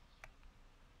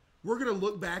 We're gonna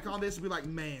look back on this and be like,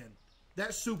 man,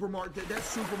 that supermarket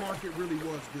really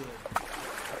was good.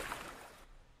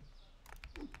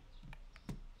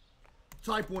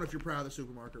 Type 1 if you're proud of the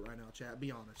supermarket right now, chat.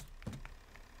 Be honest.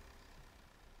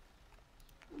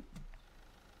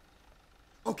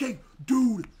 Okay,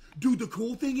 dude, the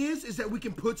cool thing is that we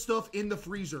can put stuff in the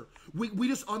freezer. We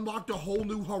just unlocked a whole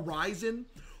new horizon,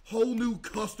 whole new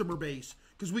customer base,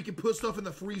 because we can put stuff in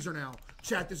the freezer now.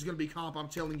 Chat, this is going to be comp, I'm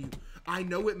telling you. I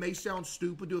know it may sound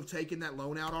stupid to have taken that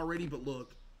loan out already, but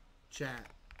look, chat,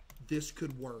 this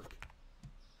could work.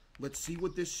 Let's see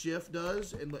what this shift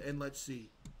does, and let's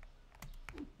see.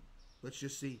 Let's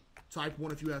just see. Type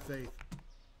 1 if you have faith.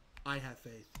 I have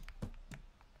faith.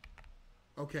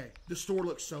 Okay, the store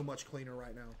looks so much cleaner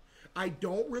right now. I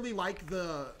don't really like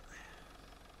the...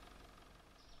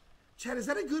 Chat, is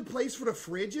that a good place for the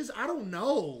fridges? I don't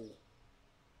know.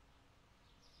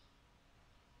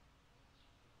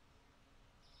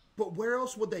 But where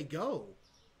else would they go?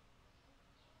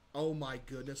 Oh my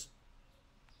goodness.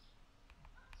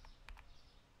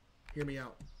 Hear me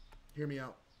out. Hear me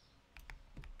out.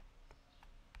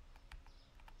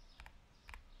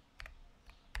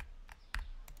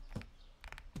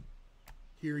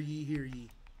 Hear ye, hear ye.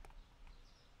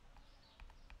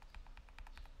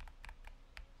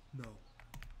 No.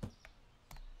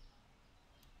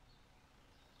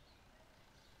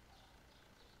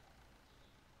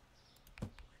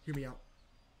 Hear me out.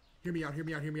 Hear me out, hear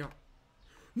me out, hear me out.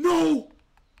 No!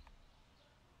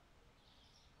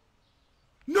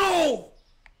 No!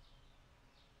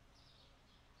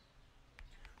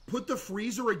 Put the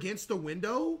freezer against the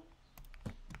window?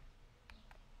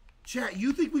 Chat,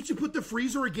 you think we should put the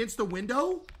freezer against the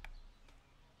window?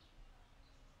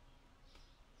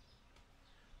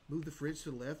 Move the fridge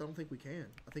to the left? I don't think we can.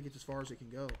 I think it's as far as it can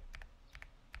go.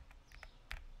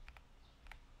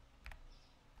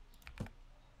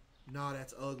 Nah,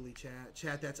 that's ugly, chat.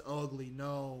 Chat, that's ugly.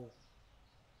 No.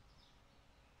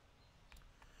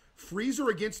 Freezer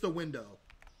against the window.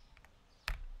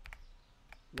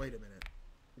 Wait a minute.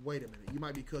 Wait a minute. You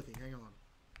might be cooking. Hang on.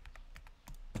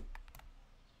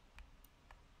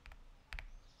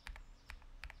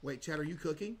 Wait, chat, are you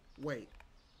cooking? Wait.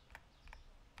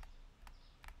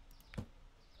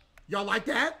 Y'all like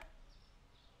that?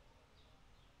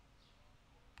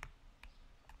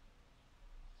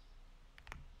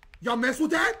 Y'all mess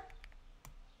with that?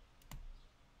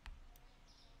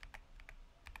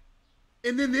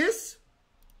 And then this?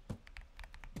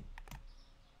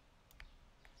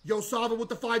 Yo, Sava with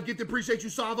the 5 gift. Appreciate you,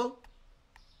 Sava.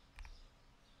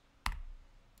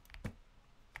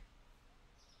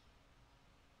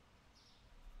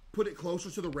 Put it closer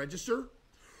to the register.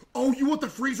 Oh, you want the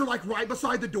freezer like right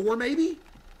beside the door, maybe?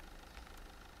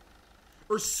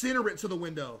 Or center it to the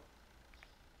window.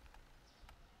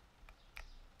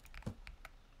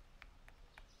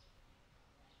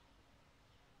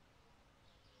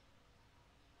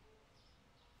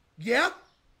 Yeah?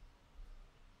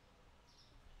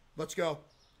 Let's go.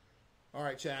 All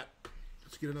right, chat.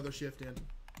 Let's get another shift in.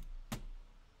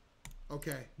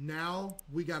 Okay, now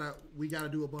we gotta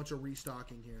do a bunch of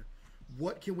restocking here.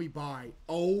 What can we buy?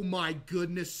 Oh my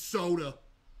goodness, soda.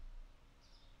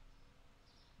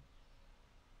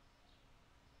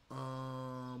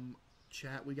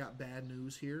 Chat, we got bad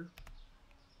news here.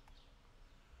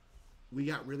 We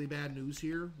got really bad news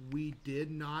here. We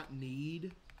did not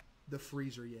need the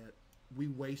freezer yet. We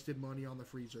wasted money on the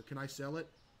freezer. Can I sell it?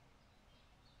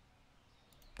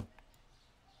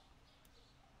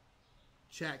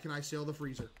 Chat, can I sell the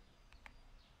freezer?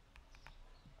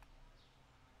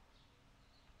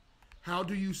 How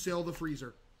do you sell the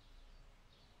freezer?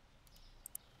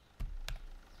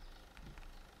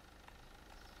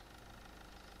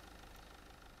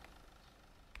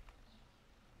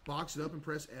 Box it up and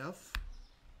press F.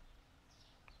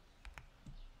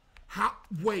 How?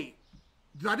 Wait.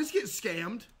 Did I just get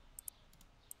scammed?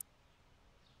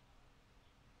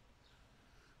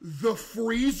 The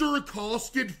freezer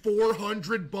costed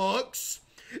 $400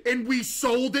 and we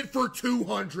sold it for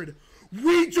 $200.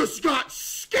 We just got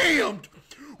scammed.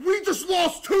 We just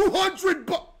lost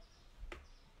 $200.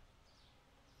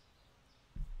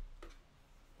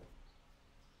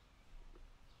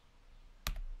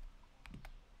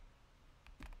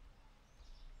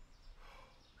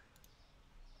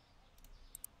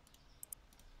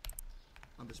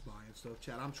 I'm just buying stuff,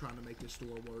 chat. I'm trying to make this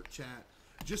store work, chat.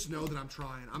 Just know that I'm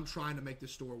trying. I'm trying to make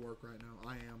this store work right now.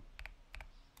 I am.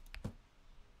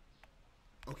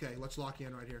 Okay, let's lock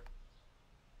in right here.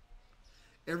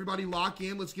 Everybody lock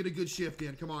in. Let's get a good shift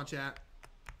in. Come on, chat.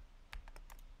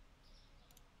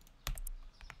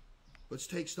 Let's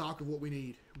take stock of what we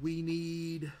need. We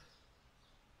need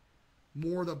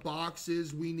more of the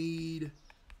boxes. We need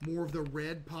more of the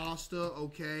red pasta.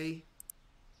 Okay.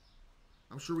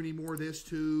 I'm sure we need more of this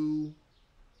too.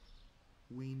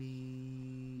 We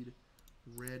need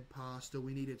red pasta.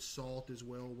 We needed salt as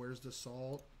well. Where's the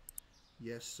salt?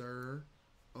 Yes, sir.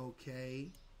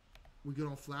 Okay. We good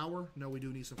on flour? No, we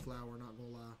do need some flour, not gonna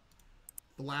lie.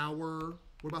 Flour.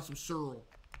 What about some sorrel?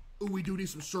 Ooh, we do need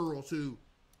some sorrel too.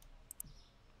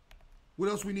 What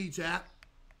else we need, chat?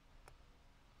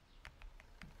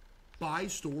 Buy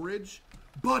storage?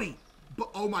 Buddy!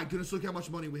 Oh my goodness, look how much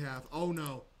money we have. Oh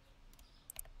no.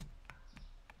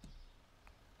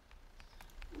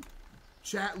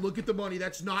 Chat, look at the money.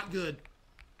 That's not good.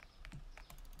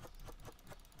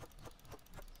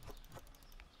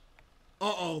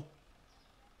 Uh-oh.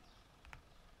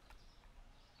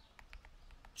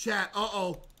 Chat,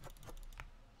 uh-oh.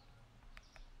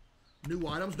 New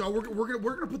items. No, we're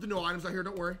gonna put the new items out here.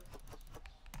 Don't worry.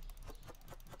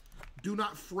 Do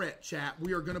not fret, chat.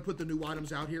 We are gonna put the new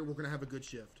items out here. We're gonna have a good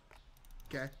shift.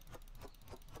 Okay?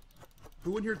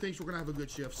 Who in here thinks we're gonna have a good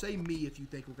shift? Say me if you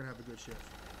think we're gonna have a good shift.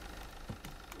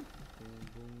 Boom,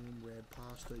 boom. Red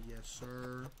pasta. Yes,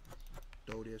 sir.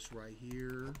 Throw this right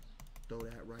here. Throw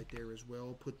that right there as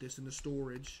well. Put this in the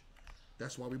storage.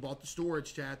 That's why we bought the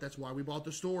storage, chat. That's why we bought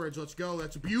the storage. Let's go.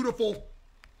 That's beautiful.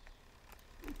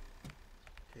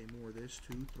 Okay, more of this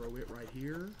too. Throw it right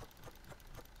here.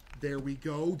 There we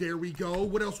go. There we go.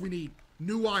 What else we need?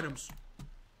 New items.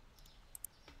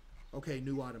 Okay,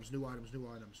 new items, new items, new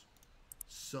items.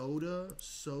 Soda,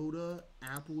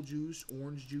 apple juice,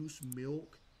 orange juice,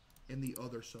 milk, and the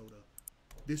other soda.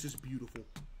 This is beautiful.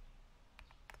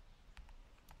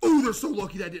 Oh, they're so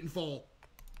lucky that didn't fall.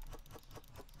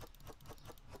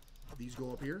 These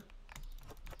go up here.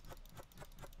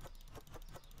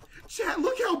 Chat,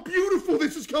 look how beautiful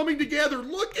this is coming together.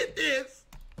 Look at this.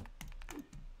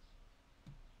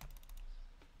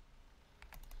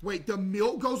 Wait, the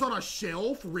milk goes on a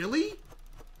shelf? Really?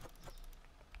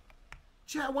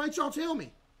 Chat, why didn't y'all tell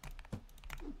me?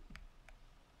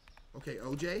 Okay,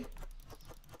 OJ.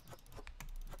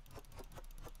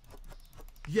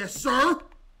 Yes, sir.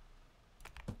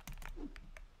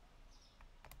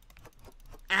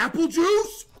 Apple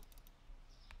juice?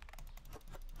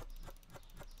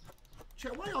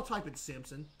 Chat, why y'all typing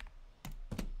Simpson?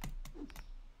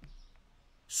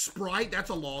 Sprite? That's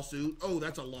a lawsuit. Oh,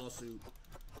 that's a lawsuit.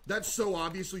 That's so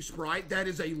obviously Sprite. That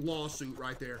is a lawsuit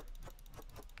right there.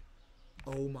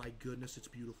 Oh my goodness, it's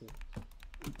beautiful.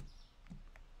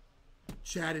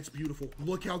 Chat, it's beautiful.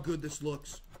 Look how good this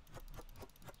looks.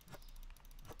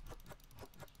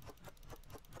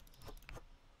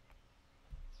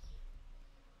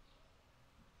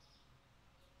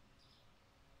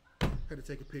 Had to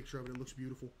take a picture of it. It looks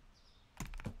beautiful.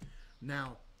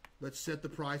 Now, let's set the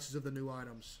prices of the new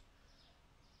items.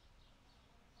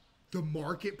 The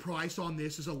market price on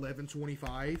this is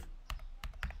 $11.25.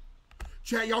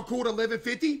 Chat, y'all cool at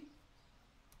 $11.50?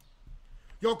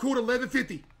 Y'all cool at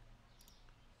 $11.50?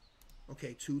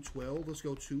 Okay, $2.12. Let's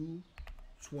go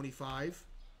 $2.25.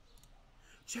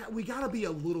 Chat, we gotta be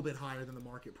a little bit higher than the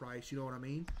market price. You know what I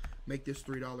mean? Make this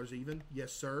 $3 even.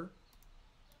 Yes, sir.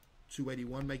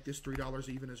 $2.81. Make this $3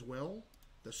 even as well.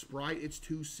 The Sprite, it's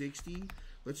 $2.60.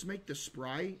 Let's make the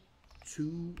Sprite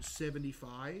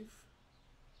 $2.75.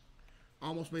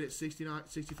 Almost made it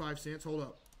 65 cents. Hold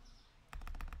up.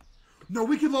 No,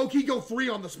 we can low-key go 3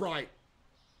 on the Sprite.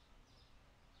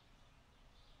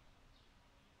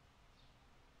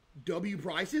 W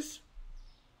prices?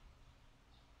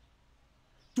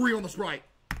 3 on the Sprite.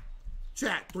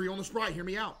 Chat, 3 on the Sprite. Hear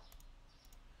me out.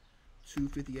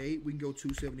 $2.58. We can go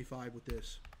 $2.75 with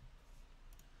this.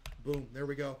 Boom. There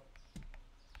we go.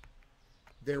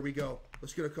 There we go.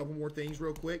 Let's get a couple more things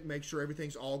real quick. Make sure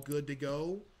everything's all good to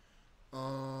go.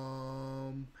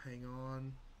 Hang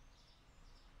on.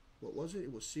 What was it?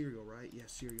 It was cereal, right? Yeah,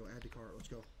 cereal. Add to cart. Let's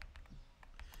go.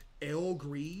 L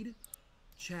Greed.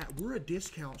 Chat, we're a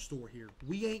discount store here.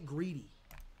 We ain't greedy.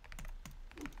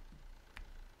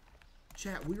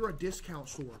 Chat, we're a discount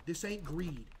store. This ain't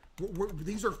greed.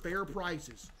 These are fair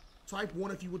prices. Type 1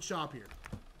 if you would shop here.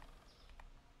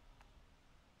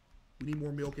 We need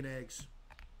more milk and eggs.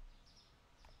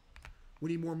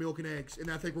 We need more milk and eggs. And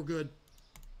I think we're good.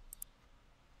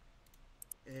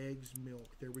 Eggs, milk.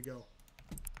 There we go.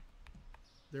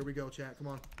 There we go, chat. Come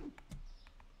on.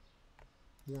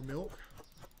 More milk.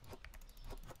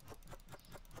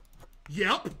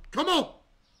 Yep. Come on.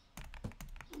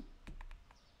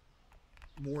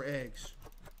 More eggs.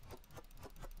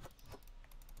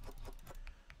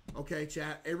 Okay,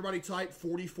 chat. Everybody type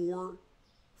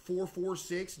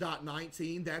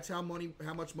 44446.19. That's how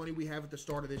much money we have at the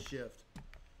start of this shift.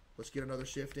 Let's get another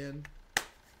shift in.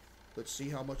 Let's see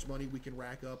how much money we can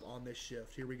rack up on this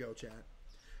shift. Here we go, chat.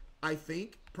 I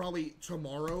think probably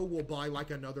tomorrow we'll buy like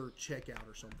another checkout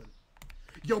or something.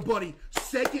 Yo, buddy,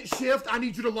 second shift, I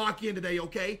need you to lock in today,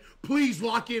 okay? Please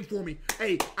lock in for me.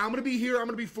 Hey, I'm going to be here. I'm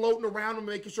going to be floating around and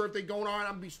making sure everything's going all right.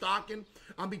 I'm going to be stocking.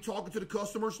 I'm going to be talking to the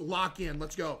customers. Lock in.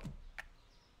 Let's go.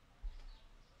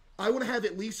 I want to have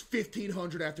at least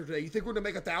 1,500 after today. You think we're going to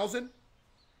make 1,000?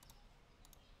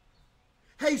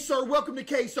 Hey, sir, welcome to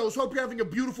CaseOh. Hope you're having a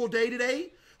beautiful day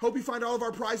today. Hope you find all of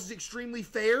our prices extremely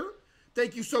fair.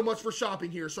 Thank you so much for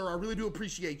shopping here, sir. I really do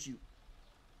appreciate you.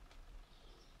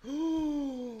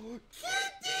 Oh,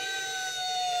 Kitty!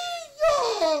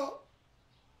 Yeah!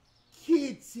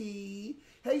 Kitty.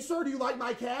 Hey, sir, do you like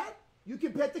my cat? You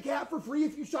can pet the cat for free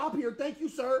if you shop here. Thank you,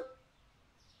 sir.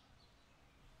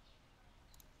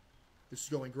 This is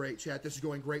going great, chat. This is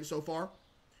going great so far.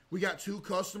 We got 2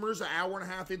 customers an hour and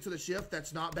a half into the shift.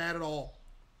 That's not bad at all.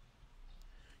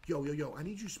 Yo, I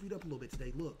need you to speed up a little bit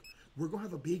today. Look, we're going to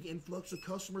have a big influx of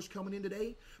customers coming in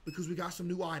today because we got some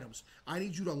new items. I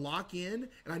need you to lock in,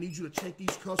 and I need you to check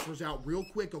these customers out real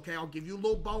quick, okay? I'll give you a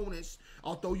little bonus.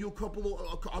 I'll throw you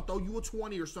I'll throw you a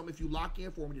 20 or something if you lock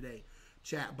in for me today.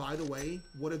 Chat, by the way,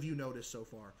 what have you noticed so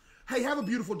far? Hey, have a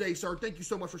beautiful day, sir. Thank you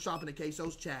so much for shopping at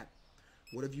CaseOh's. Chat,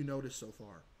 what have you noticed so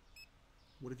far?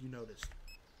 What have you noticed?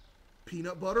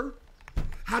 Peanut butter?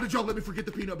 How did y'all let me forget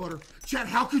the peanut butter? Chat,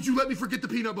 how could you let me forget the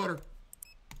peanut butter?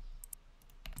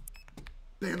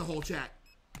 Ban the whole chat.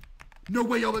 No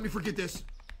way y'all let me forget this.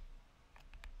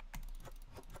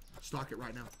 Stock it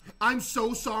right now. I'm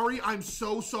so sorry. I'm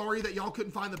so sorry that y'all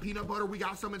couldn't find the peanut butter. We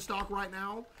got some in stock right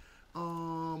now.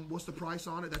 What's the price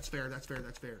on it? That's fair. That's fair.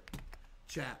 That's fair.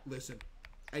 Chat, listen.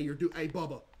 Hey, hey,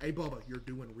 Bubba. Hey, Bubba, you're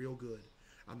doing real good.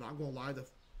 I'm not gonna lie.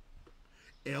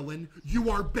 Ellen, you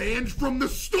are banned from the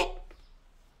store.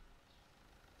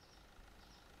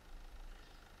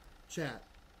 Chat,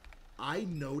 I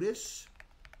notice.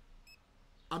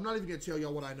 I'm not even gonna tell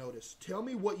y'all what I noticed. Tell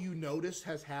me what you noticed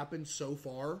has happened so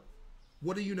far.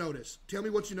 What do you notice? Tell me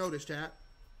what you noticed, chat.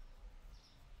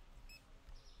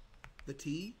 The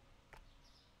tea?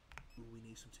 Ooh, we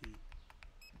need some tea.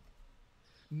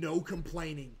 No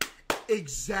complaining.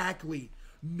 Exactly.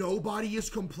 Nobody is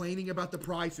complaining about the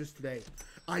prices today.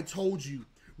 I told you,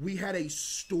 we had a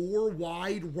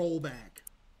store-wide rollback.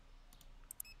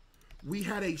 We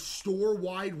had a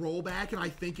store-wide rollback, and I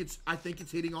think it's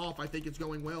hitting off. I think it's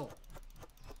going well.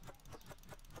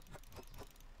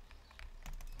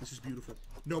 This is beautiful.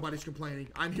 Nobody's complaining.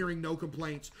 I'm hearing no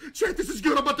complaints. Chat, this is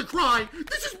good. I'm about to cry.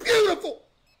 This is beautiful.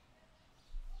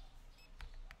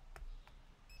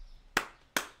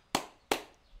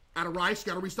 Out of rice.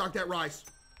 Got to restock that rice.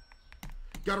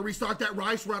 Got to restock that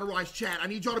rice. We're out of rice. Chat, I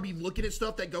need y'all to be looking at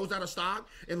stuff that goes out of stock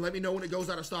and let me know when it goes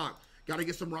out of stock. Got to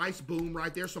get some rice. Boom,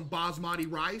 right there. Some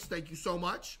basmati rice. Thank you so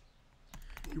much.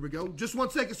 Here we go. Just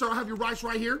 1 second, sir. I'll have your rice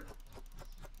right here.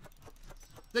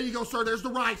 There you go, sir. There's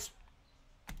the rice.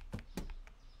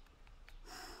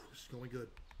 This is going good.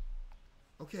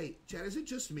 Okay, Chad, is it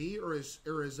just me or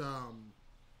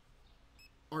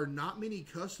are not many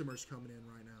customers coming in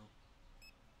right now?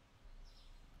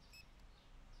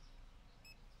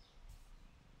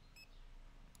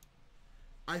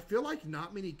 I feel like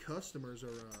not many customers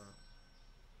are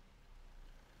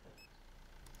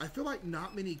I feel like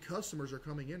not many customers are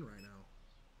coming in right now.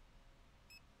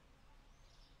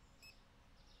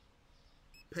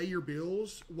 Pay your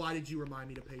bills? Why did you remind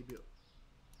me to pay bills?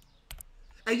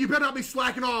 Hey, you better not be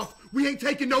slacking off. We ain't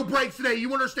taking no breaks today.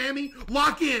 You understand me?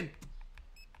 Lock in.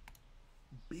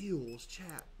 Bills,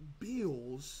 chat.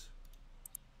 Bills.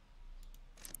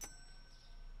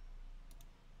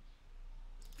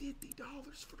 $50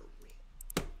 for the rent.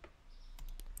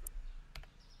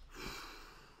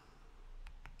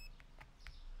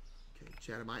 Okay,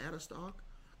 chat, am I out of stock?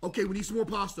 Okay, we need some more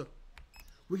pasta.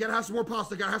 We gotta have some more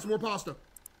pasta. Gotta have some more pasta.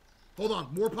 Hold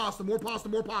on. More pasta, more pasta,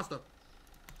 more pasta.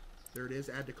 There it is.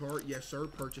 Add to cart. Yes, sir.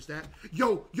 Purchase that.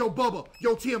 Yo, Bubba.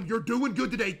 Yo, Tim, you're doing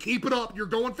good today. Keep it up. You're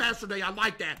going faster today. I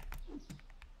like that.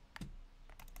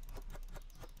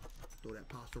 Throw that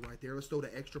pasta right there. Let's throw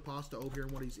the extra pasta over here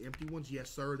in one of these empty ones. Yes,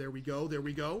 sir. There we go. There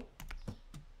we go.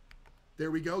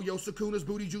 There we go. Yo, Sakuna's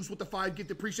Booty Juice with the 5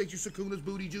 gift. Appreciate you, Sakuna's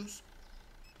Booty Juice.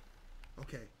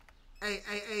 Okay.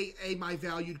 Hey, my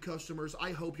valued customers.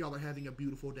 I hope y'all are having a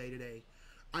beautiful day today.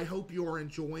 I hope you're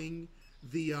enjoying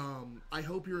the I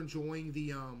hope you're enjoying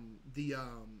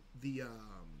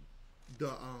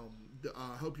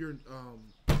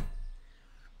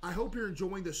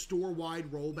the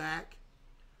store-wide rollback.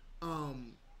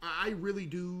 I really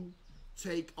do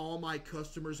take all my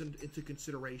customers into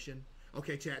consideration.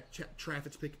 Okay, chat,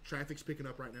 traffic's picking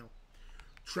up right now.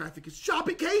 Traffic is shop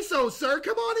at CaseOh, sir.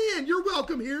 Come on in. You're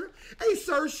welcome here. Hey,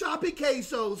 sir, shop at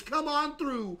CaseOh's. Come on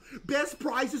through. Best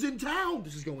prices in town.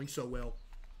 This is going so well.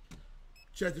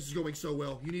 Chat, this is going so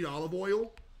well. You need olive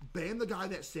oil? Ban the guy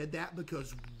that said that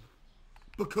because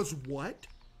what?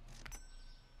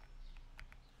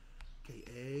 Okay,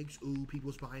 eggs. Ooh,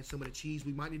 people's buying some of the cheese.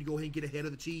 We might need to go ahead and get ahead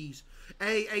of the cheese.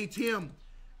 Hey, Tim.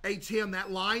 Hey, Tim, that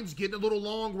line's getting a little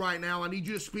long right now. I need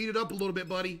you to speed it up a little bit,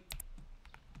 buddy.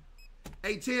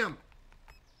 Hey, Tim.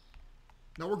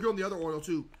 Now we're grilling the other oil,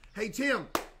 too. Hey, Tim.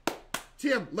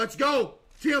 Tim, let's go.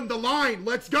 Tim, the line.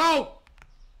 Let's go.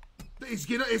 It's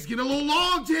getting a little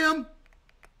long, Tim.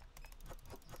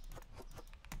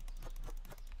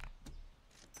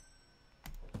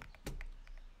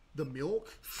 The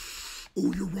milk.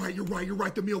 Oh, you're right.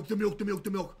 The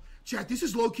milk. Chat, this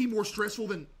is low-key more stressful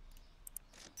than...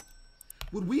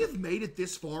 Would we have made it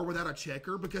this far without a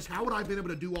checker? Because how would I have been able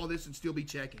to do all this and still be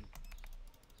checking?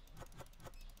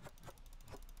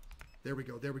 There we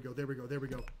go.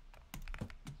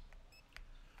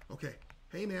 Okay.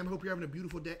 Hey, ma'am, hope you're having a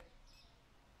beautiful day.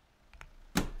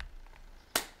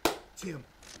 Tim,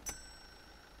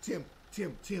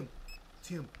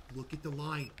 look at the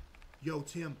line. Yo,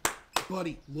 Tim,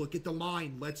 buddy, look at the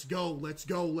line. Let's go.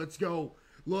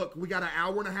 Look, we got an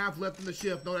hour and a half left in the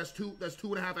shift. No, that's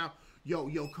 2.5 hours.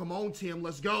 Yo, come on, Tim,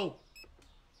 let's go.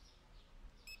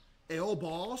 L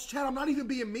boss. Chad, I'm not even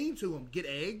being mean to him. Get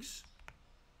eggs.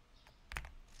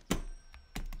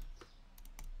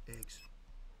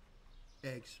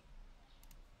 Eggs.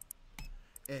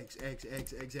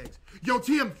 Yo,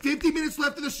 Tim, 50 minutes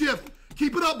left in the shift.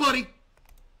 Keep it up, buddy.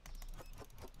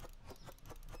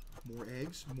 More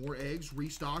eggs. More eggs.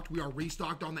 Restocked. We are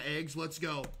restocked on the eggs. Let's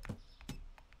go.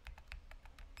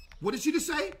 What did she just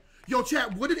say? Yo,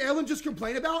 chat, what did Ellen just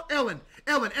complain about? Ellen.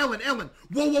 Whoa,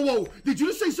 whoa, whoa. Did you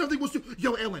just say something was too...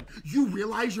 Yo, Ellen, you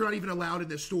realize you're not even allowed in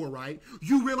this store, right?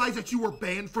 You realize that you were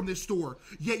banned from this store,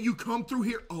 yet you come through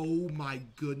here. Oh, my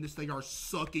goodness, they are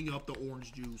sucking up the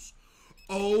orange juice.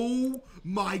 Oh,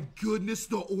 my goodness,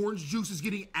 the orange juice is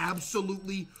getting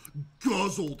absolutely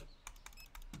guzzled.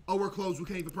 Oh, we're closed. We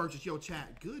can't even purchase. Yo,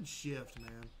 chat, good shift,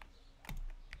 man.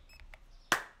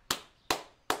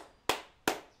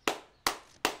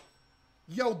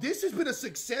 Yo, this has been a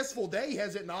successful day,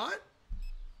 has it not?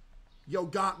 Yo,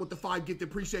 Got with the 5 gift.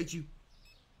 Appreciate you.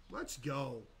 Let's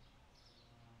go.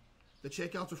 The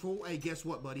checkouts are full. Hey, guess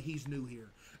what, buddy? He's new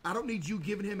here. I don't need you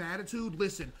giving him attitude.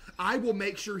 Listen, I will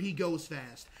make sure he goes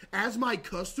fast. As my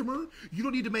customer, you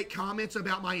don't need to make comments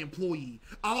about my employee.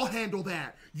 I'll handle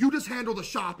that. You just handle the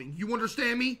shopping. You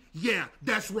understand me? Yeah,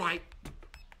 that's right.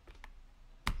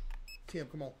 Tim,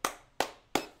 come on.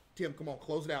 Tim, come on.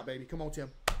 Close it out, baby. Come on, Tim.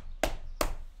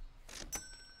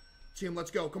 Tim,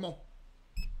 let's go. Come on.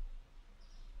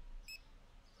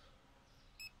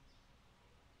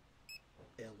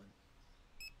 Ellen.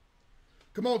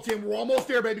 Come on, Tim. We're almost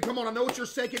there, baby. Come on. I know it's your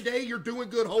second day. You're doing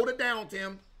good. Hold it down,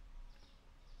 Tim.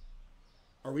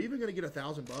 Are we even going to get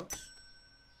 $1,000 bucks?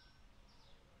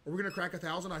 Are we going to crack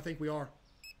 1,000? I think we are.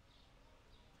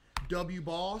 W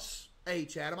boss. Hey,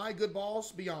 Chad, am I a good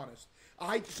boss? Be honest.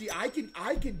 I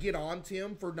can get on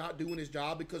Tim for not doing his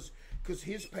job because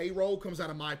his payroll comes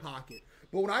out of my pocket.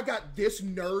 But when I got this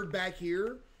nerd back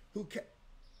here who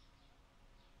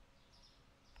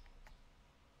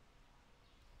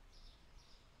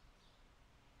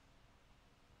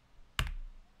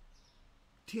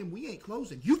Tim, we ain't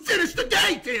closing. You finished the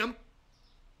day, Tim!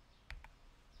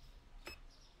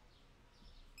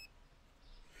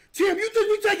 Tim, you think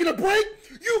we taking a break?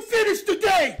 You finished the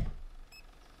day!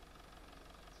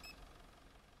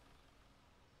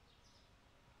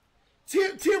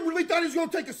 Tim really thought he was going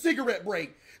to take a cigarette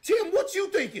break. Tim, what you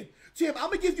thinking? Tim, I'm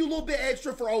going to give you a little bit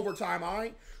extra for overtime, all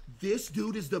right? This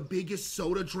dude is the biggest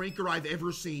soda drinker I've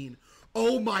ever seen.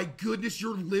 Oh, my goodness,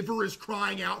 your liver is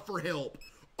crying out for help.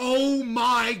 Oh,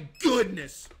 my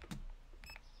goodness.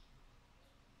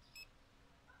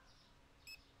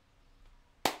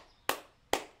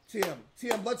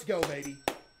 Tim, let's go, baby.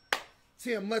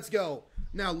 Tim, let's go.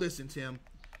 Now, listen, Tim.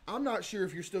 I'm not sure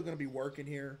if you're still going to be working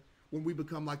here when we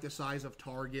become like the size of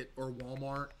Target or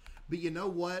Walmart. But you know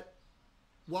what?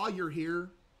 While you're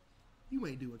here, you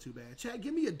ain't doing too bad. Chat,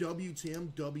 give me a W,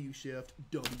 Tim, W shift,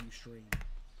 W stream.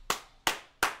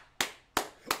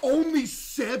 Only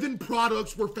 7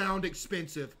 products were found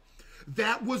expensive.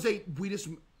 That was we just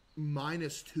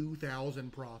minus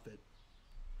 2,000 profit.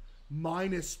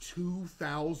 Minus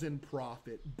 2,000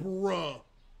 profit. Bruh.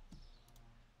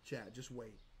 Chat, just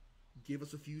wait. Give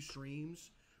us a few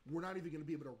streams. We're not even going to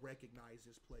be able to recognize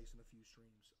this place in a few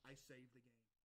streams. I saved the game.